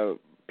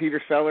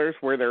Peter Sellers,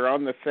 where they're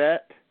on the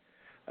set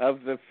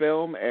of the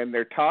film and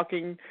they're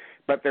talking,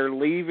 but they're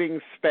leaving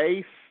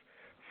space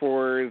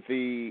for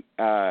the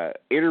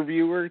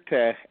interviewer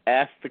to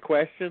ask the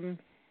question,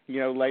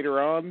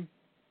 later on.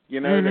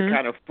 They're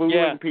kind of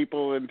fooling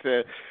people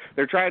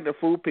they're trying to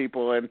fool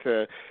people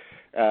into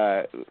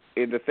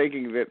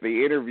thinking that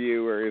the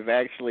interviewer is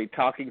actually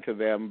talking to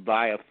them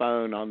by a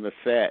phone on the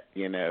set,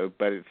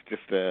 but it's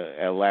just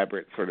a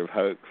elaborate sort of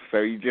hoax.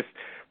 So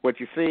what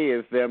you see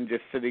is them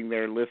just sitting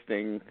there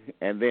listening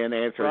and then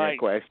answering a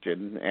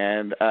question.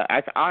 And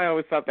I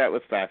always thought that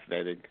was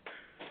fascinating.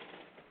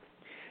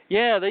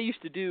 Yeah, they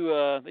used to do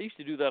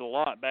that a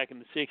lot back in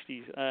the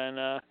 '60s,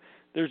 and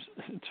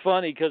it's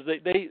funny because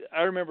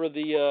I remember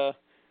the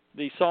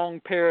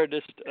song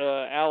parodist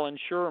Alan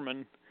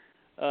Sherman.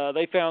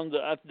 They found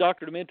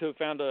Dr. Demento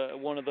found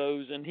one of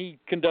those, and he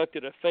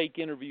conducted a fake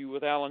interview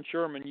with Alan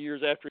Sherman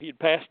years after he had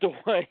passed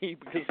away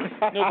because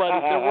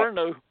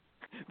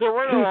there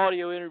were no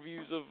audio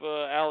interviews of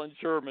Alan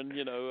Sherman,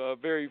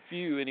 very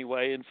few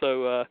anyway, and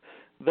so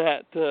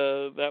that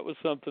was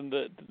something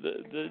that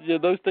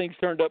those things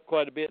turned up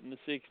quite a bit in the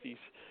 '60s.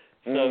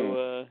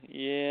 So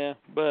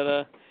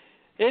but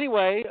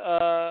anyway,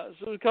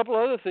 so a couple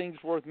other things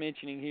worth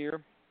mentioning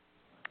here.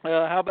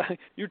 How about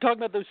you're talking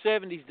about those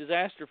 '70s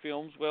disaster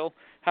films? Well,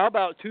 how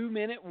about 2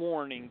 Minute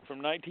Warning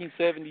from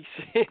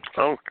 1976?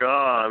 Oh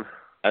God,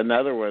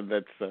 another one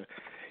that's.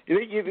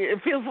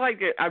 It feels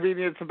like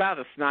it's about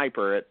a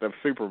sniper at the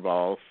Super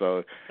Bowl,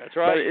 so that's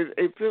right.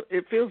 But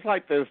it feels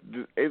like this.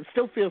 It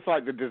still feels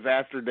like the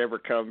disaster never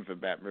comes in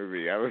that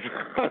movie. I was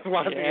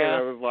watching it.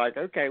 I was like,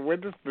 okay, when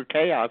does the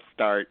chaos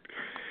start?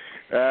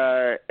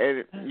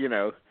 And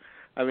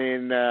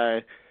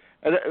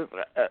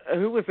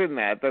who was in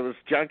that? That was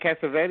John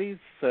Cassavetes.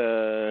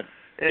 It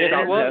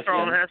was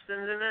Charlton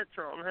Heston's in it.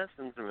 Charlton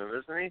Heston's in it,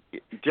 isn't he?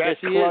 Jack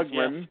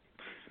Klugman.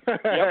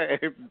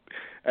 Yep.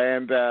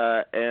 and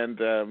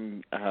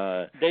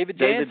David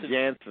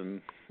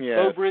Jansen. Yeah.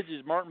 Beau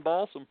Bridges, Martin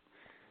Balsam.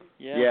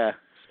 Yeah.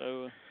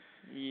 So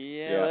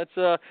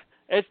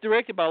it's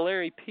directed by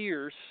Larry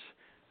Pierce,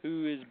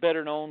 who is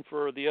better known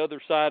for The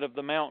Other Side of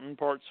the Mountain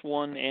Parts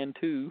 1 and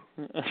 2.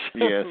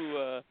 Yes.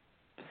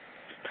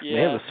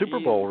 Man, the Super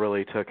Bowl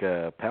really took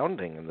a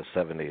pounding in the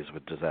 '70s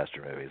with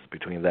disaster movies.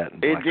 Between that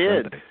and Black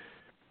Sunday.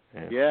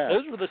 Yeah.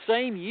 Those were the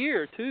same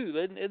year too.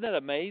 Isn't that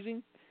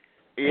amazing?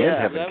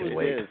 Yeah, that was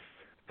it is.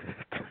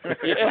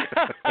 Yeah.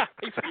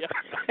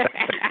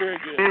 Very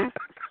good.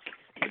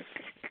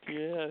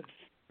 Yeah.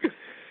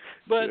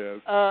 But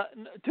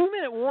 2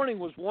 Minute Warning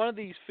was one of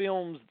these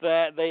films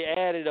that they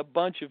added a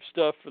bunch of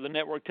stuff for the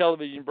network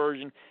television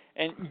version.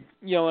 And,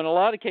 in a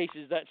lot of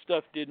cases, that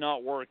stuff did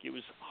not work. It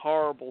was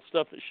horrible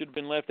stuff that should have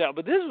been left out.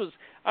 But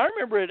I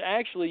remember it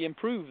actually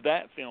improved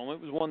that film. It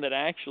was one that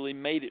actually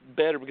made it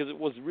better because it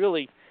was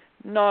really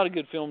not a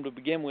good film to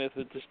begin with.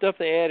 But the stuff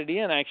they added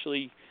in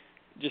actually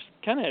just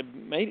kind of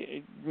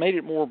made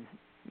it more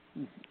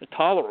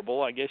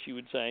tolerable, I guess you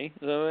would say.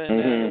 So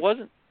it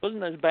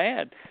wasn't as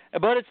bad.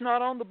 But it's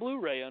not on the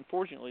Blu-ray,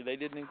 unfortunately. They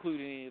didn't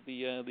include any of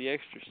the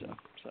extra stuff.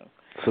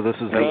 So this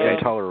is the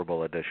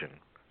intolerable edition.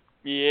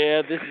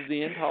 Yeah, this is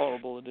the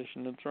intolerable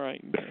edition. That's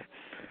right.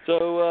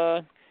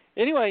 So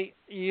anyway,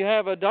 you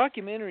have a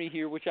documentary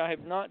here which I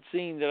have not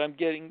seen that I'm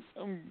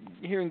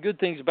hearing good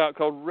things about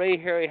called Ray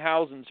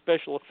Harryhausen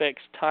Special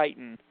Effects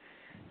Titan.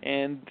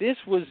 And this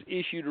was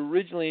issued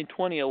originally in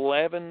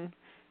 2011,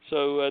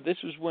 so this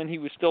was when he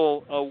was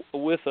still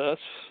with us,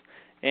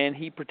 and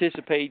he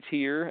participates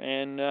here.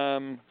 And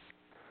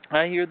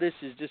I hear this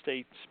is just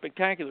a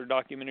spectacular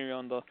documentary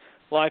on the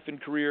life and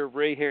career of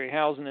Ray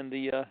Harryhausen, and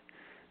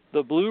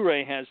the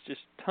Blu-ray has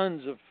just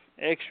tons of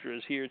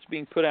extras here. It's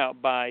being put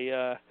out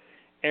by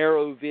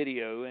Arrow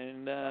Video,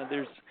 and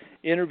there's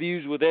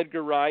interviews with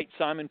Edgar Wright,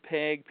 Simon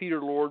Pegg, Peter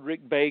Lord,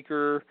 Rick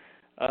Baker,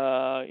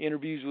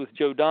 interviews with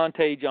Joe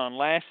Dante, John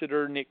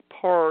Lasseter, Nick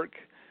Park,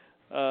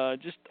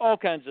 just all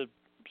kinds of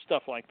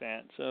stuff like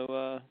that.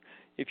 So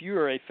if you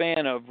are a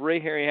fan of Ray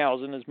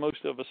Harryhausen, as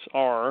most of us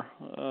are,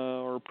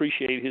 or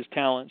appreciate his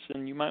talents,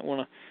 then you might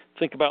want to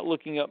think about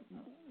looking up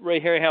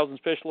Ray Harryhausen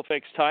Special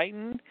Effects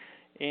Titan.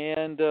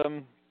 And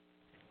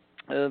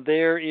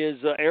there is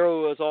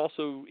Arrow is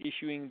also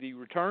issuing The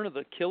Return of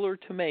the Killer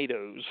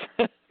Tomatoes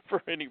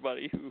for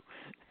anybody who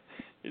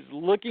is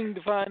looking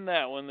to find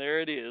that one. There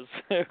it is.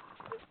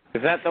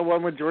 Is that the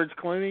one with George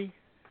Clooney?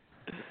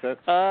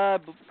 I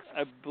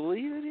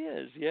believe it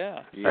is,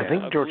 yeah. I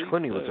think George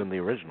Clooney was in the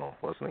original,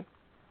 wasn't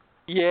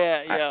he?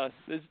 Yeah.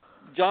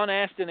 John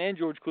Astin and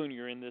George Clooney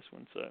are in this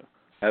one, so.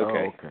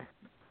 Okay. Oh, okay.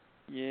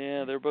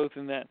 Yeah, they're both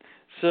in that.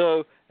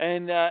 So,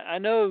 and I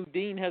know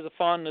Dean has a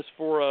fondness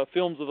for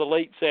films of the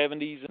late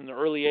 70s and the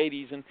early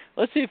 80s, and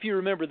let's see if you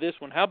remember this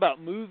one. How about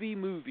Movie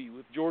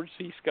with George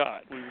C.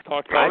 Scott? We were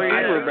talking about.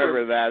 I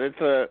remember that. It's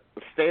a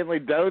Stanley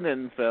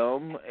Donen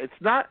film. It's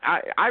not.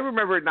 I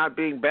remember it not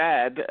being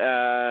bad.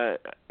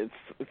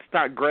 It's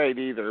not great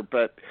either,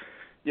 but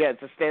yeah,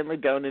 it's a Stanley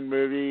Donen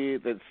movie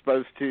that's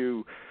supposed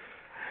to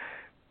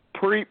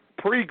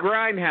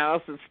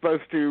pre-Grindhouse. It's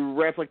supposed to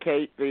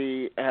replicate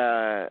the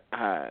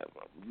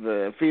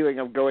feeling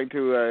of going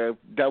to a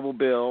double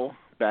bill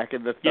back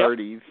in the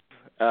 30s.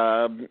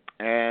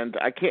 And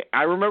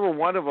I remember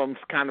one of them's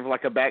kind of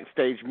like a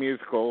backstage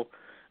musical,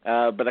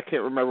 but I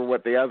can't remember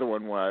what the other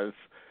one was.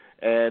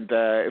 And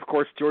of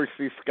course, George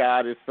C.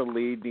 Scott is the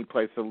lead, and he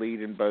plays the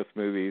lead in both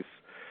movies.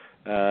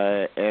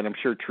 And I'm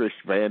sure Trish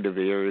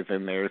Vanderveer is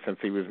in there since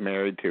he was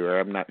married to her.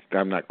 I'm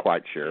not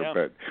quite sure,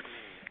 but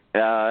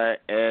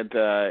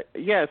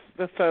yes.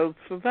 So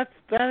that's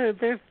that.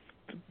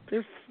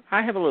 There's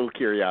I have a little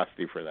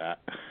curiosity for that.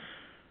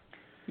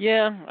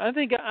 Yeah, I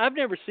think I've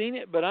never seen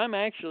it, but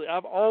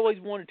I've always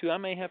wanted to. I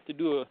may have to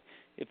do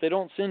if they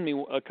don't send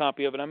me a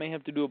copy of it, I may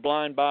have to do a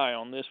blind buy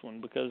on this one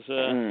because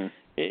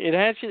it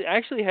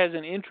actually has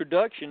an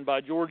introduction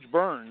by George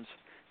Burns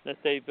that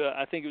they've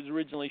I think it was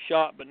originally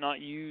shot but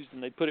not used,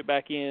 and they put it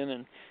back in,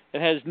 and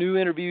it has new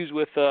interviews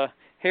with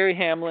Harry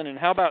Hamlin, and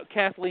how about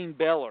Kathleen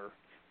Beller?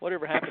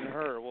 Whatever happened to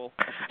her? Well,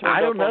 I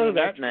don't know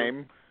that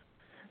name.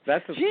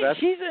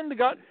 She's in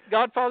the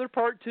Godfather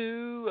Part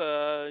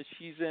 2.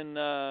 She's in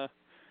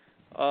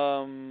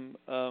who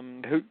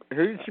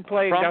did she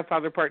play in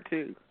Godfather Part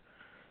 2?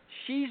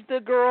 She's the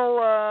girl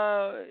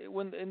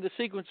when in the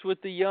sequence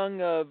with the young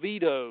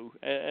Vito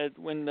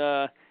when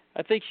I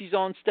think she's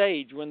on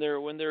stage when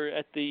they're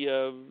at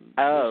the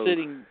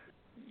sitting,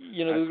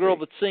 the girl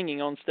that's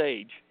singing on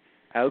stage.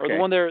 Okay. Or the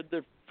one they're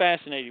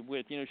fascinated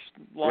with, she's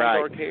long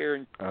dark hair,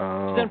 and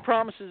she's in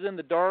Promises in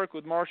the Dark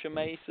with Marsha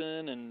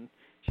Mason, and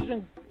she's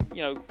in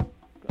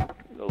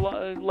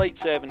late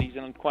 70s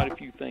and quite a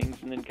few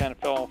things, and then kind of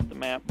fell off the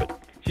map, but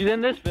she's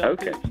in this film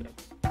too.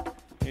 So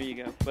there you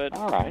go. But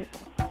all right.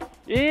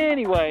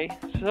 Anyway,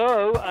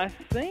 so I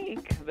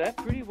think that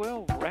pretty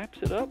well wraps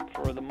it up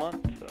for the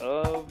month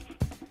of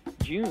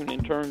June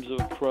in terms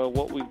of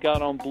what we've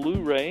got on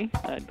Blu-ray.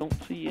 I don't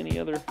see any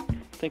other.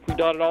 I think we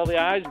dotted all the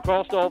I's and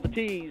crossed all the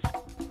T's.